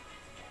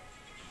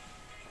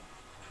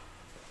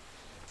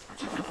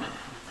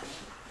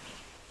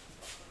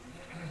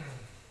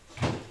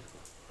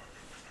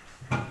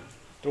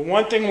 The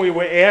one thing we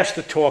were asked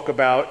to talk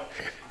about,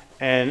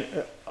 and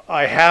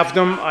I have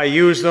them, I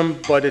use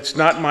them, but it's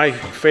not my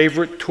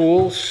favorite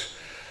tools.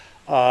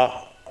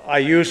 I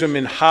use them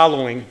in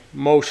hollowing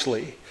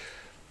mostly,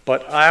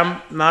 but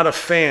I'm not a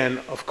fan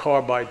of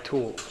carbide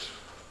tools.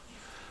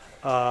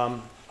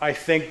 I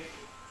think,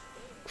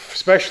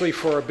 especially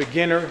for a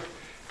beginner,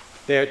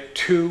 they're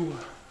too,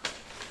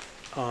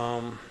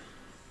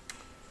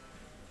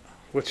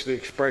 what's the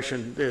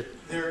expression? They're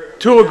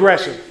too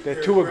aggressive.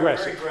 They're too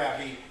aggressive. Very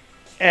grabby.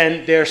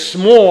 And they're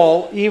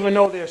small, even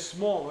though they're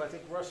small. I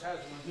think Russ has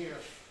one here.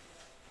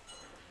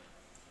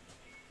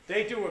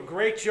 They do a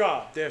great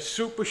job. They're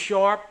super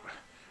sharp.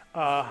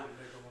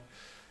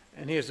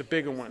 And here's a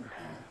bigger one.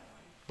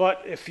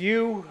 But if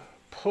you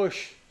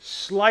push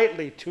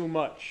slightly too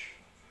much,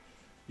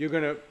 you're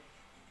going to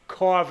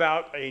carve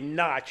out a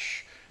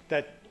notch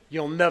that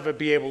you'll never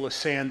be able to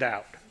sand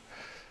out.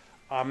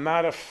 I'm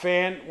not a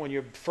fan, when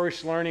you're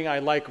first learning, I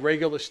like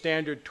regular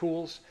standard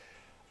tools.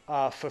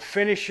 For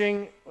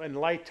finishing and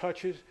light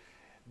touches,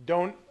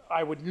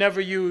 I would never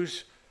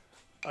use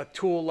a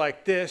tool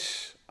like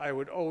this. I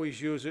would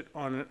always use it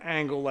on an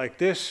angle like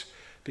this,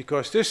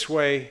 because this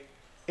way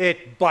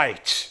it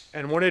bites,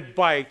 and when it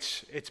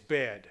bites, it's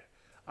bad.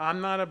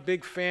 I'm not a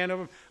big fan of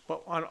them,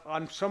 but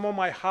on some of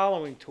my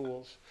hollowing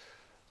tools,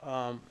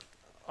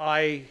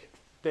 they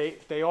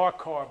are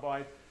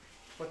carbide,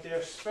 but they're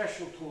a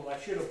special tool. I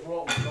should have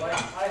brought one, but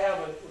I have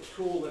a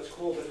tool that's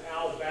called an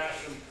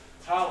Al-Basham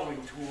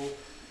hollowing tool,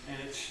 and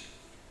it's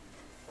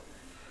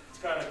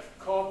got a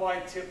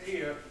carbide tip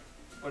here,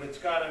 but it's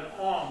got an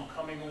arm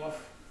coming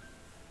off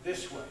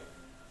this way.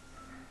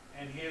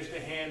 And here's the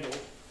handle.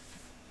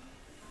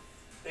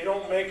 They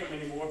don't make them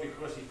anymore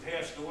because he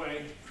passed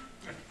away.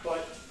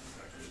 But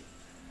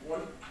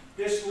when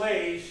this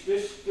lays,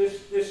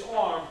 this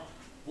arm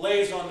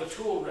lays on the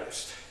tool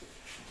rest.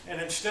 And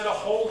instead of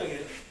holding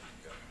it,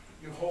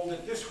 you hold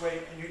it this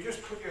way and you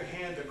just put your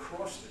hand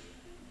across it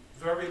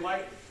very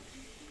lightly.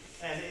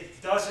 And it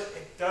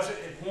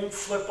won't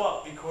flip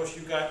up because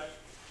you got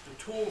the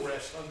tool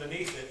rest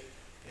underneath it.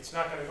 It's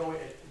not going to go,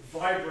 it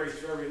vibrates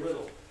very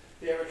little.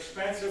 They're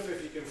expensive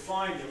if you can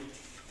find them,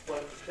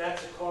 but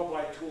that's a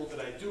carbide tool that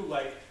I do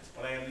like,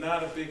 but I am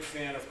not a big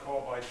fan of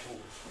carbide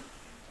tools.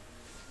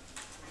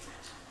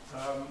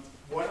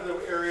 One of the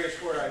areas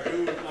where I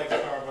do like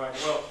carbide,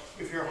 well,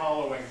 if you're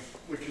hollowing,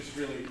 which is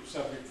really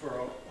subject for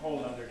a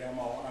whole other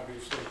demo,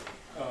 obviously,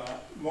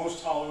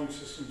 most hollowing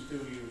systems do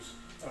use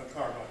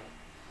carbide.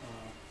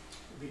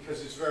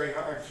 Because it's very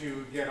hard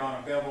to get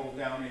on a bevel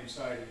down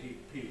inside a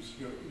deep piece.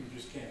 You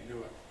just can't do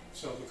it.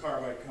 So the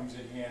carbide comes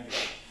in handy.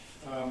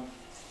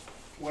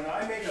 When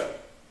I make a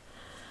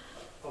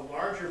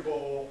larger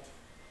bowl,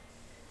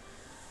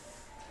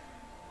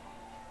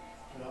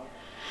 well,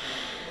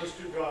 let's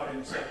do God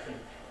in section.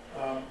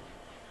 I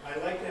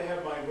like to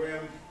have my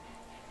rim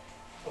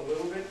a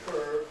little bit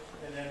curved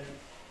and then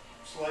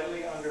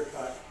slightly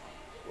undercut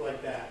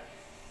like that.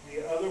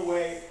 The other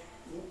way,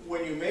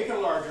 when you make a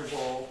larger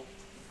bowl,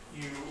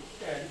 you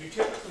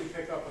typically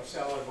pick up a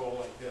salad bowl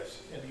like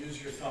this and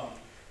use your thumb.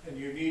 And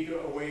you need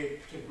a way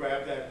to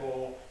grab that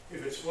bowl.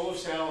 If it's full of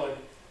salad,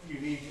 you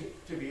need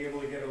to be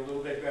able to get a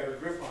little bit better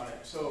grip on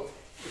it. So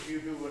if you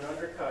do an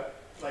undercut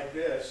like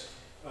this,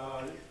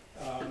 I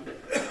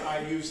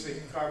use the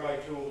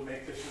carbide tool to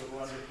make this little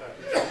undercut.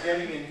 If you're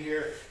getting in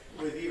here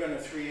with even a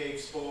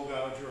 3/8 bowl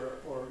gouge,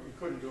 or you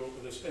couldn't do it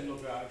with a spindle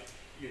gouge,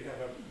 you'd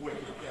have a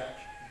wicked catch.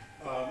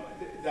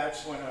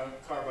 That's when a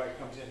carbide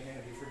comes in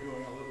handy for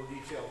doing a little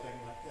detail thing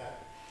like that.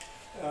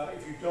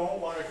 If you don't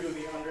want to do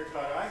the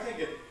undercut, I think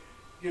it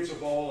gives a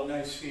bowl a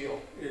nice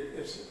feel.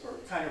 It's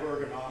kind of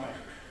ergonomic.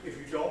 If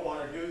you don't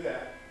want to do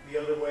that, the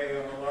other way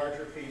on a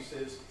larger piece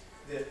is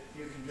that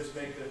you can just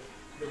make the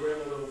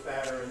rim a little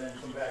fatter and then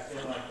come back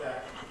in like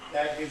that.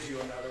 That gives you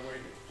another way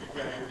to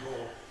grab your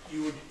bowl.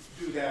 You would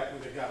do that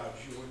with a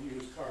gouge. You wouldn't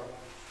use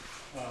carbide.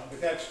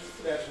 But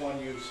that's one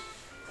use.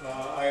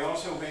 I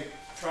also make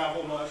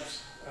travel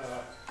mugs.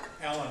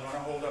 Alan, want to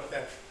hold up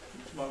that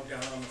mug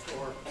down on the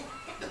floor?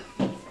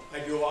 I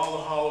do all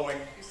the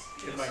hollowing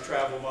in my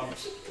travel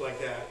mugs like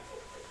that.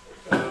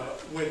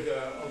 With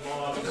a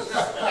long...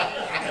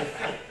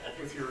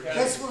 with your...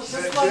 That's what...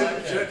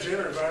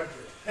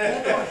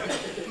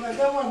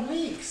 That one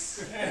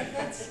leaks.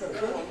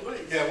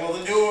 Yeah, well,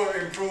 the newer,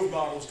 improved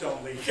models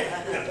don't leak.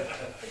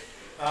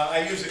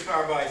 I use a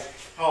carbide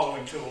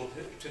hollowing tool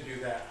to do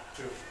that,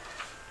 too.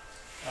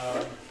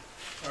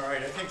 All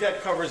right, I think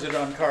that covers it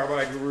on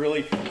carbide. We're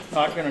really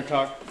not going to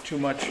talk too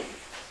much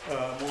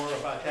more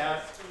about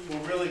that.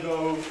 We'll really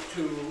go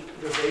to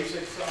the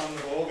basics on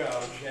the bowl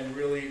gouge, and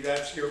really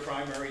that's your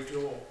primary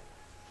tool.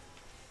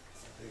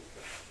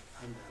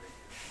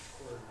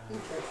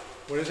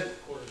 What is it?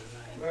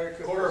 8:45.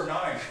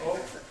 8:45. Oh,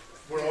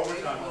 we're over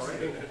time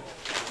already.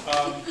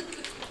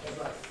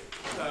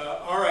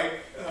 All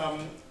right,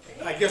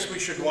 I guess we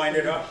should wind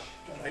it up.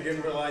 I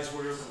didn't realize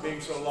we were being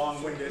so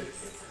long-winded.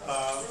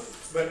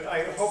 But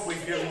I hope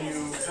we've given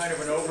you kind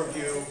of an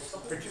overview.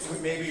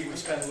 Maybe we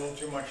spend a little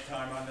too much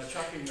time on the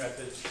chucking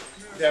methods.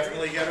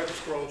 Definitely get a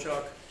scroll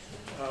chuck,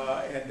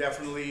 and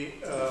definitely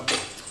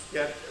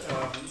get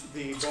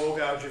the bowl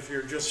gouge if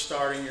you're just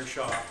starting your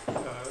shop.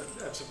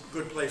 That's a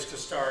good place to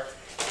start.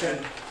 And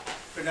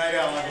good night,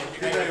 Alan.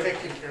 Thank you.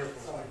 Take it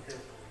careful,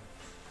 careful.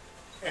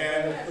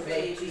 And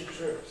Baby.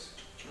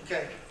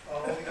 Okay.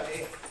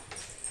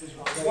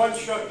 One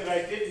chuck that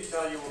I didn't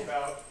tell you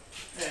about,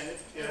 and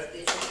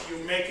you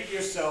make it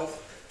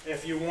yourself.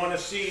 If you want to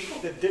see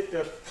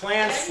the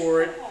plans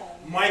for it,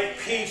 Mike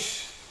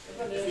Peace,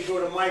 if you go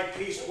to Mike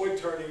Peace Wood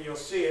Turning, you'll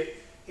see it.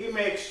 He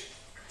makes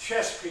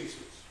chess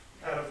pieces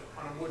out of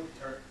on a wood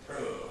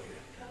turning.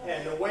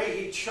 And the way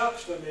he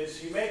chucks them is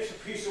he makes a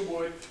piece of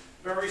wood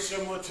very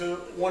similar to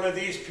one of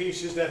these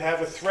pieces that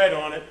have a thread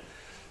on it,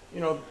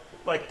 you know,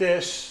 like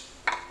this.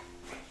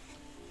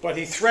 But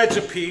he threads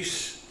a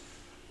piece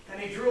and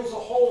he drills a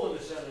hole in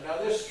the center. Now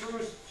this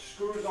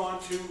screws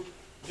onto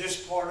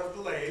this part of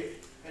the lathe,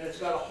 and it's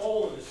got a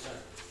hole in the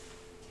center.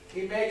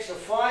 He makes a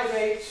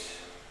 5/8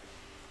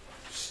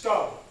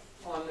 stub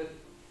on the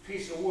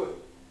piece of wood.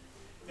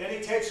 Then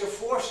he takes a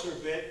Forstner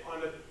bit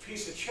on a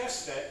piece of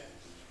chess set,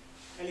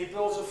 and he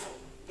does a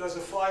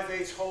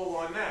 5/8 hole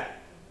on that.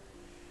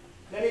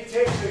 Then he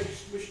takes a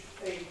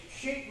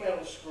sheet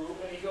metal screw,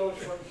 and he goes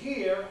from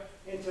here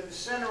into the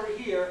center of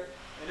here,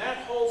 and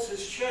that holds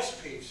his chess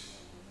piece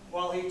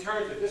while he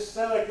turns it. This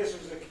sounded like this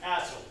was a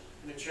castle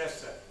in a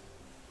chess set.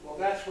 Well,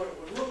 that's what it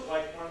would look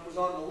like when it was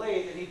on the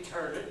lathe, and he'd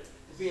turn it.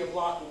 It'd be a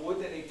block of wood,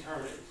 then he'd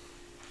turn it.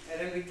 And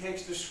then he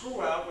takes the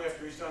screw out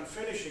after he's done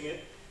finishing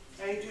it,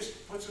 and he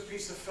just puts a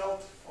piece of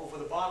felt over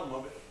the bottom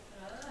of it.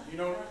 You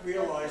don't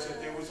realize that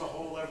there was a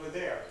hole ever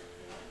there.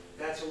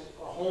 That's a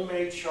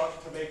homemade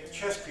chuck to make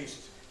chess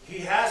pieces. He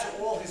has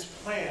all his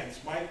plans,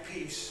 Mike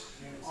Peace,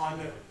 on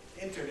the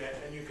internet,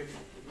 and you can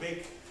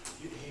make,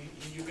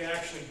 you can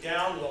actually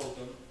download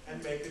them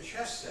and make a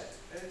chess set.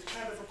 And it's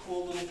kind of a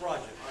cool little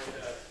project.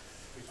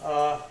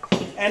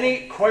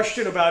 Any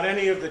question about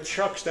any of the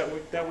chucks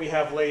that we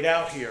have laid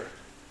out here?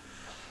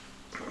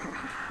 I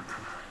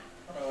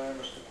have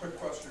a quick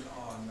question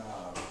on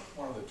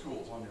one of the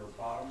tools on your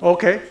bottom.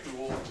 Okay.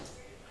 Tool.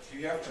 Do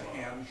you have to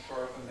hand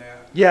sharpen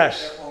that?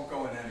 Yes. That won't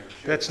go in any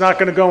jig. That's not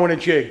going to go in a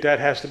jig. That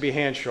has to be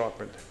hand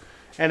sharpened.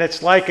 And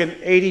it's like an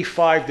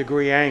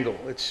 85-degree angle.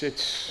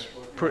 It's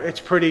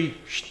pretty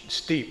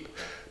steep.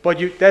 But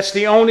that's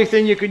the only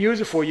thing you can use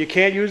it for. You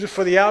can't use it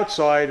for the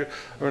outside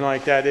or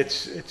like that.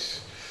 It's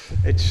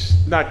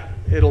not,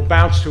 it'll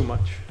bounce too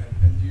much.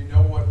 And do you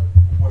know what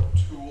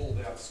tool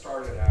that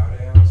started out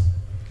as?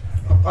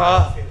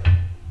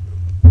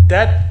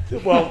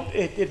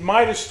 It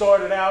might have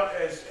started out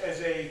as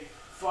a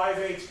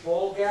 5/8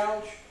 bowl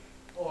gouge,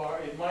 or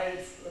it might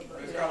have.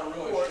 It's got a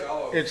really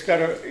shallow. It's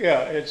got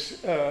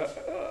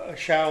a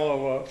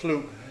shallow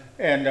fluke,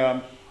 and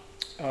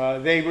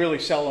they really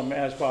sell them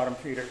as bottom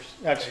feeders.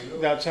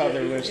 That's how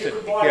they're listed. You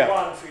can buy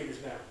bottom feeders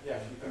now.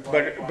 Yeah.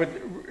 But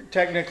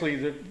technically,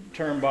 the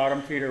term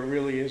bottom feeder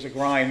really is a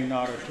grind,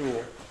 not a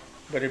tool.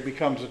 But it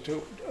becomes a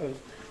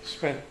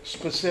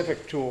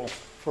specific tool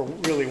for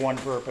really one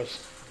purpose.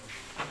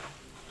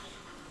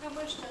 How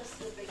much does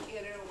the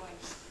beginner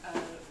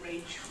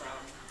range from?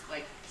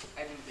 Like,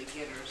 I'm a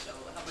beginner, so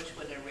how much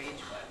would it range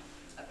from?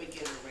 A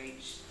beginner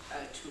range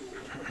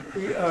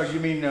tool? You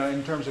mean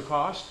in terms of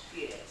cost?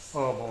 Yes.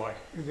 Oh boy,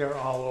 they're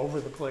all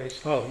over the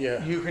place. Oh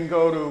yeah. You can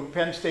go to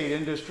Penn State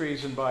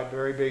Industries and buy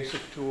very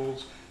basic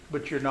tools,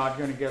 but you're not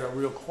going to get a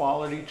real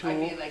quality tool. I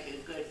mean like a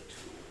good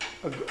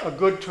tool. A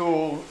good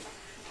tool,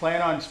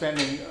 plan on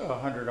spending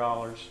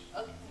 $100.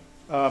 Okay.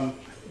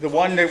 The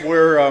one that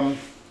we're,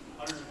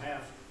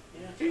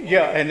 150.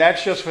 yeah, and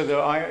that's just for the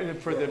iron,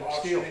 for the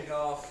steel. Auctioning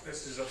off,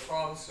 this is a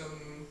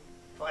Thompson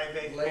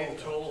 5/8 lathe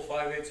tool,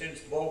 5/8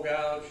 inch bow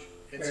gouge.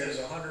 It says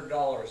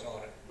 $100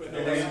 on it.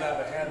 It doesn't have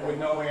a handle. With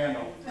no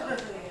handle.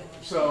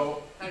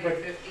 So, but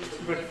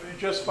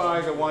just buy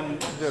the one,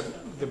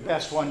 the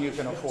best one you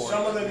can afford.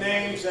 Some of the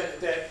names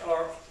that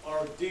are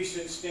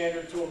decent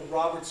standard tools.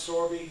 Robert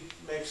Sorby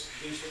makes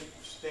decent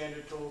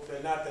standard tools.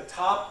 They're not the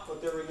top,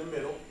 but they're in the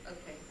middle.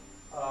 Okay.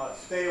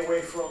 Stay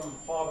away from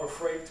Harbor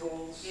Freight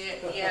Tools.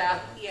 Yeah,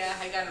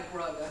 I got a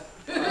brother.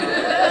 Stay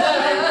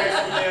away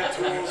from their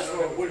tools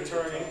for wood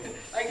turning.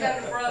 I got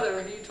a brother,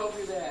 and he told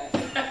me that.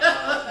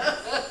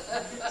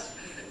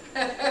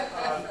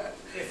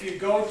 If you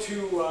go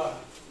to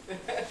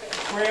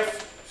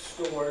craft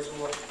stores,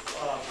 or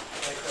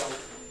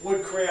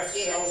Woodcraft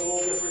sells all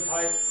different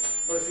types.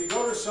 But if you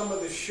go to some of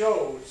the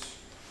shows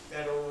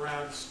that are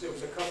around, there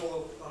was a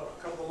couple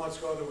of months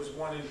ago. There was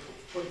one in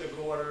Punta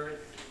Gorda.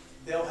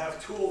 They'll have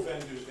tool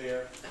vendors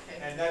there,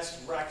 and that's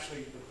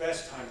actually the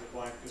best time to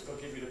buy because they'll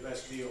give you the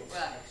best deals.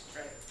 Right.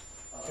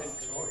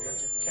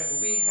 Can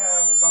we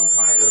have some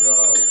kind of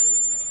a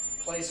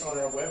place on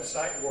our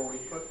website where we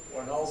put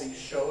when all these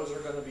shows are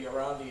going to be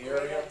around the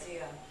area?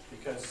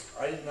 Because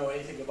I didn't know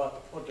anything about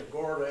the Punta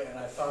Gorda, and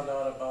I found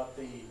out about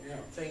the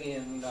thing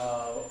in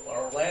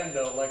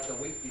Orlando like the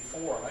week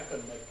before, and I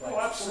couldn't make plans.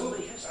 Oh,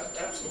 absolutely.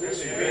 Absolutely.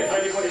 If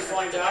anybody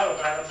finds out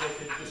about them,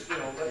 they could just,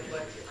 let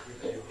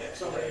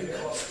somebody, on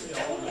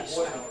the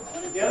board.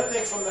 The other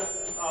thing from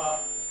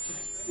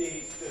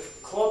the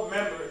club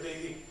member,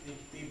 the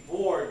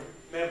board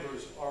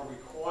members are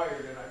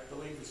required, and I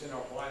believe it's in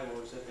our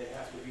bylaws, that they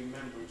have to be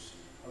members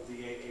of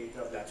the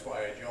AAW. That's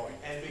why I joined.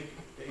 And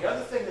the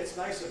other thing that's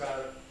nice about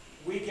it,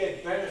 we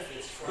get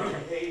benefits from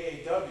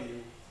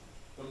AAW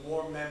the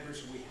more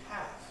members we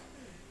have.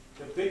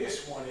 The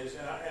biggest one is,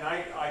 and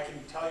I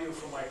can tell you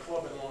from my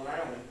club in Long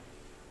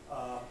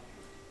Island,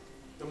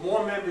 the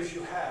more members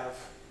you have,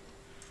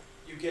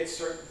 you get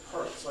certain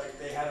perks. Like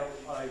they had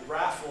a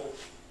raffle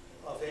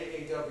of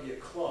AAW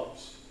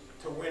clubs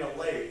to win a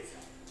lathe.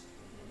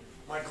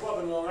 My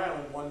club in Long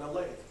Island won the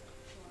lathe.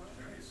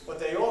 But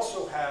they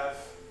also have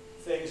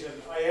things,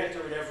 and I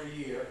enter it every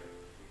year,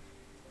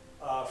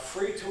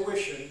 free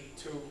tuition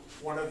to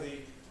one of the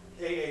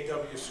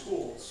AAW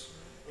schools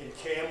in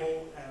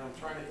Campbell, and I'm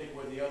trying to think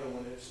where the other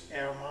one is.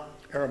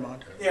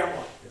 Aramont.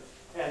 Airmont.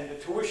 And the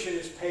tuition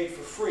is paid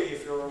for free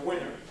if you're a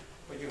winner,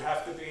 but you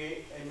have to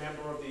be a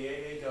member of the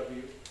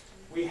AAW.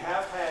 We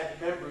have had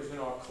members in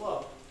our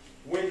club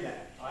win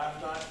that. I'm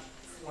not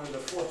one of the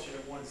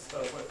fortunate ones,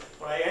 but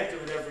I enter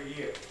it every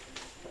year.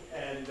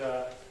 And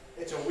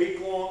it's a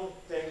week-long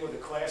thing where the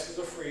classes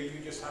are free.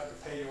 You just have to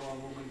pay your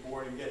own room and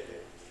board and get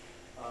there.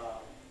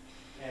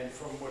 And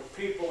from what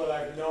people that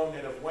I've known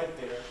that have went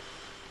there,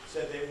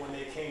 said that when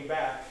they came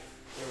back,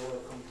 they were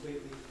a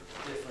completely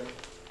different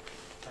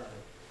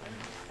tournament.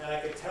 And I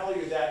could tell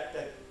you that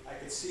I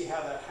could see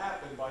how that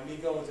happened by me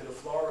going to the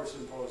Florida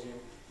Symposium.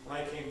 When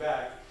I came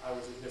back, I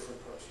was a different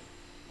person.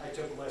 I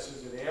took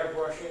lessons in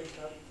airbrushing.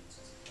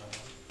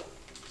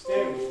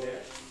 Stan was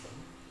there.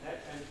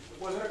 And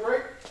wasn't it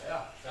great?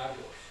 Yeah,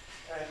 fabulous.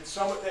 And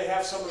they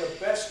have some of the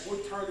best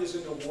wood turners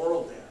in the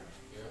world there.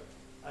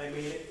 Yeah. I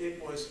mean,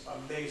 it was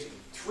amazing.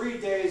 3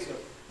 days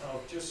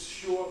of just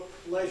sheer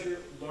pleasure,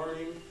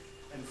 learning,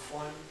 and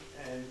fun,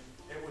 and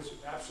it was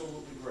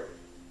absolutely great.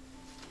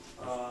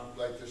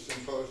 Like the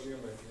symposium,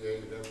 like the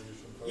AAW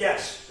symposium?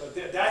 Yes, but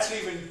that's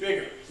even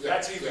bigger. Yeah,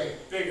 That's even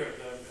bigger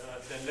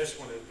than this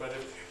one is. But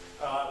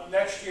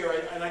next year,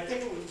 and I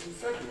think it was in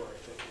February,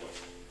 I think it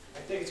was. I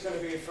think it's going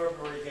to be in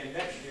February again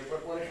next year,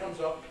 but when it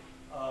comes up,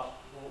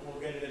 we'll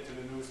get it into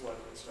the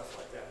newsletter and stuff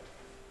like that.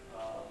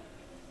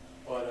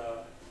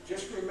 But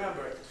just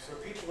remember, for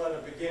people that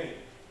are beginning,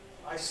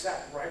 I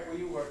sat right where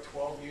you were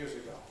 12 years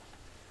ago.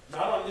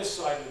 Not on this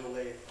side of the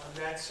lathe, on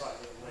that side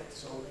of the lathe.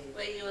 So,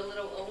 Were you a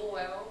little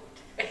overwhelmed?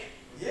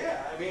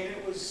 yeah, I mean,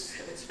 it was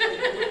such,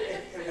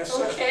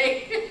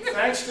 Okay.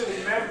 thanks to the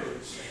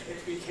members,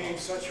 it became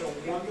such a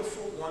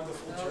wonderful,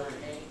 wonderful journey.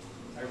 Okay.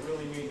 I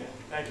really mean that.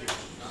 Thank you.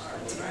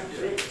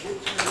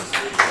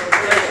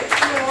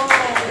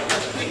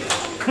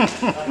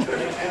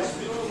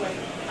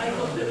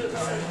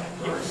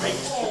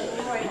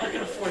 I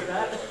can afford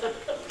that.